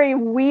a very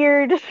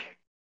weird,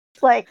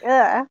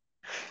 ugh.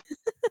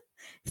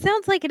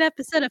 Sounds like an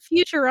episode of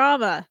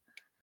Futurama.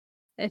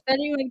 If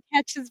anyone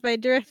catches my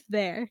drift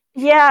there.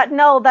 Yeah,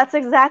 no, that's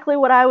exactly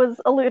what I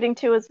was alluding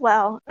to as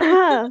well.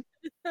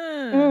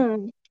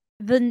 The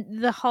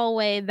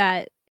hallway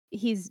that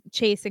he's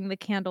chasing the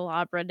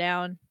candelabra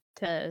down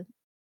to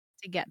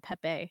get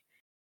Pepe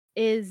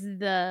is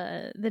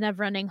the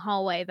never-ending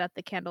hallway that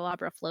the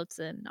candelabra floats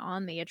in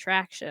on the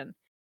attraction.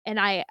 And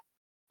I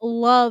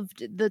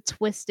loved the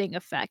twisting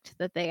effect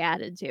that they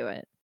added to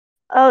it.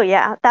 Oh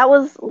yeah, that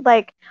was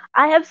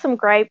I have some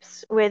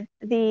gripes with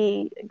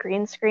the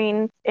green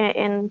screen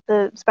in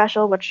the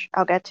special, which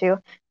I'll get to,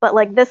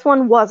 but this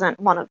one wasn't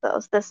one of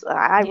those.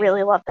 I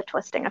really love the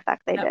twisting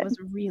effect they did. That was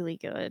really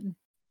good.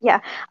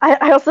 Yeah,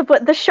 I also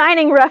put the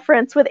Shining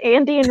reference with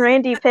Andy and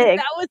Randy Pig.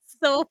 That was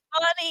so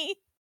funny.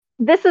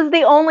 This is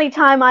the only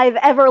time I've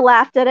ever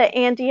laughed at an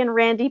Andy and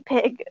Randy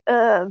Pig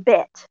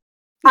bit.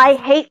 I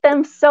hate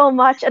them so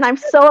much, and I'm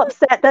so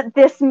upset that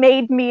this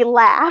made me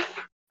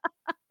laugh.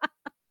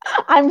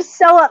 I'm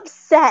so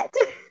upset.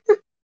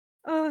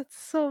 Oh, it's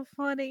so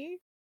funny.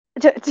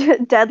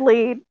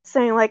 Deadly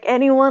saying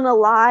anyone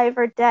alive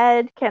or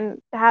dead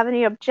can have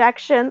any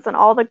objections, and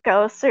all the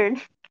ghosts are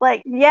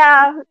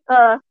yeah,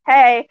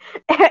 hey,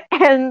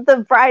 and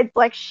the bride's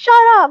shut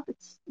up.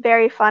 It's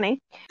very funny.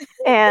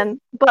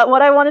 But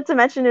what I wanted to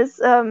mention is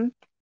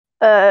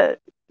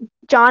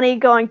Johnny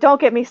going,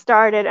 "Don't get me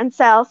started," and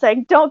Sal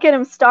saying, "Don't get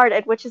him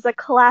started," which is a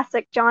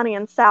classic Johnny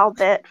and Sal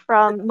bit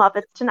from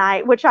Muppets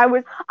Tonight, which I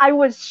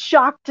was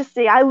shocked to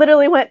see. I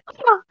literally went,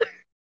 oh.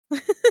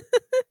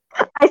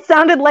 I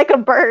sounded like a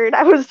bird.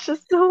 I was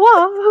just,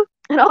 whoa.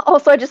 And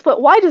also I just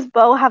put, why does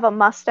Bo have a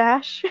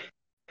mustache?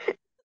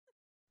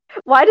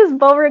 Why does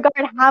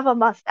Beauregard have a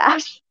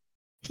mustache?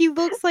 He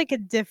looks like a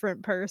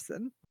different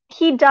person.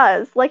 He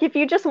does. If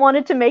you just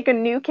wanted to make a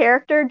new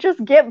character,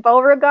 just get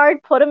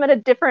Beauregard, put him in a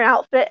different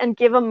outfit, and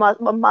give him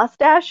a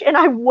mustache, and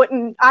I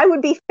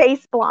would be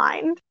face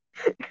blind.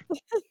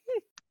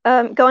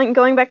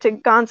 Going back to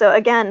Gonzo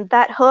again,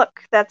 that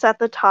hook that's at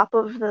the top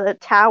of the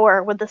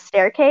tower with the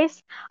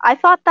staircase, I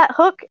thought that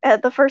hook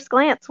at the first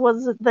glance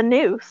was the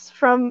noose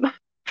from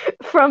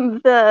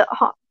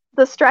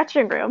the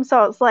stretching room. So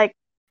I was like,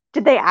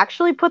 did they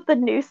actually put the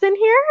noose in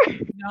here?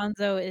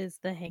 Gonzo is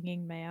the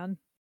hanging man.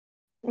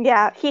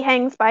 Yeah, he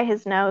hangs by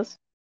his nose.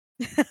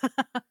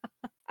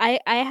 I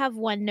have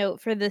one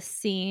note for this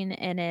scene,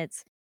 and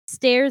it's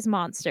stairs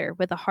monster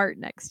with a heart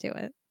next to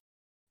it.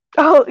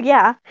 Oh,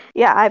 yeah.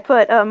 Yeah, I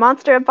put a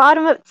monster at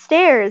bottom of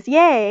stairs.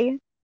 Yay.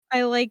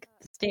 I like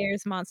the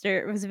stairs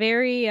monster. It was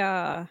very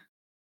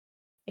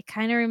it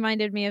kind of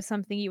reminded me of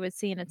something you would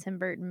see in a Tim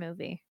Burton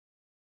movie.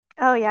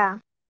 Oh, yeah.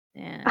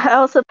 Yeah. I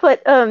also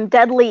put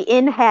deadly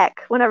in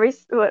heck whenever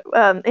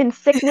in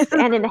sickness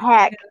and in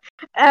heck.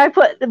 And I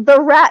put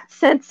the rat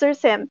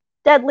censors him.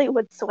 Deadly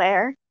would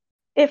swear.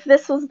 If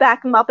this was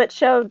back Muppet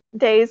Show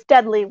days,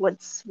 Deadly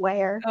would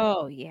swear.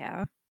 Oh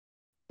yeah.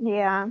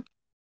 Yeah.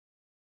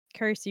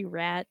 Curse you,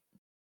 rat.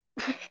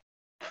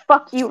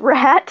 Fuck you,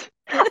 rat.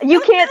 You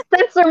can't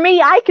censor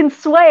me, I can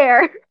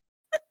swear.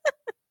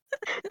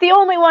 The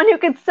only one who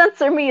can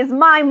censor me is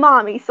my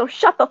mommy, so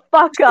shut the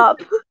fuck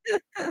up.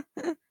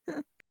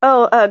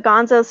 Oh,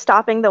 Gonzo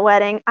stopping the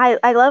wedding.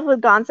 I love with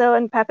Gonzo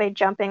and Pepe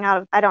jumping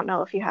out of. I don't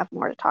know if you have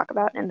more to talk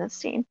about in this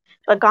scene,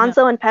 but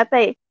Gonzo and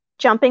Pepe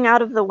jumping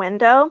out of the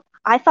window.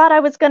 I thought I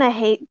was gonna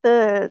hate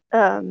the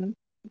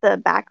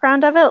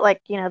background of it,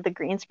 like the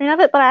green screen of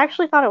it, but I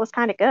actually thought it was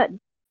kind of good.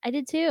 I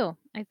did too.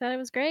 I thought it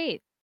was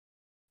great.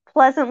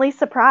 Pleasantly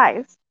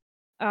surprised.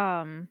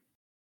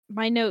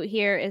 My note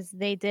here is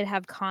they did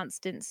have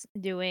Constance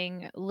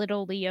doing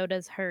Little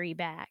Leota's Hurry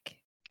Back.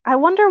 I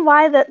wonder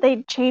why that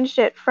they changed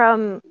it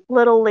from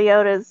Little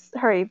Leota's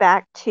Hurry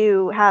Back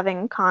to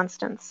having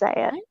Constance say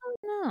it. I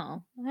don't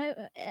know.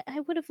 I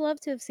would have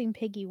loved to have seen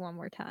Piggy one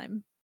more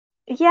time.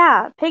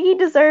 Yeah, Piggy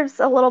deserves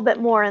a little bit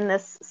more in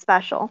this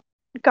special.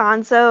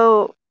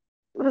 Gonzo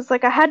was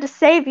like, I had to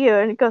save you,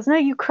 and he goes, no,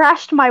 you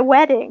crashed my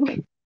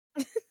wedding.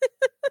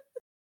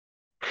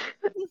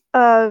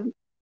 The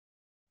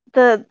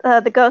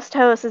ghost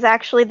host is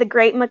actually the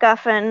Great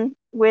MacGuffin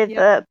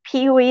with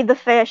Pee-wee the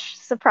fish.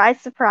 Surprise,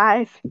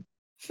 surprise.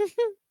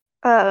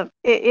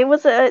 It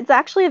was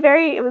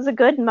a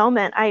good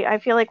moment. I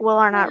feel like Will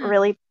Arnett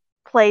really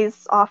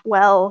plays off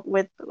well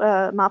with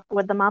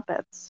the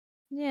Muppets.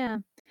 Yeah,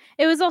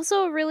 it was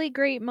also a really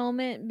great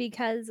moment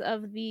because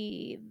of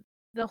the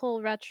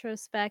whole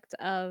retrospect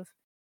of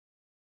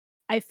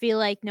I feel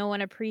like no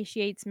one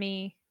appreciates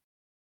me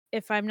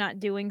if I'm not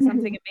doing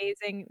something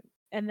amazing,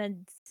 and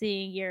then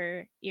seeing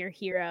your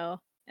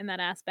hero in that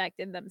aspect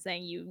and them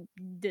saying you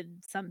did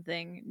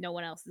something no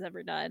one else has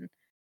ever done,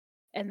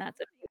 and that's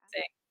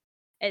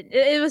amazing.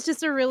 It was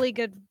just a really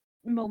good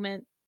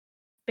moment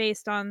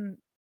based on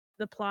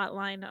the plot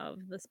line of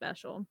the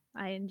special.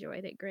 I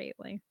enjoyed it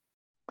greatly.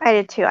 I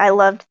did too. I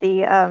loved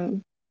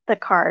the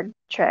card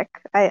trick.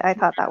 I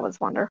thought that was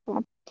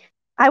wonderful.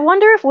 I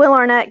wonder if Will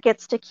Arnett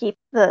gets to keep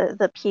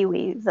the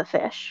Pee-wee the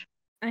fish.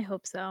 I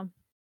hope so.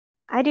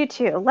 I do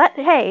too.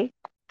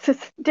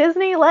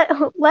 Disney, let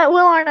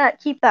Will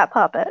Arnett keep that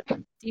puppet.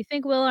 Do you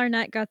think Will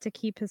Arnett got to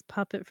keep his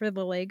puppet for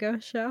the Lego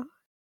show?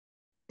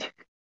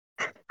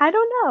 I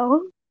don't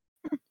know.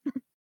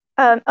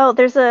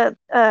 There's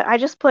I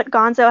just put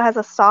Gonzo has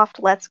a soft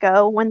 "Let's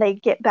go" when they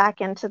get back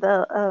into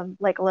the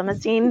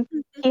limousine.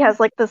 He has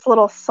like this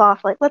little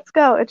soft "Let's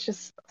go." It's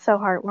just so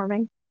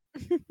heartwarming.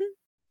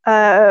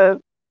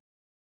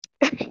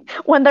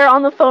 When they're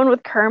on the phone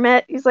with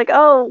Kermit, he's like,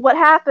 oh, what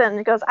happened?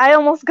 He goes, I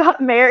almost got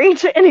married.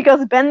 And he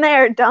goes, been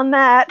there, done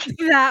that.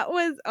 That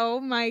was, oh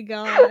my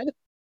god.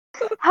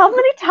 How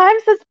many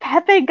times has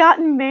Pepe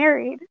gotten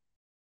married?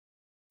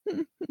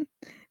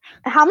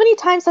 How many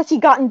times has he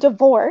gotten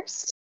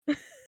divorced?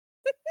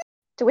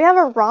 Do we have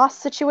a Ross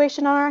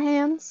situation on our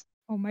hands?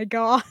 Oh my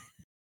god.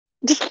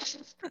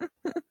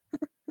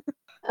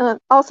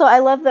 Also, I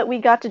love that we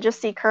got to just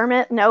see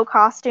Kermit, no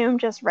costume,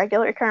 just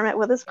regular Kermit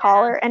with his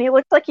collar, and he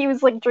looked like he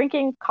was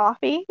drinking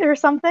coffee or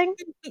something.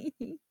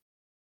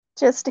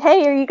 Just,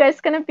 hey, are you guys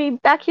gonna be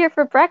back here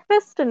for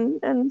breakfast? And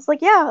it's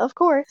like, yeah, of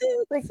course.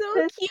 It's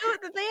so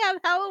cute that they have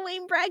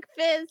Halloween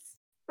breakfast.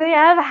 They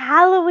have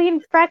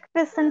Halloween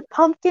breakfast and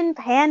pumpkin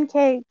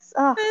pancakes.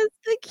 Ugh. That's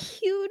the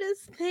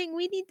cutest thing.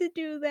 We need to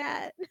do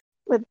that.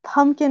 With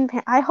pumpkin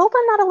I hope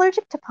I'm not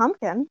allergic to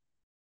pumpkin.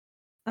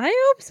 I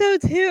hope so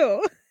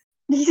too.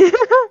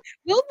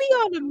 We'll be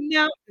on a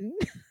mountain.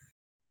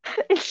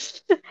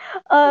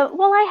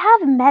 Well, I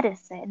have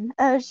medicine.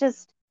 It's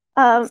just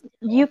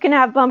you can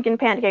have pumpkin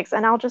pancakes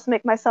and I'll just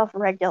make myself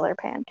regular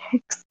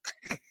pancakes.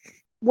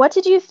 What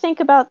did you think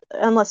about,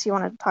 unless you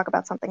want to talk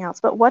about something else,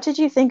 but what did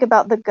you think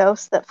about the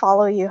ghosts that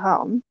follow you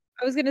home?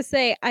 I was gonna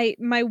say,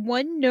 my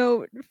one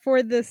note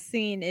for this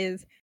scene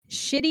is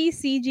shitty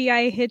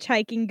CGI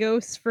hitchhiking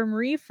ghosts from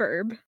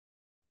Refurb.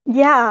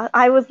 Yeah,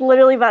 I was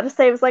literally about to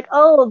say, it was like,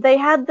 oh, they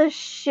had the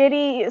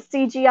shitty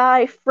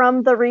CGI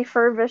from the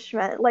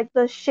refurbishment, like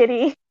the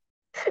shitty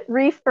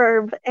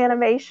refurb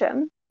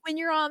animation. When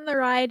you're on the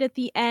ride at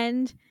the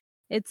end,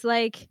 it's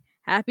like,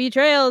 happy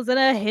trails and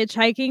a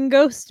hitchhiking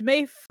ghost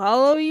may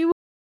follow you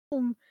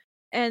home.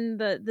 And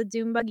the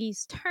doom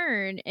buggies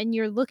turn and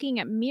you're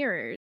looking at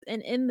mirrors,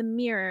 and in the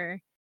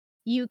mirror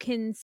you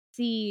can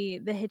see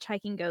the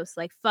hitchhiking ghost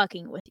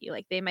fucking with you,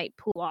 like they might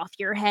pull off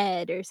your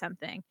head or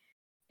something.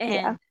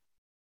 And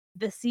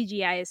the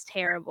CGI is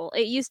terrible.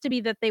 It used to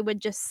be that they would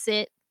just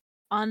sit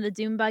on the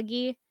doom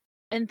buggy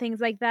and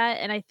things like that,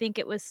 and I think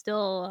it was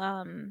still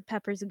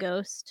Pepper's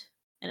ghost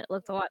and it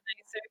looked a lot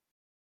nicer.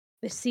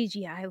 The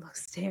CGI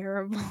looks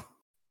terrible.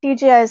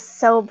 CGI is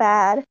so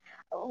bad.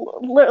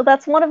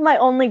 That's one of my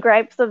only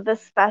gripes of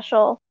this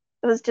special.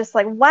 It was just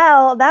like,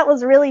 wow, that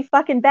was really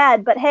fucking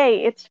bad. But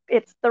hey,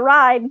 it's the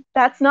ride.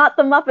 That's not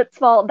the Muppets'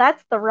 fault.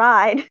 That's the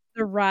ride.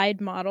 The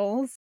ride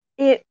models.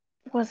 It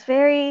was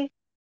very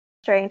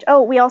strange.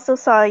 Oh, we also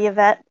saw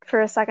Yvette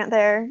for a second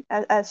there,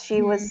 as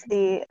she was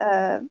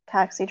the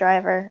taxi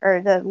driver,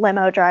 or the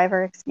limo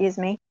driver, excuse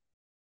me.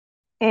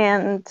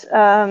 And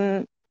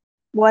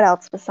what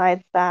else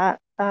besides that?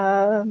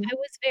 I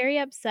was very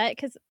upset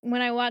because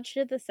when I watched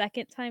it the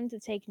second time to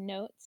take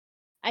notes,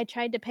 I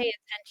tried to pay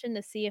attention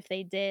to see if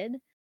they did,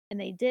 and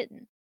they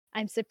didn't.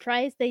 I'm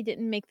surprised they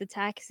didn't make the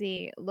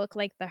taxi look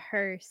like the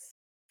hearse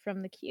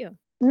from the queue.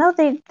 No,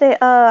 they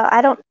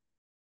I don't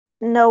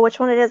know which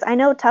one it is. I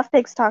know Tough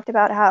Pigs talked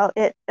about how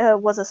it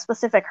was a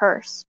specific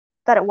hearse,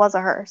 that it was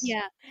a hearse.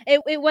 Yeah,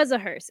 it was a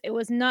hearse. It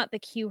was not the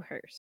queue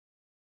hearse.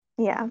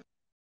 Yeah.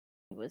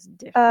 It was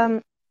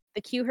different.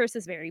 The queue hearse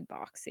is very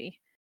boxy.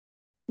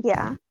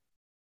 Yeah.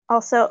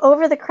 Also,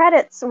 over the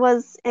credits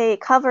was a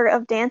cover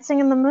of Dancing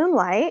in the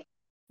Moonlight.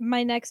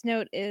 My next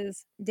note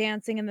is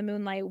Dancing in the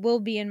Moonlight will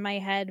be in my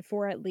head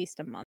for at least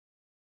a month.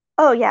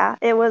 Oh, yeah.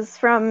 It was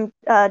from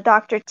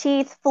Dr.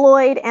 Teeth,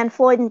 Floyd, and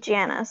Floyd and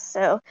Janice.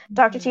 So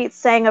Dr. Teeth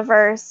sang a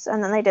verse,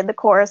 and then they did the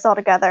chorus all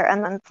together,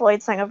 and then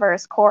Floyd sang a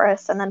verse,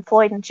 chorus, and then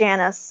Floyd and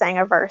Janice sang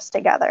a verse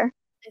together.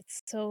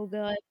 It's so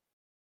good.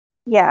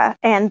 Yeah,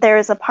 and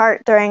there's a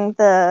part during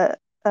the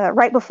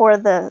right before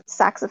the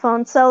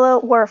saxophone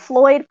solo where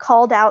Floyd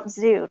called out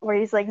Zoot, where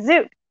he's like,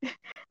 Zoot!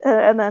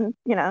 And then,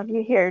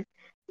 you hear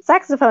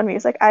saxophone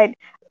music.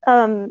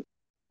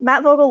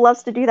 Matt Vogel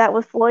loves to do that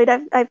with Floyd,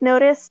 I've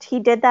noticed. He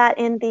did that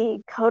in the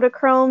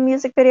Kodachrome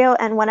music video,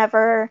 and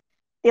whenever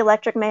the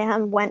Electric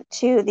Mayhem went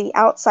to the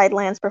Outside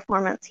Lands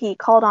performance, he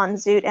called on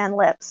Zoot and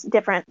Lips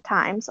different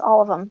times.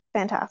 All of them.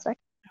 Fantastic.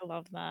 I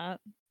love that.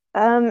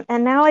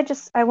 And now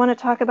I want to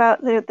talk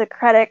about the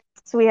critics.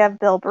 We have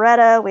Bill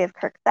Beretta, we have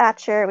Kirk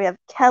Thatcher, we have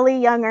Kelly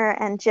Younger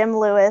and Jim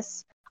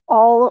Lewis,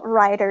 all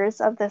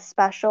writers of this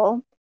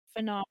special.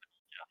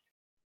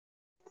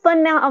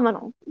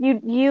 Phenomenal.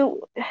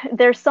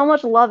 There's so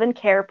much love and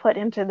care put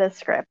into this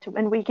script,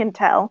 and we can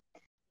tell.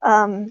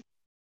 And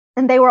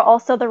they were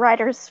also the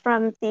writers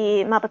from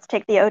the Muppets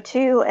Take the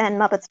O2 and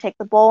Muppets Take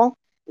the Bowl,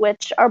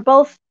 which are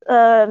both,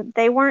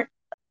 they weren't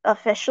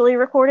officially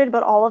recorded,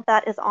 but all of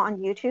that is on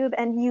YouTube,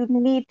 and you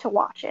need to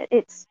watch it.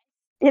 It's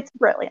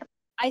brilliant.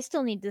 I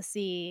still need to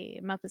see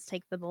Muppets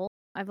Take the Bowl.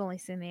 I've only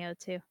seen the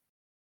O2.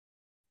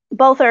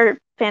 Both are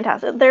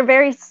fantastic. They're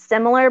very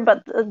similar,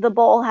 but the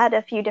bowl had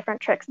a few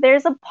different tricks.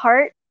 There's a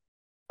part,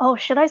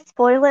 should I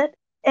spoil it?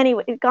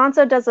 Anyway,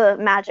 Gonzo does a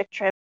magic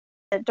trick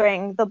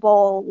during the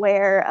bowl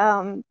where,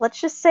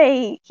 let's just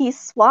say he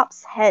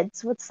swaps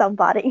heads with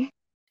somebody.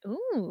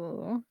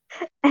 Ooh.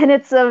 And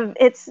it's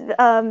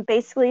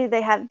basically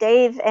they have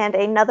Dave and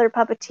another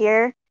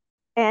puppeteer,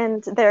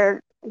 and they're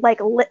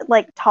like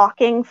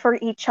talking for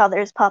each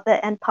other's puppet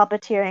and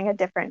puppeteering a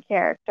different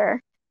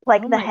character,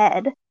 like the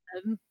head.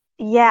 God.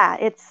 Yeah,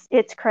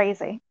 it's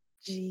crazy.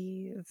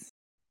 Jeez.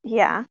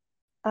 Yeah.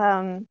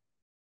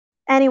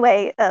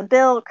 Anyway,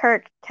 Bill,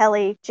 Kirk,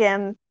 Kelly,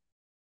 Jim,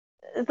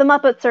 the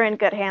Muppets are in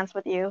good hands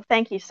with you.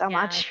 Thank you so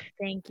much.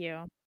 Thank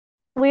you.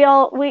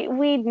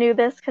 We knew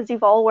this because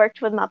you've all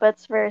worked with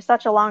Muppets for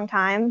such a long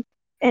time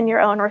in your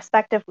own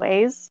respective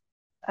ways.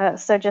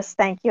 So just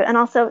thank you. And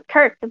also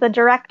Kirk, the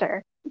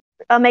director.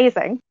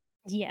 Amazing.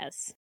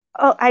 Yes.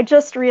 Oh, I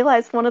just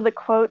realized one of the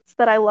quotes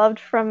that I loved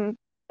from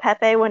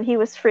Pepe when he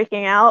was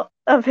freaking out,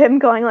 of him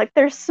going like,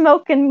 "There's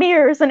smoke and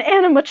mirrors and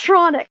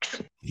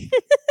animatronics."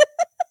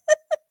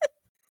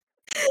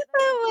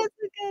 That was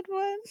a good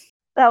one.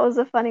 That was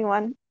a funny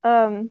one.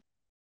 And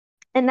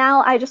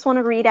now I just want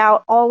to read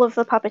out all of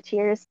the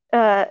puppeteers.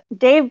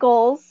 Dave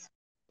Goelz,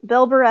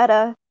 Bill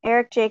Beretta,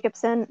 Eric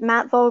Jacobson,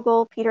 Matt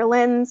Vogel, Peter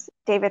Linz,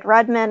 David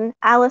Rudman,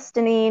 Alice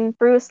Deneen,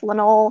 Bruce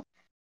Lenol,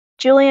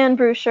 Julianne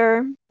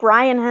Bruscher,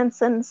 Brian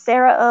Henson,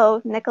 Sarah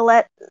O,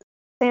 Nicolette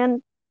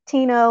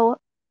Santino,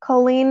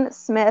 Colleen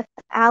Smith,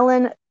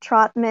 Alan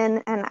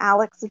Trotman, and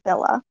Alex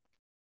Villa.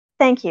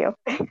 Thank you.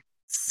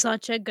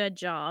 Such a good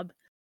job.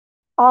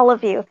 All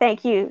of you,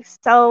 thank you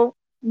so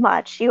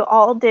much. You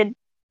all did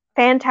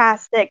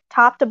fantastic,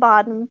 top to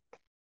bottom.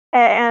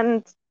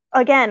 And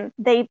again,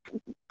 they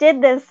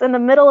did this in the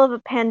middle of a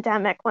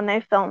pandemic when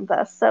they filmed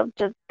this. So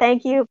just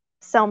thank you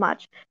so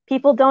much.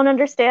 People don't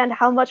understand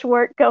how much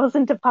work goes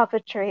into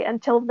puppetry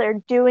until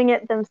they're doing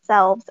it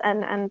themselves.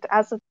 And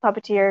as a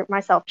puppeteer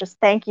myself, just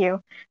thank you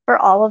for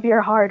all of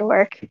your hard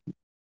work.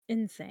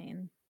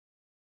 Insane.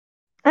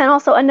 And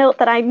also a note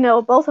that I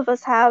know both of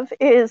us have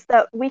is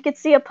that we could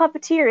see a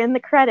puppeteer in the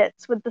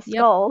credits with the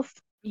skulls.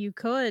 You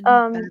could.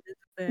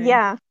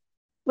 Yeah,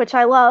 which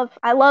I love.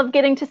 I love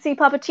getting to see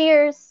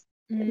puppeteers.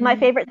 My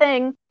favorite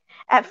thing.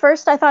 At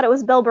first I thought it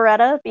was Bill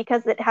Beretta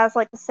because it has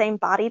like the same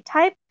body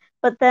type,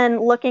 but then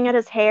looking at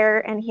his hair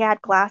and he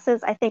had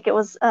glasses, I think it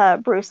was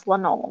Bruce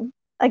Lenol.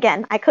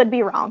 Again, I could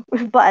be wrong,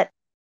 but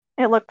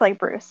It looked like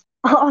Bruce.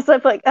 Also,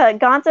 like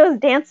Gonzo is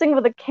dancing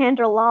with a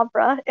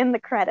candelabra in the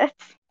credits.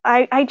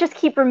 I just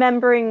keep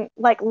remembering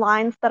like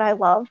lines that I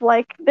love.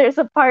 Like there's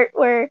a part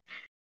where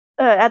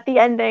at the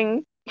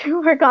ending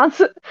where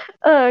Gonzo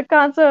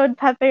and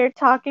Pepe are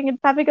talking,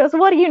 and Pepe goes,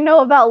 "What do you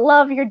know about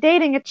love? You're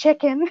dating a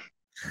chicken."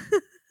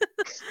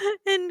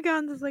 And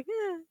Gonzo's like,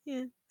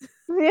 yeah.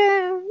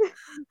 Yeah.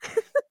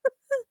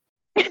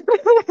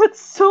 It's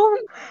so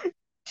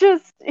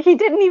just he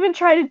didn't even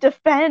try to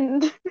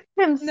defend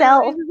No,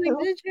 himself. he's like,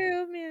 that's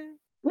true,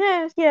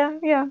 man.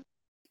 Yeah.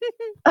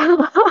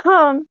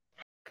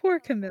 Poor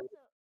Camilla.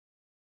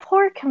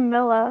 Poor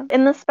Camilla.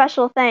 In the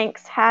special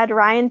thanks had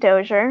Ryan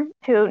Dozier,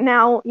 who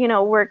now,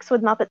 works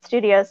with Muppet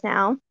Studios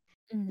now.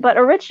 But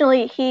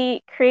originally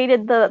he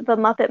created the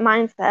Muppet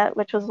Mindset,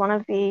 which was one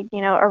of the,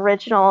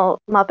 original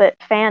Muppet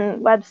fan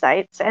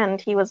websites, and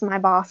he was my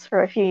boss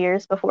for a few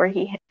years before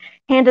he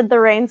handed the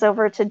reins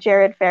over to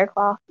Jared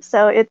Faircloth.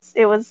 So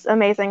it was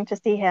amazing to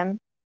see him.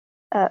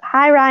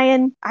 Hi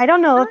Ryan. I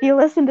don't know if you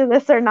listen to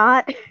this or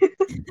not.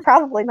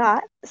 Probably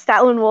not.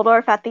 Statler and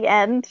Waldorf at the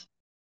end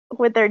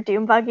with their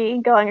doom buggy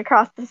going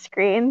across the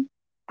screen.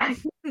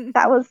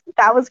 That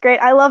was great.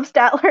 I love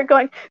Statler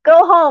going,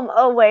 "Go home."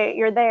 Oh wait,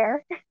 you're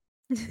there.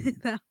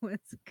 That was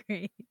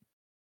great.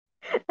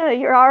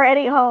 You're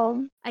already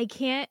home.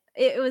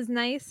 It was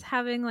nice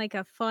having like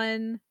a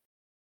fun.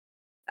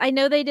 I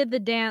know they did the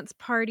dance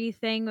party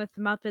thing with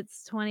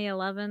Muppets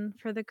 2011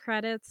 for the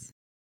credits,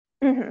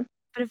 Mm-hmm.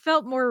 but it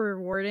felt more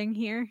rewarding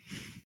here.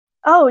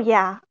 Oh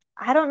yeah.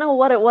 I don't know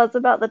what it was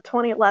about the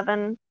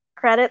 2011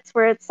 credits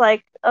where it's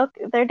like,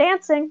 okay, they're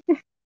dancing.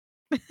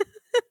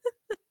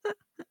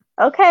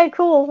 Okay,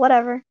 cool,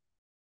 whatever.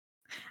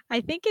 I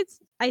think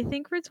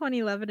for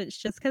 2011 it's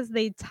just because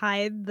they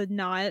tied the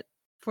knot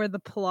for the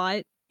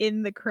plot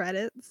in the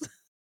credits.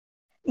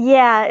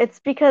 Yeah, it's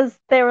because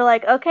they were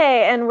like,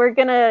 okay, and we're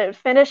gonna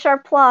finish our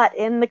plot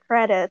in the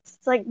credits.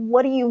 It's like,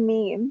 what do you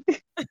mean?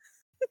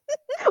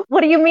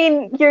 What do you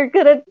mean you're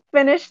gonna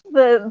finish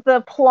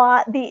the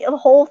plot, the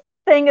whole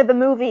thing of the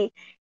movie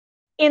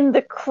in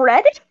the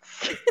credits?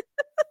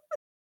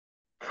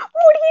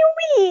 What do you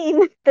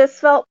mean? This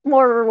felt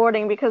more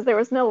rewarding because there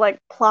was no like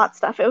plot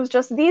stuff. It was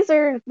just these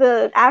are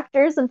the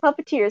actors and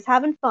puppeteers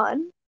having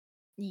fun.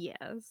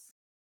 Yes.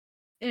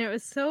 And it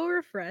was so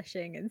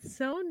refreshing and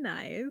so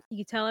nice. You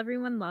could tell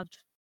everyone loved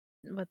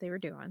what they were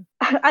doing.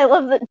 I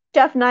love that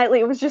Jeff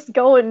Knightley was just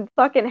going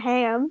fucking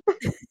ham.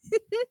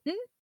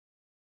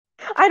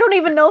 I don't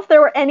even know if there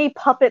were any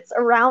puppets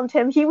around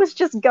him. He was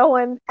just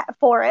going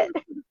for it.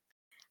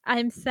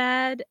 I'm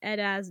sad Ed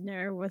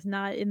Asner was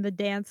not in the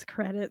dance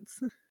credits.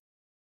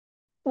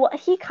 Well,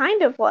 he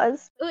kind of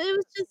was. It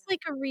was just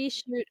like a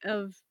reshoot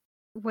of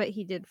what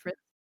he did for the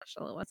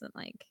special. It wasn't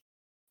like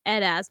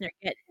Ed Asner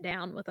getting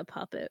down with a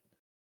puppet.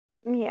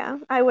 Yeah,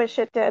 I wish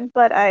it did,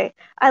 but I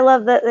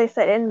love that they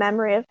said in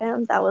memory of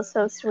him. That was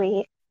so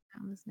sweet.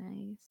 That was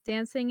nice.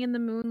 Dancing in the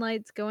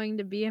Moonlight's going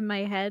to be in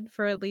my head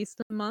for at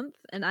least a month,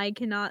 and I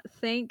cannot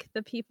thank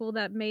the people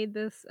that made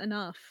this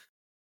enough.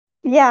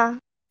 Yeah.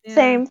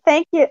 Same.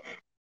 Thank you.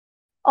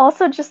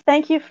 Also, just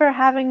thank you for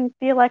having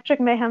the Electric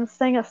Mayhem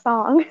sing a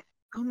song.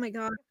 Oh my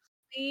god.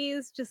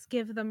 Please just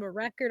give them a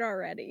record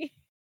already.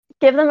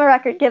 Give them a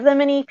record. Give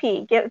them an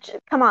EP.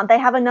 Come on, they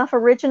have enough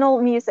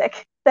original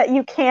music that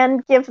you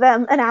can give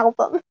them an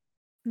album.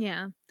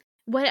 Yeah.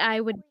 What I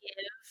would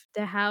give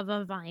to have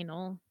a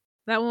vinyl.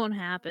 That won't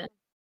happen.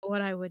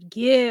 What I would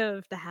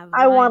give to have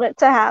I want it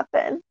to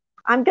happen.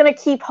 I'm going to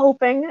keep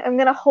hoping. I'm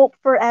going to hope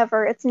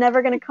forever. It's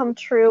never going to come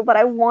true, but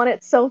I want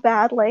it so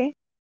badly.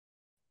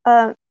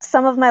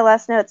 Some of my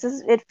last notes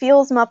is it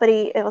feels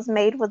Muppety. It was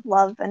made with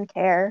love and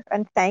care,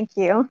 and thank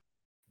you.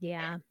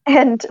 Yeah.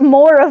 And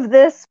more of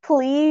this,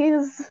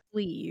 please.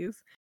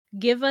 Please.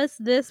 Give us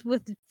this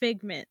with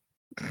Figment.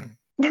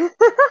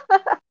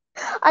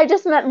 I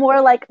just meant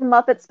more like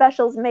Muppet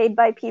specials made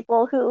by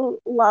people who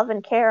love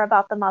and care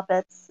about the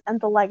Muppets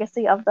and the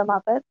legacy of the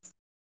Muppets.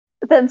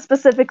 Than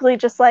specifically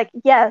just like,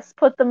 yes,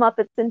 put the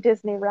Muppets in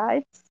Disney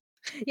rides.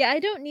 Yeah, I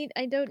don't need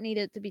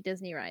it to be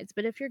Disney rides,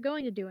 but if you're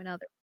going to do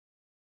another,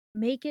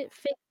 make it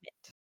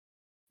Figment.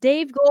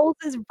 Dave Goelz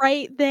is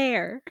right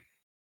there.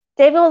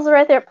 Dave Goelz is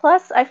right there.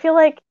 Plus, I feel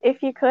like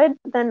if you could,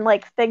 then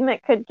like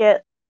Figment could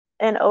get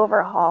an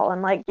overhaul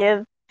and like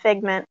give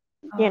Figment,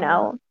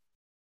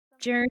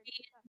 Journey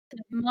to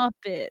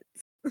Muppets.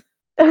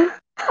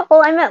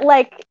 Well, I meant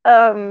like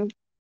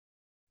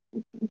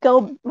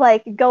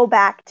go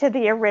back to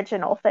the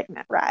original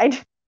Figment ride.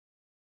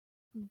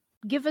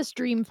 Give us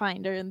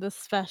Dreamfinder in this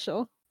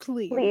special,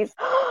 please.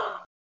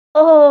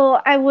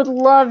 Oh, I would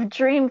love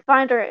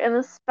Dreamfinder in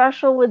a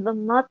special with the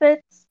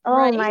Muppets. Oh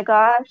right? My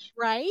gosh.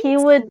 Right? He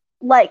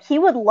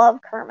would love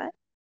Kermit.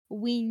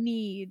 We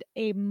need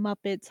a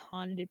Muppets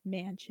Haunted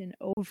Mansion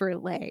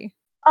overlay.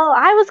 Oh,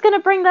 I was gonna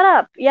bring that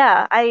up.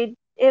 Yeah,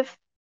 if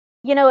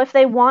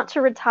they want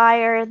to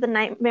retire the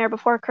Nightmare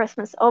Before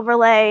Christmas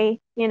overlay,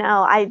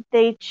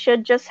 they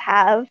should just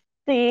have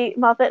the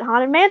Muppet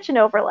Haunted Mansion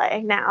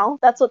overlay now.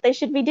 That's what they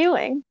should be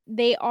doing.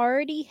 They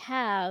already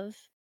have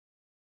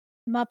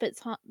not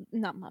Muppets.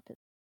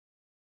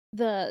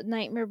 the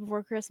Nightmare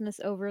Before Christmas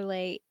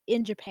overlay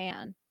in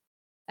Japan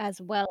as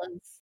well as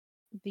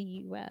the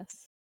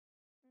US.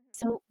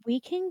 So we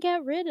can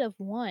get rid of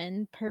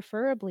one,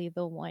 preferably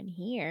the one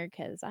here,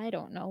 because I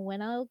don't know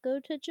when I'll go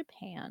to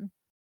Japan.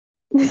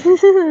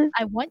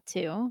 I want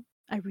to.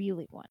 I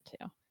really want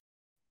to.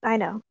 I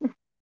know.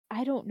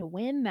 I don't know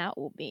when that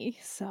will be,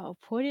 so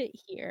put it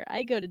here.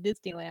 I go to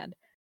Disneyland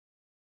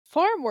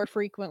far more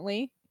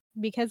frequently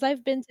because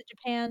I've been to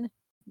Japan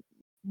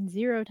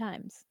 0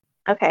 times.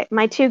 Okay,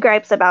 my 2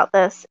 gripes about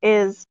this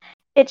is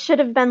it should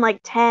have been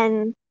like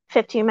 10,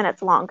 15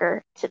 minutes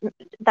longer.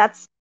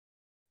 That's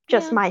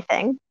just Yeah. my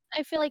thing.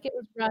 I feel like it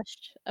was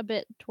rushed a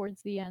bit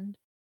towards the end.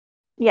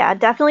 Yeah,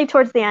 definitely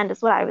towards the end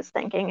is what I was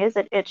thinking, is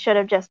it should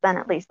have just been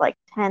at least like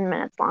 10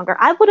 minutes longer.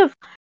 I would have,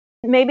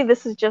 maybe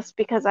this is just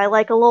because I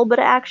like a little bit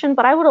of action,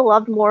 but I would have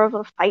loved more of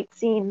a fight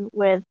scene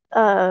with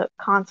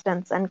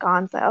Constance and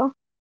Gonzo.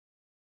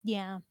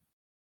 Yeah.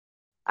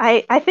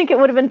 I think it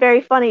would have been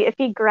very funny if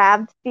he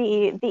grabbed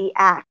the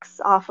axe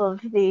off of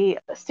the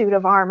suit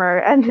of armor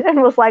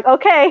and was like,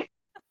 okay,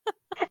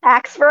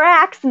 axe for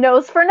axe,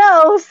 nose for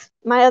nose.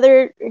 My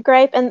other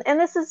gripe, and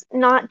this is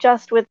not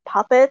just with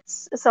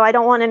puppets, so I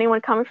don't want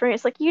anyone coming for me.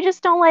 It's like, you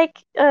just don't like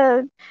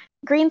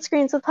green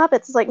screens with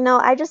puppets. It's like,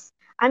 no,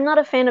 I'm not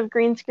a fan of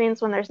green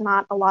screens when there's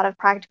not a lot of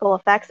practical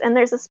effects, and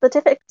there's a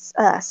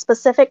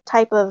specific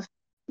type of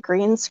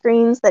green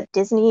screens that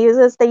Disney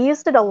uses. They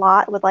used it a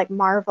lot with like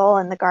Marvel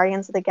and the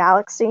Guardians of the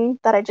Galaxy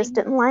that I just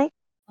didn't like.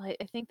 I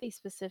think they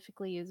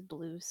specifically use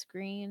blue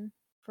screen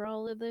for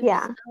all of this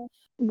Yeah. stuff.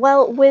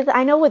 Well,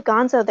 I know with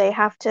Gonzo they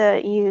have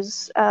to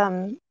use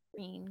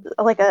Green.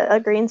 like a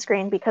green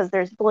screen because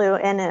there's blue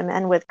in him,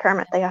 and with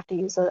Kermit they have to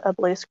use a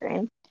blue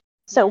screen.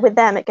 So Yeah. with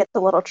them it gets a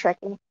little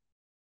tricky.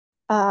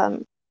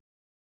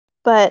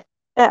 But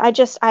I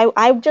just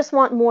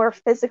want more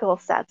physical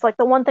sets. Like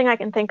the one thing I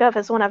can think of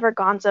is whenever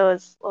Gonzo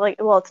is like,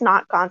 well, it's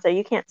not Gonzo,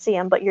 you can't see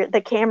him, but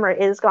the camera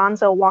is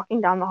Gonzo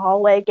walking down the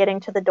hallway getting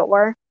to the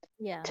door.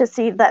 Yeah. To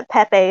see that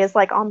Pepe is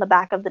like on the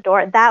back of the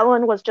door. That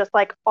one was just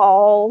like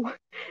all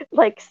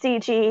like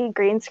CG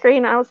green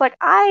screen. I was like,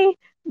 I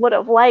would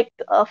have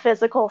liked a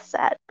physical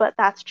set, but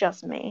that's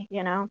just me,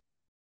 you know?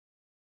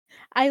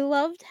 I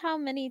loved how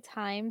many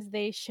times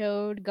they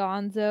showed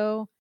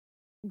Gonzo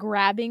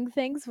grabbing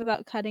things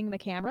without cutting the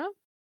camera.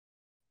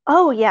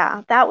 Oh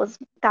yeah, that was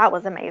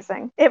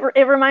amazing. It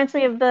reminds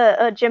me of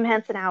the Jim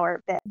Henson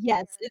Hour bit.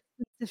 Yes, it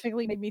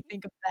specifically made me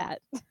think of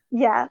that.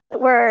 Yeah,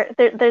 where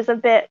there's a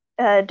bit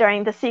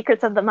during The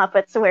Secrets of the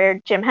Muppets where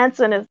Jim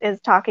Henson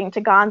is talking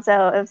to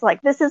Gonzo. It's like,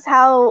 this is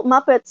how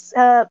Muppets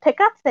pick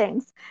up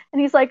things.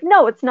 And he's like,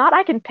 no, it's not.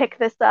 I can pick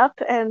this up.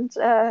 And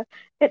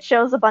it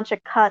shows a bunch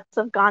of cuts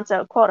of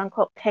Gonzo, quote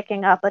unquote,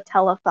 picking up a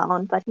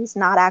telephone, but he's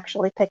not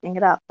actually picking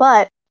it up.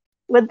 But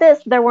with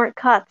this, there weren't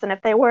cuts. And if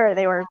they were,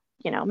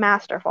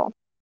 masterful.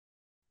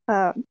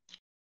 But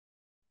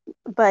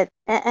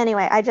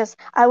anyway,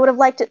 I would have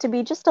liked it to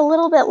be just a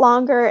little bit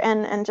longer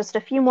and just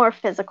a few more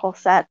physical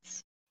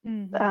sets.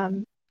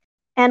 Mhm.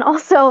 And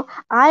also,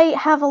 I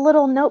have a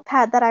little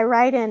notepad that I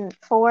write in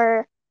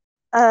for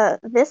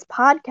this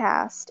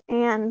podcast,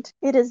 and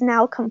it is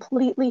now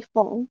completely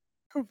full.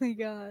 Oh my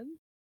god.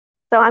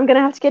 So I'm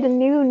gonna have to get a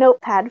new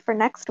notepad for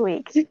next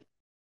week.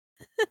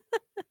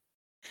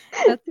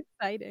 That's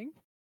exciting.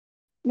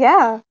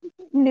 Yeah,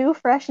 new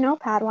fresh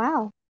notepad.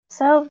 Wow.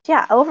 So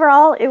yeah,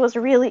 overall it was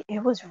really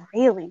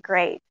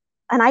great.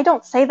 And I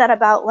don't say that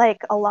about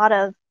like a lot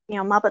of,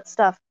 Muppet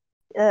stuff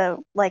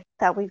like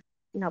that we've,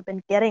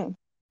 been getting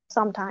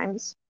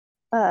sometimes.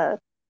 Because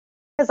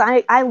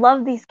I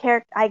love these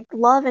characters. I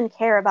love and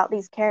care about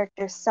these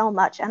characters so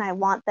much, and I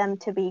want them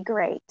to be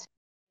great.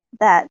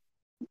 That,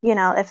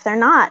 if they're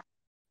not,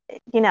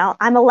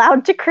 I'm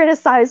allowed to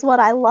criticize what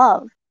I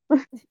love.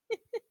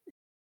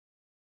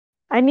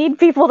 I need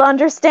people to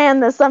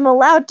understand this. I'm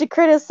allowed to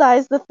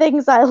criticize the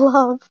things I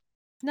love.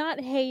 It's not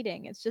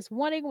hating, it's just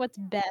wanting what's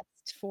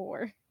best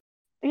for.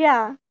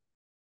 Yeah.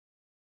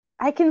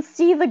 I can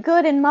see the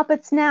good in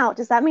Muppets now.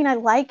 Does that mean I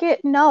like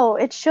it? No,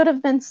 it should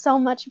have been so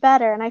much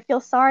better, and I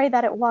feel sorry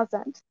that it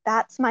wasn't.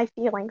 That's my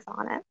feelings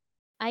on it.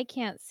 I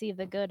can't see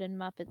the good in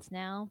Muppets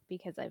now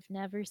because I've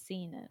never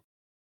seen it.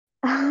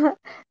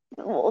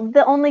 Well,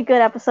 the only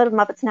good episode of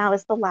Muppets Now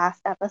is the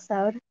last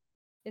episode.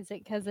 Is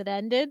it because it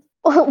ended?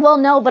 Well,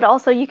 no, but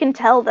also you can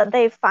tell that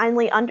they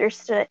finally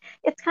understood.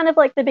 It's kind of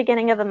like the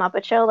beginning of the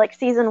Muppet Show. Like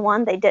season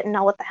 1, they didn't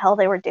know what the hell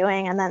they were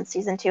doing, and then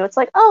season 2, it's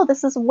like, oh,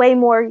 this is way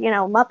more,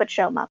 Muppet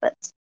Show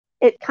Muppets.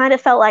 It kind of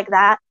felt like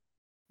that.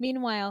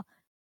 Meanwhile,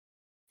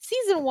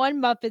 season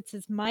 1 Muppets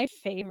is my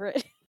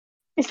favorite.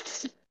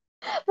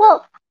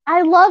 Well,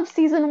 I love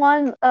season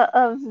 1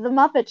 of the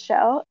Muppet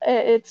Show.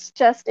 It's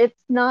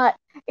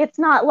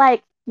not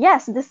like,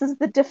 yes, this is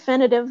the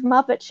definitive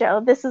Muppet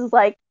Show. This is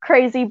like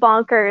crazy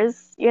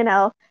bonkers,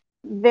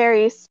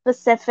 very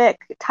specific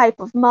type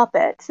of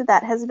Muppet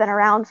that has been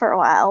around for a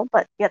while,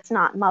 but it's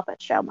not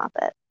Muppet Show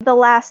Muppet. The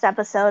last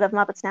episode of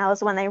Muppets Now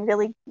is when they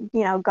really,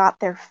 got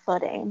their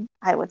footing,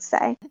 I would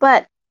say.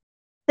 But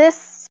this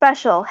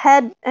special,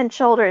 head and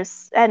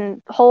shoulders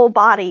and whole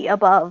body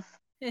above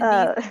And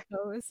knees and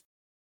toes.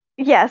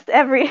 Yes,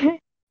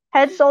 every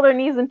head, shoulder,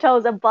 knees, and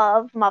toes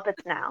above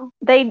Muppets Now.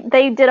 They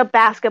did a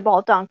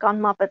basketball dunk on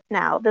Muppets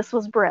Now. This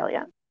was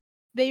brilliant.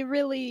 They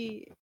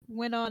really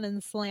went on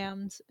and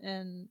slammed,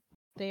 and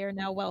they are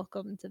now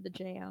welcome to the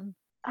jam.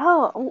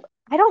 Oh,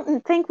 I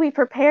don't think we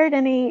prepared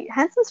any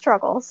Henson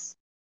struggles.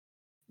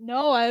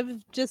 No,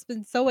 I've just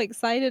been so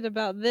excited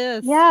about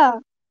this. Yeah.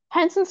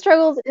 Henson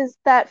struggles is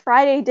that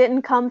Friday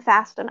didn't come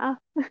fast enough.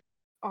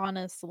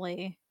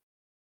 Honestly.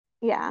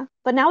 Yeah,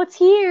 but now it's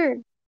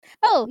here.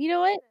 Oh, you know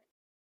what?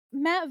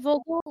 Matt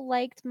Vogel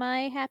liked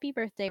my happy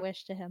birthday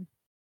wish to him.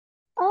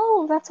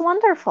 Oh, that's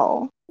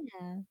wonderful.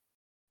 Yeah.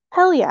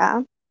 Hell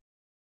yeah.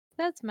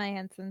 That's my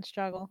Henson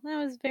struggle.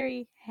 I was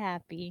very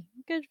happy.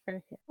 Good for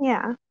him.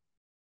 Yeah.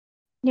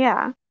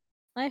 Yeah.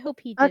 I hope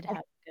he did Okay. have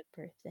a good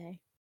birthday.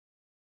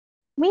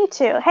 Me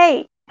too.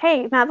 Hey,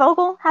 Matt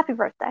Vogel, happy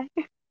birthday.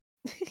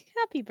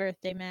 Happy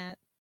birthday, Matt.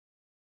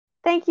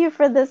 Thank you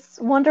for this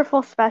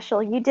wonderful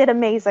special. You did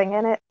amazing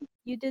in it.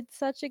 You did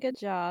such a good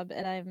job,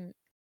 and I'm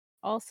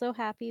also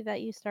happy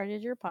that you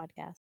started your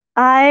podcast.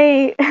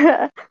 I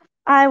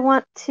I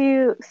want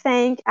to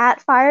thank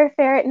at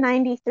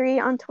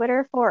FireFerret93 on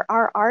Twitter for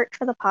our art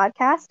for the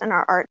podcast and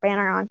our art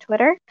banner on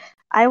Twitter.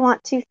 I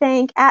want to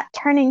thank at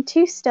Turning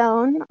to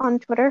Stone on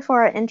Twitter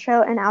for our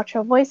intro and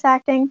outro voice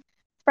acting.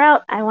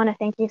 Sprout, I want to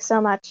thank you so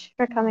much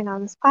for coming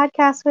on this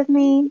podcast with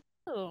me.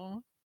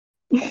 Oh.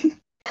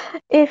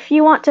 If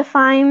you want to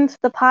find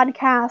the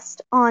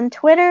podcast on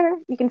Twitter,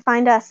 you can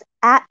find us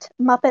at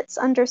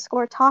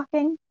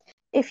Muppets_talking.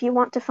 If you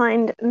want to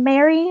find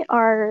Mary,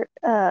 our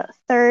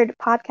third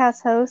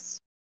podcast host,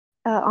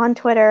 on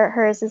Twitter,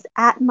 hers is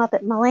at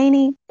Muppet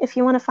Mulaney. If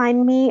you want to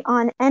find me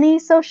on any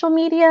social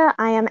media,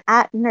 I am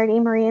at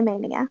Nerdy Maria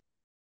Mania.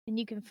 And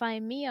you can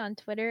find me on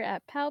Twitter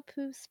at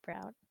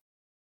PowPooSprout.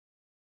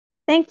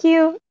 Thank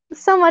you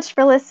so much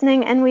for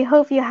listening, and we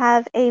hope you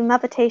have a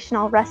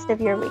Muppetational rest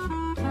of your week.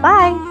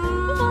 Bye!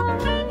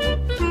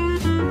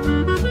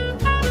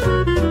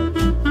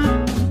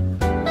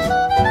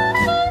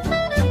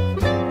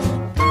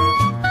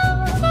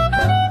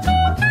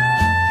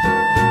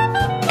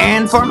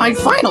 And for my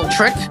final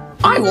trick,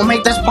 I will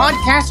make this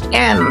podcast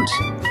end.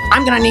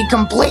 I'm gonna need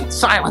complete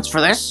silence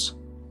for this.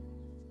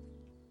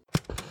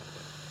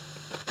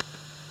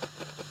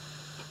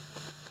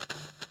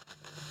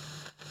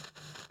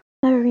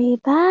 Hurry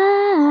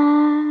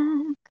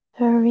back,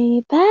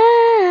 hurry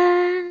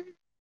back.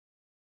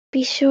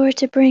 Be sure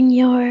to bring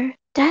your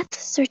death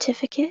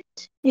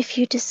certificate if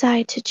you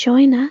decide to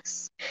join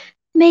us.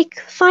 Make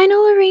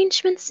final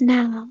arrangements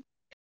now.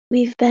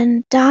 We've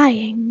been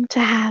dying to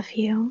have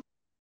you.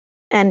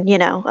 And,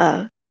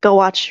 go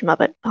watch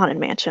Muppet Haunted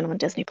Mansion on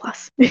Disney+.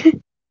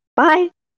 Bye!